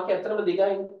 එතකොට මේ වාක්‍ය ඇත්තටම දිගයි.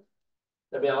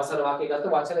 දැන් මේ අවසාන වාක්‍යය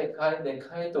ගත්ත වචන 1යි 2යි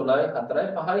 3යි 4යි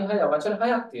 5යි 6යි වචන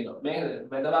 6ක් තියෙනවා. මේ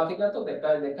මැද වාක්‍ය ගත්තොත් 1යි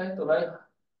 2යි 3යි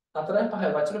 4යි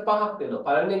 5යි වචන 5ක් තියෙනවා.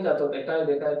 පළවෙනි එක ගත්තොත් 1යි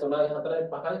 2යි 3යි 4යි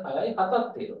 5යි 6යි 7ක්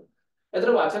තියෙනවා.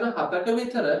 එතන වචන 7ක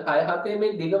විතර 6 7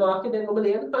 මේ දිග වාක්‍ය දැන් ඔබ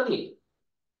ලියන්න තනියි.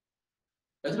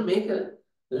 එතන මේක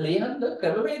ලියන්න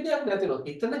ක්‍රමවේදයක් නැතිනො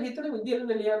හිතන විදියට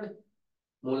ලියන්නේ.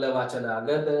 මුල වචන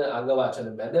අගද අග වචන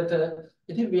මැදට.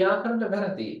 ඉතින් ව්‍යාකරණ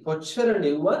වැරදි. කොච්චර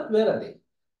ලිව්වත් වැරදි.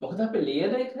 මොකද අපි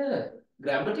ලියන එක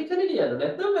ග්‍රැමටිකලි ලියන්න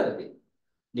නැත්නම් වැරදි.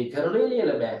 නිකරණේ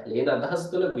ලියලා බෑ. ලියන අදහස්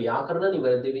තුළ ව්‍යාකරණ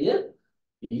නිවැරදි විය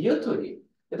යුතුයි.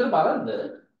 එතන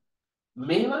බලන්න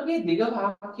මේ වගේ දිග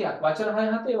වාක්‍යයක් වචන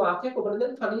 6 7 වාක්‍යයක් ඔබට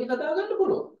දැන් තනියෙන් හදාගන්න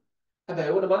පුළුවන්.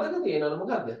 හැබැයි ඔබට මතක තියෙනවද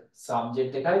මොකද්ද?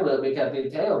 සබ්ජෙක්ට් එකයි verb එක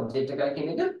ඇතුළේ ඔබ්ජෙක්ට් එකයි කියන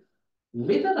එක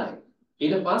විතරයි.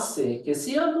 ඊට පස්සේ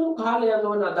කිසියම් වූ කාලයක්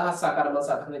වන අදහසක් කර්ම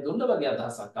සටහනේ දුන්න වගේ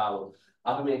අදහසක් ආවොත්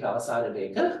අපි මේක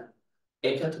අවසානයේ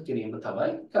එකතු කිරීම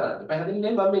තමයි කරන්නේ. පැහැදිලි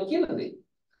නේ මම මේ කියන දේ.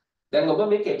 දැන් ඔබ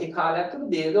මේ කෙටි කාලයක්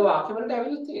තුළ දීර්ඝ වාක්‍ය වලට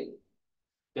ඇවිල්ලා තියෙනවා.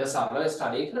 ඒ සරල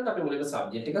ස්ටඩි කරනකොට අපි මුලින්ම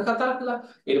සබ්ජෙක්ට් එක කතා කළා.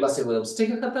 ඊට පස්සේ verbs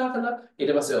ටික කතා කළා.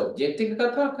 ඊට පස්සේ ඔබ්ජෙක්ට් එක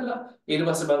කතා කළා. ඊට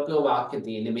පස්සේ බලන්න වාක්‍ය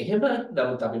තියෙන්නේ මෙහෙම.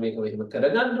 නමුත් අපි මේක මෙහෙම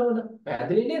කරගන්න ඕන.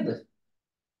 පැහැදිලි නේද?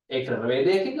 ඒ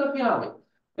ක්‍රමවේදයකින් අපි ආවේ.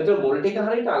 එතකොට මුල් ටික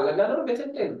හරියට අල්ලගන්නකොට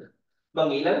මෙතෙන්ට එන්න.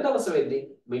 මම ඊළඟ දවස් වෙද්දී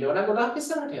මීට වඩා ගොඩාක්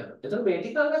ඉස්සරහට යනවා. එතකොට මේ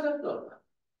ටික අල්ලගන්න ඕන.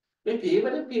 මේ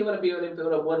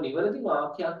පියවර ඔබ නිවැරදි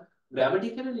වාක්‍යයක්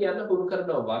ග්‍රැමටිකලි ලියන්න පුරු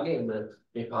කරනවා වගේම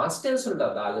මේ past tense වලට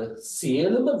අදාළ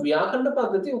සියලුම ව්‍යාකරණ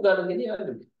පද්ධති උගන්වගෙන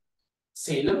යන්නේ.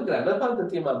 සියලුම ග්‍රැමර්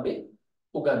පද්ධතිය මම මේ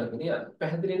උගන්වගෙන යන්නේ.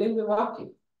 පැහැදිලි නේද මේ වාක්‍යය?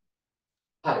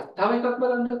 හරි. තව එකක්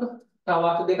බලන්නකෝ. තව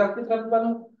වාක්‍ය දෙකක් විතර අපි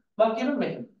බලමු. මම කියනවා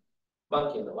මෙහෙම. මම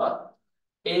කියනවා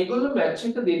ඒගොල්ලෝ මැච්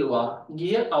එක දිනුවා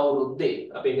ගිය අවුරුද්දේ.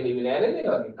 අපි ඒක ලියවිලා නෑ නේද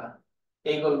වගේ එකක්.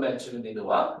 ඒගොල්ලෝ මැච් එක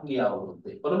දිනුවා ගිය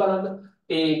අවුරුද්දේ. ඔන්න බලන්න.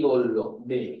 ඒගොල්ලෝ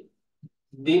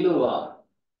දිනුවා.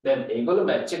 දැන් ඒගොල්ලෝ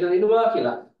මැච් එක දිනුවා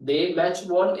කියලා they match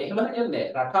won එහෙම කියන්නේ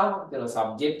රටාවක් දෙනවා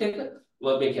සබ්ජෙක්ට් එක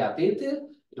verb එකේ අතීතය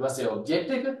ඊට පස්සේ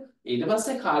ඔබ්ජෙක්ට් එක ඊට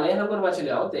පස්සේ කාලය හම්බවන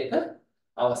වචනේ આવත් ඒක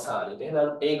අවසානයේ එහෙනම්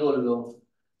ඒගොල්ලෝ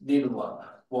දිනුවා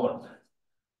won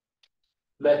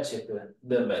match එක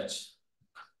the match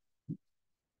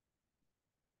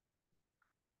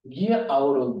ගිය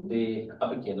අවුරුද්දේ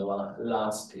අපි කියනවා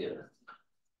last year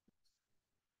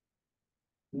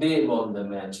they won the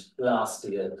match last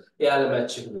year. එයාලා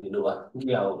මැච් එක දිනුවා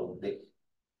ගිය අවුරුද්දේ.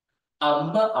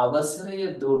 අම්මා අවසරය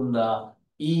දුන්නා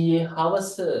ඊයේ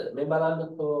හවස. මේ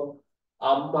බලන්නකෝ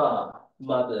අම්මා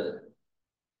mother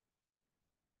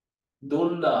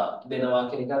දුන්නා දෙනවා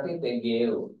කියන එක අතේ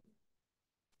gave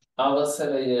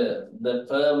අවසරය the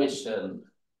permission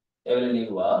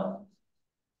එවලලිවා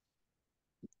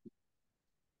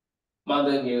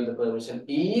mother gave the permission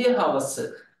ඊයේ හවස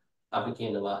අපි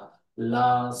කියනවා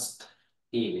last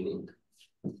evening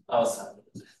අවසන්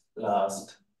last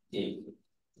evening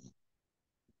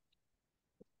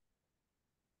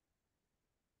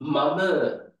මම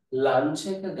ලන්ච්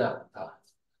එක ගත්තා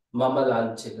මම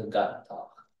ලන්ච් එක ගත්තා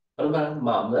බලන්න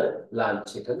මම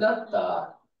ලන්ච් එක ගත්තා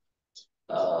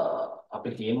අපි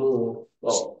කියමු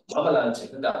ඔව් මම ලන්ච්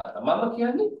එක ගත්තා මම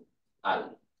කියන්නේ I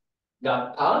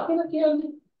ගත්තා කියලා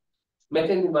කියන්නේ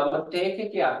මෙතෙන්දි මම take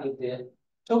එකේ අතීතය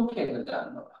took එක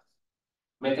ගන්නවා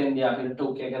මෙතෙන්දී අපිට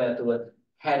took එක නැතුව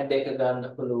had එක ගන්න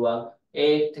පුළුවන්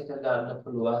ate එක ගන්න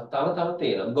පුළුවන් තව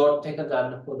තියෙනවා got එක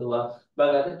ගන්න පුළුවන් මම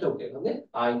අද took එක නේ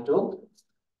I took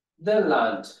the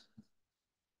lunch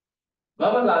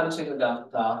මම lunch එක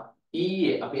ගත්තා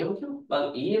ඊයේ අපි එහෙම කියමු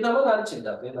මම ඊයේ තමයි lunch එක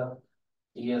ගත්තේ නේද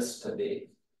yesterday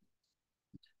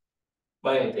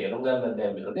මම තේරුම් ගන්න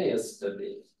දැන් මෙතන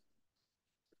yesterday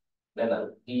දැන්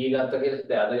ඊයේ ගත්ත කියලා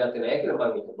දැන් අද ගත්තේ නැහැ කියලා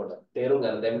මම ඒක පොඩ්ඩක් තේරුම්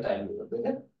ගන්න දැන් ටයිම්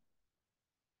එක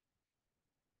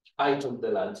I took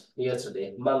the lunch yesterday.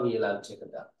 මම ඊයේ lunch එක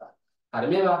ගත්තා. හරි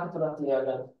මේ වාක්‍ය තුනක්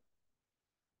ලියාගන්න.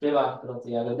 මේ වාක්‍ය තුනක්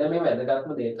ලියාගන්න. දැන් මේ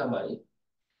වැදගත්ම දේ තමයි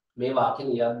මේ වාක්‍ය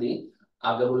ලියද්දී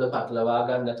අගමුල පටලවා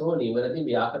ගන්න නැතුව නිවැරදි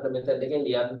ව්‍යාකරණ මෙතඩ් එකෙන්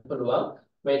ලියන්න පුළුවන්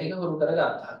මේ ටික හුරු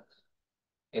කරගත්තා.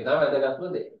 ඒ තමයි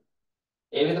වැදගත්ම දේ.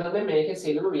 ඒ විතරනේ මේකේ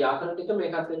සියලුම ව්‍යාකරණ ටික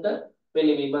මේකත් එක්ක මේ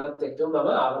ලිවීමත් එක්ක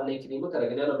මම ආවරණය කිරීම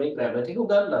කරගෙන යනවා මේ ග්‍රැමර් ටික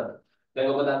උගන්වන්න.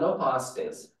 දැන් ඔබ දන්නවා past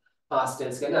tense. past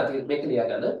tense කියන්නේ අතීත මේක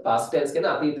ලියාගන්න. past tense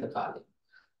කියන්නේ අතීත කාලේ.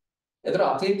 එතකොට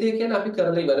අතීතය කියන්නේ අපි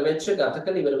කරලා ඉවර වෙච්ච ගත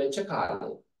කළ ඉවර වෙච්ච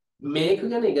කාලය. මේක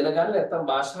ගැන ඉගෙන ගන්න නැත්නම්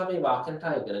භාෂාවේ වාක්‍යන්ට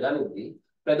ඉගෙන ගනිද්දී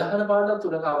ප්‍රධාන පාඩම්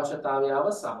තුනක අවශ්‍යතාවය ආව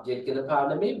සබ්ජෙක්ට් කියන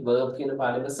පාඩමේ verb කියන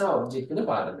පාඩමේ සහ object කියන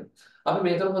පාඩමේ. අපි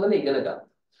මේ තුන හොඳට ඉගෙන ගන්න.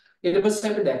 ඊට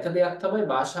පස්සේ අපි දැක්ක දෙයක් තමයි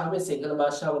භාෂාවේ සිංහල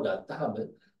භාෂාව ගත්තාම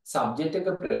සබ්ජෙක්ට් එක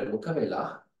ප්‍රමුඛ වෙලා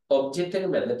ඔබ්ජෙක්ට් එක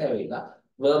මැදට ඇවිල්ලා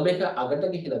verb එක අගට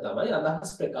ගිහිලා තමයි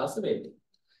අදහස් ප්‍රකාශ වෙන්නේ.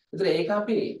 ඒතර ඒක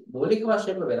අපි මූලික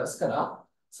වශයෙන්ම වෙනස් කරා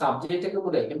සබ්ජෙක්ට් එක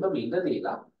මුල එකම බින්ද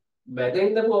දීලා මැදින්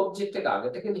ඉඳපු ඔබ්ජෙක්ට් එක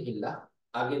අගට ගෙනහිල්ලා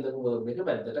අගින් ඉඳපු verb එක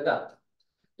මැදට ගත්තා.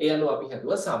 ඒ අනුව අපි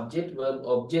හදුවා subject verb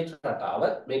object රටාව.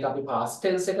 මේක අපි past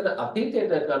tense එකට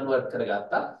අතීතයට convert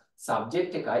කරගත්තා.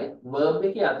 subject එකයි verb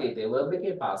එකේ අතීතය verb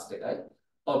එකේ past එකයි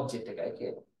object එකයි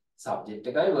කියනවා. subject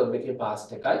එකයි verb එකේ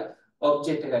past එකයි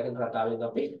object එකයි කියන රටාවෙන්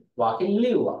අපි වාක්‍ය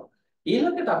ලියුවා.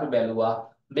 ඊළඟට අපි බැලුවා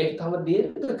මේක තව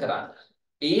දීර්ඝ කරන්න.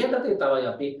 ඒ යටතේ තමයි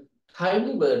අපි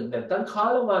timely word නැත්නම්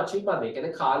කාලවාචී පද. ඒ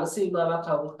කියන්නේ කාල සීමාවක්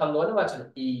හංගවන වචන.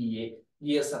 ඊයේ,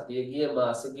 ගිය සතියේ, ගිය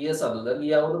මාසේ, ගිය සඳුදා,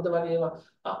 ගිය අවුරුද්ද වගේ ඒවා.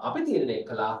 අපි තීරණය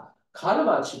කළා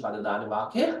කාලවාචී පද දාන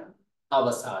වාක්‍ය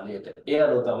අවසානයේට. ඒ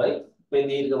අනුව තමයි මේ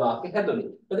දීර්ඝ වාක්‍ය හැදුනේ.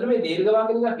 එතන මේ දීර්ඝ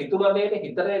වාක්‍ය නිකන් හිතුමදේට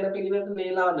හිතට එන පිළිවෙලට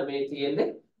නේලාන්න මේ තියෙන්නේ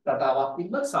රටාවක්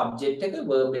තිබ්බ සබ්ජෙක්ට් එක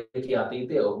verb එකේ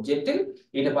අතීතයේ ඔබ්ජෙක්ට් එක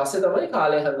ඊට පස්සේ තමයි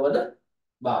කාලය හංගවන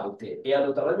භාවිතය. ඒ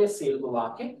අනුව තමයි මේ සියලුම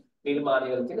වාක්‍ය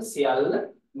නිර්මාණය වෙන තියෙන සියල්ල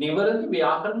නිවැරදි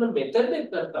ව්‍යාකරණ මෙතඩ්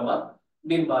එකකට තමයි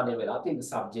නිර්මාණය වෙලා තියෙන්නේ.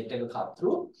 සබ්ජෙක්ට් එක කර්තෘ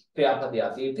ක්‍රියාපදයේ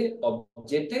අතීතයේ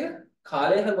ඔබ්ජෙක්ට් එක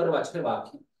කාලය හංගවන වචන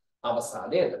වාක්‍ය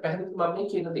අවසානයේට. පැහැදිලිද මම මේ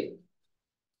කියන දේ?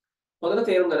 හොඳට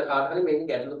තේරුම් ගන්න කාට හරි මේක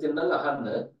ගැටලු තියෙනවා අහන්න.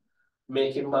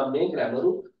 මේකෙන් මම මේ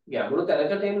ගැඹුරු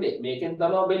තැනකට එන්නේ. මේකෙන්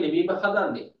තමයි ඔබේ ලිවීම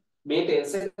හදන්නේ. මේ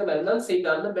ටෙන්ස් එක බැලුනම් සී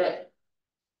ගන්න බෑ.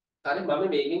 හරි මම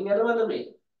මේකෙන් යනවද මේ?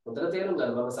 හොඳට තේරුම්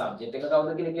ගන්න. මම සබ්ජෙක්ට් එක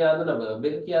කවුද කියලා කියා දුන්නා, verb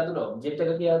එක කියා දුන්නා, ඔබ්ජෙක්ට්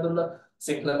එක කියා දුන්නා,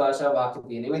 සිංහල භාෂාව වාක්‍ය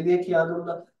තියෙන විදිය කියා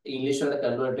දුන්නා, ඉංග්‍රීසි වලට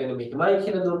කන්වර්ට් වෙන මෙහෙමයි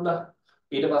කියලා දුන්නා.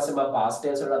 ඊට පස්සේ මම past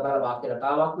tense වලට අදාළ වාක්‍ය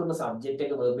රටාවක් දුන්නා, සබ්ජෙක්ට්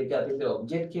එක verb එක අතීතයේ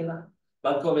ඔබ්ජෙක්ට් කියලා.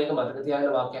 මම කිව්වා මේක මතක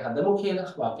තියාගෙන වාක්‍ය හදමු කියලා.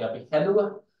 වාක්‍ය අපි හැදුවා.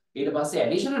 ඊට පස්සේ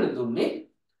ඇඩිෂනල් දුන්නේ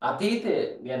අතීතය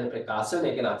ගැන ප්‍රකාශ වෙන,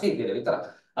 ඒ කියන්නේ අතීතය විතරක්.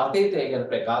 අතීතය ගැන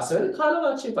ප්‍රකාශ වෙන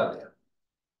කාලවාචී පදයක්.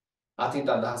 අතීත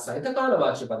අදහස් සහිත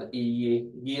කාලවාචී පද. ඊයේ,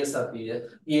 ගිය සතිය,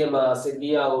 ගිය මාසේ,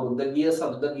 ගිය අවුරුද්ද, ගිය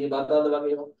සඳුදා, ගිය බදාදා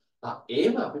වගේ ඒවා.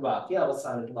 ඒව අපි වාක්‍ය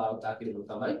අවසානයේ භාවිතා කිරීම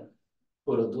තමයි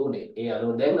පුරුදු උනේ. ඒ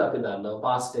අනුව දැන් අපි දන්නවා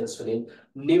past tense වලින්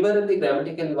නිවැරදි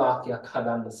grammatically වාක්‍යයක්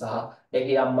හදන්න සහ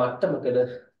ඒකේ යම් මට්ටමකද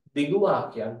දිගු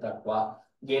වාක්‍යයක් දක්වා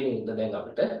ගෙනින්න දැන්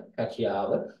අපිට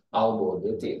හැකියාව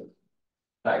අවබෝධය තියෙනවා.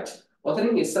 right.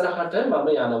 ඔතනින් ඉස්සරහට මම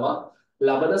යනවා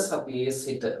ලබන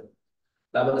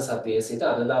සතියේ සිට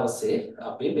අද දවසේ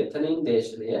අපි මෙතනින්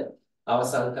දේශනය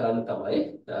අවසන් කරන්න තමයි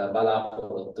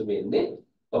බලාපොරොත්තු වෙන්නේ.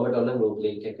 ඔබට ඔන්න group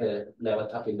link එක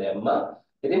නැවත අපි දැම්මා.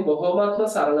 ඉතින් බොහොමත්ම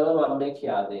සරලව මම මේ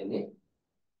කියා දෙන්නේ.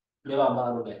 මේවා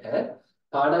අමාරු නැහැ.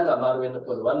 පාඩම් අමාරු වෙන්න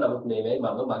පුළුවන්. නමුත් මේවයි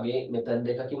මම මගේ මෙතඩ්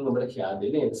එකකින් ඔබට කියා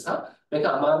දෙන්නේ. ඒ නිසා මේක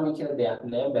අමාරුයි කියන දෙයක්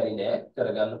නෑ, බැරි නෑ,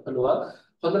 කරගන්න පුළුවන්.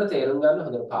 හොඳට තේරුම් ගන්න,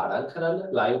 හොඳට පාඩම් කරන්න,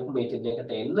 live meeting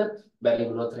එකට එන්න, බැරි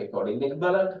වුණොත් recording එක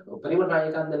බලන්න. උපරිම try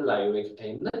එකක් දෙන්න live එකට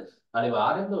එන්න.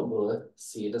 අනිවාර්යෙන්ම ඔබ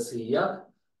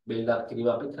 100% build up කිරීම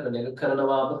අපි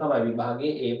කරනවාම තමයි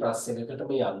විභාගයේ ඒ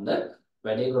ප්‍රශ්නයකටම යන්න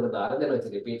වැඩේ කොට දාලා දෙනවා.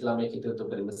 ඉතින් repeat ළමයි කිව්වොත්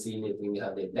උපරිම සීන් එකකින්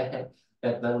එහා දෙන්නේ නැහැ.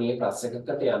 නැත්නම් මේ ප්‍රශ්නයකට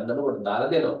යන්නම කොට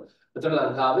දාලා දෙනවා. ඒතර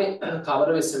ලංකාවේ කවර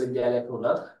විශ්වවිද්‍යාලයක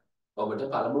වුණත් ඔබට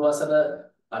පළමු වසර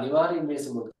අනිවාර්යයෙන් මේ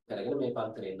සමුත් කරගෙන මේ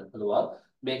පන්තිරේ එන්න පුළුවන්.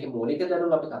 මේකේ මූලික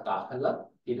දැනුම අපි කතා කරලා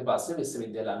ඊට පස්සේ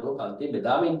විශ්වවිද්‍යාල අනුව පන්ති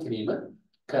බෙදාමින් කිරීම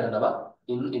කරනවා.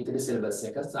 ඉතිරි සිලබස්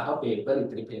එක සහ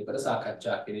ඉතිරි පේපර්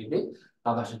සාකච්ඡා කිරීමේ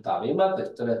අවශ්‍යතාවය මත.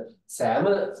 ඒතර සෑම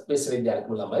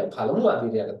විශ්වවිද්‍යාලයකම ළමයි පළමු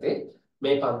අධීරයකදී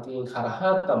මේ පන්තියෙන්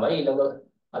කරහා තමයි ඊළඟ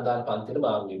අදාළ පන්තියට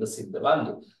මාරු වීම සිද්ධ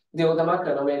වන්නේ. ඉතින් ඔය තමයි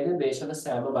ක්‍රමවේදය. දේශන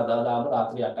සෑම බදාදාම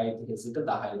රාත්‍රී 8:30 සිට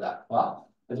 10 දක්වා.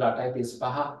 එතන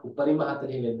 8:35 උපරිම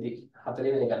 40 වෙද්දී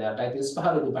 40 වෙනි ගණන්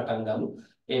 8:35 වෙනි පටන් ගමු.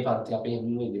 ඒ පන්ති අපි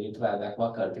හිමින් ඉදිරියට රැ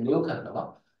දක්වා කන්ටිනියු කරනවා.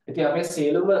 ඉතින් අපේ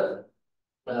සියලුම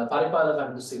පරිපාලන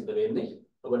කටයුතු සිද්ධ වෙන්නේ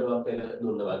ඔබට මම පෙර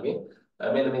දුන්නා වගේ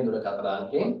මෙන්න මේ දුරකථන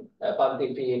අංකයෙන් පන්ති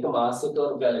P එක මාසෙට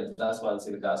රුපියල්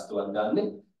 1500 ගාස්තුවක් ගන්න.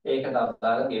 ඒකට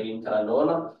අදාළ ගෙවින් කරන්න ඕන.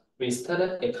 විස්තර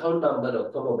account number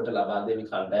ඔක්කොම ඔබට ලබා දෙවි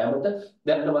කණ්ඩායමට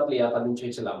දැනටමත් ලියාපදිංචි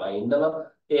වෙච්ච ළමයි ඉන්නවා.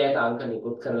 ඒ අයට අංක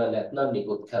නිකුත් කරලා නැත්නම්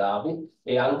නිකුත් කරાવી.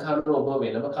 ඒ අංක අනුව ඔබ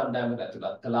වෙනම කණ්ඩායමකට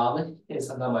ඇතුළත් කළාම ඒ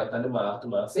සඳහා මම හිතන්නේ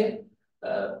මාර්තු මාසයේ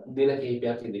දින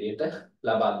කිහිපයක් ඉදිරියට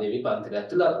ලබා දෙවි පන්තිට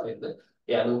ඇතුළත් වෙන්න.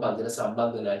 ඒ අනුව පන්තිට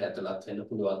සම්බන්ධ වෙන අයට ඇතුළත් වෙන්න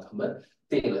පුළුවන්කම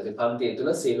තියෙනවා. ඉතින් පන්තිය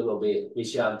තුළ සියලුම ඔබේ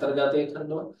විෂය අන්තර්ගතය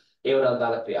කරනවා. ඒ වල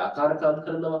අදාළ ක්‍රියාකාරකම්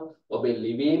කරනවා. ඔබේ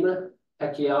ලිවීම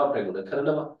හැකියාව ප්‍රගුණ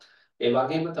කරනවා. ඒ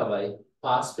වගේම තමයි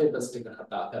පාස් පේපර්ස් ටික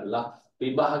කතා කරලා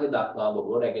විභාග දක්වා ඔබ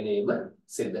රැගෙන ඒම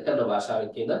සිද්ධ කරන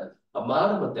භාෂාවෙන් කියන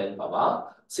අමාරුම තැන් පවා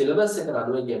සිලබස් එකට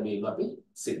අනුව ගැනීම අපි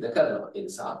සිද්ධ කරනවා. ඒ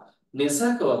නිසා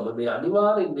නිසකවම මේ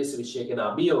අනිවාර්ය ඉංග්‍රීසි විෂය කියන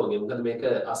අභියෝගය මොකද මේක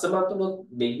අසමත් වුණොත්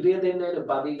ඩිග්‍රිය දෙන්න යන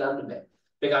උපාධිය ගන්න බෑ.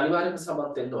 මේක අනිවාර්යයෙන්ම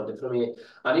සමත් වෙන්න ඕනේ. ඒතර මේ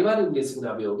අනිවාර්ය ඉංග්‍රීසි කියන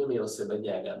අභියෝගය මේ ඔස්සේ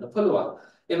ජය ගන්න පුළුවන්.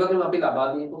 ඒ වගේම අපි ලබා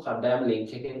දීපු කණ්ඩායම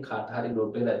ලින්ක් එකෙන් කාට හරි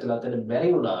ගෲප් එකට ඇතුළත් වෙන්න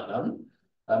බැරි වුණා නම්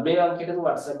මේ අංකයට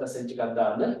WhatsApp message එකක්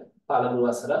දාන්න පළමු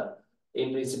වසර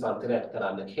ඉංග්‍රීසි පන්තියට ඇඩ්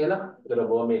කරන්න කියලා. ඒතර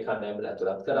ඔබ මේ කණ්ඩායමට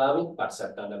ඇතුළත් කරાવી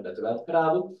WhatsApp කණ්ඩායමට ඇතුළත්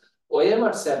කරાવી. ඔය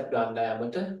WhatsApp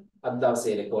කණ්ඩායමට අද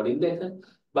දවසේ රෙකෝඩින් දෙක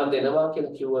මම දෙනවා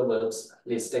කියලා කිව්ව words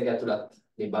list එක ඇතුළත්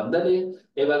නිබන්ධනය,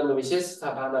 ඒ වගේම විශේෂ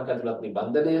සටහනක් ඇතුළත්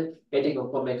නිබන්ධනය, ඒ ටික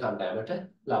ඔක්කොම මේ කණ්ඩායමට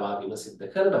ලබා දීම සිද්ධ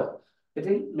කරනවා.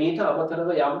 ඉතින් මේට අමතරව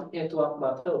යම් හේතුවක්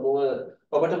මත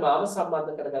ඔබට මාව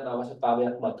සම්බන්ධ කරගන්න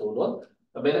අවශ්‍යතාවයක් මත උනොත්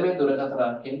මෙන්න මේ දුරකථන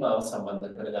අංකයෙන් මාව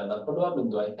සම්බන්ධ කරගන්න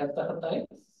පුළුවන් 077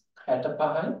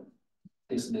 65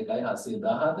 32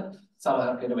 817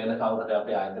 සමහරවිට වෙන කවුරු හරි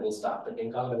අපේ ආයතනයේ ස්ටාෆ්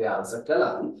එකෙන් කවුරු හරි ආන්සර්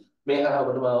කළා මේ හරහා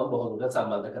ඔබට මාව බොහොම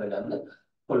සම්බන්ධ කරගන්න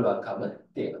පුළුවන්කම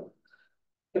තියෙනවා.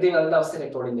 ඉතින් අද දවසේ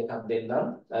රෙකෝඩින් එකක්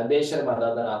දෙන්නම්. දේශන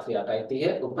මරණ රාත්‍රී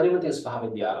 8:30 උපරිම 35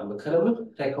 වෙනි ආරම්භ කරමු.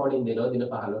 රෙකෝඩින් දෙනවා දින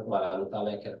 15ක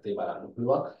වරාන්තාවයක් ඇත්තේ බලන්න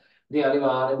පුළුවන්. ඉතින්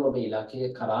අනිවාර්යයෙන්ම මේ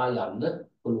ඉලක්කය කරා යන්න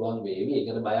පුළුවන් වේවි. ඒ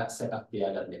ගැන බයක් සැකක්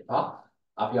තියාගන්න එපා.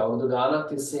 අපි අවුරුදු ගාණක්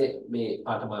තිස්සේ මේ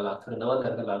පාඨමාලා කරනවා.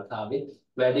 දැන් ලංකාවේ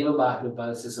වැඩිම බාහිර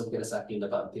උපාධි සිසු පිරිසක් ඉන්න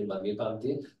පන්තිය මගේ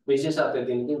පන්තිය. විශේෂත්වය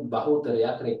තියෙන්නේ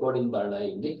බහුතරයක් රෙකෝඩින් බලන අය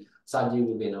ඉන්නේ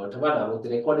සජීවී වෙනවට වඩා. මොකද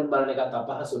රෙකෝඩින් බලන එකත්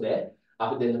අපහසු නෑ.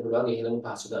 අපි දෙන්න පුළුවන් ඉහළම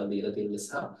පහසුකම් දීලා තියෙන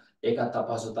නිසා ඒකත්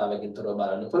අපහසුතාවයකින් තොරව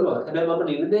බලන්න පුළුවන්. හැබැයි මම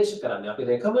නිර්දේශ කරන්නේ අපි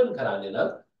රෙකමන්ඩ් කරන්නේ නම්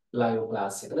ලයිව්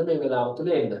ක්ලාස් එකට මේ වෙලාව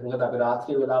තුල එන්න. මොකද අපි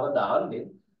රාත්‍රී වෙලාව දාන්නේ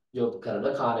ජොබ් කරන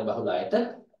කාර්යබහුල අයට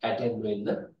ඇටෙන්ඩ් වෙන්න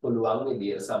පුළුවන්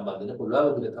විදියට සම්බන්ධ වෙන්න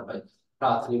පුළුවන් විදියට තමයි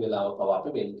රාත්‍රී වෙලාව පවා අපි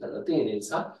වෙන් කරලා තියෙන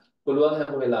නිසා පුළුවන්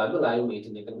හැම වෙලාවෙම ලයිව්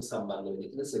මීටින් එකකට සම්බන්ධ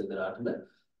වෙන්න කියලා සියලු දෙනාටම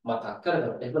මතක්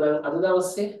කරගන්න. එහෙනම් අද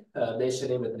දවසේ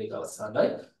දේශනය මෙතනින් අවසానයි.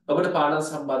 ඔබට පාඩම්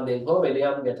සම්බන්ධයෙන් හෝ වෙන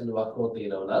යම් ගැටලුවක් හෝ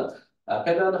තියෙනවා නම්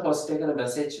පැනවන හොස්ට් එකට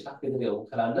මැසේජ් එකක් විදිහට යොමු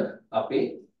කරන්න අපි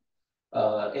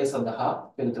ඒ සඳහා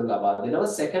පිළිතුරු ලබා දෙනවා.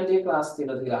 සෙකන්ඩ් ඉයර් ක්ලාස්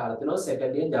තියෙනවා කියලා අහලා තිනවා.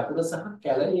 සෙකන්ඩ් ඉයර් ජපුර සහ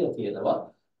කැලණිය තියෙනවා.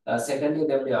 සෙකන්ඩ් ඉයර්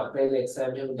දැන් මේ අප්‍රේල්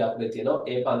එක්සෑම් එකේ ජපුරේ තියෙනවා.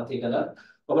 ඒ පන්ති ගණන්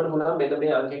ඔබට මොනවා මෙන්න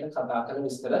මේ අංකයට කතා කරන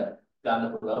විස්තර ගන්න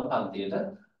පුළුවන් පන්තියට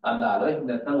අදාළව. එහෙනම්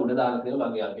නැත්නම් උඩ දාලා තියෙන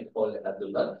මගේ අංකයට කෝල් එකක්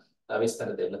දුන්නත්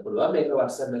විස්තර දෙන්න පුළුවන්. මේක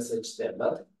WhatsApp message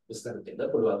දෙන්නත් විස්තර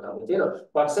දෙන්න පුළුවන්කම තියෙනවා.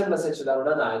 WhatsApp message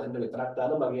දානවා නම් ආයතනට විතරක්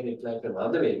දාන්න මගේ reply එක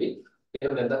මාද වේවි.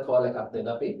 එහෙම නැත්නම් call එකක් දෙන්න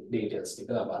අපි details ටික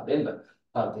ලබා දෙන්න.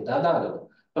 පන්තිට අදාළව.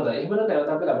 හොඳයි. එහෙනම්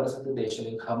නැවත අපි ලබන සති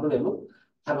දේශනෙන් හම්බ වෙමු.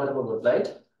 හැමෝටම good night.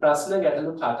 ප්‍රශ්න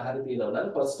ගැටලු කාට හරි තියෙනවා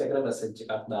නම් post එකට message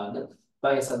එකක් දාන්න.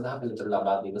 මම ඒ සඳහා පිළිතුරු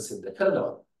ලබා දීම සිදු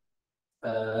කරනවා.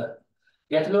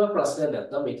 ගැටලුව ප්‍රශ්නයක්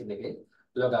නැත්නම් මේක දෙකේ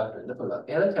log out වෙන්න පුළුවන්.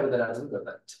 එහෙනම් කැමති දරාසන් good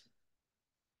night.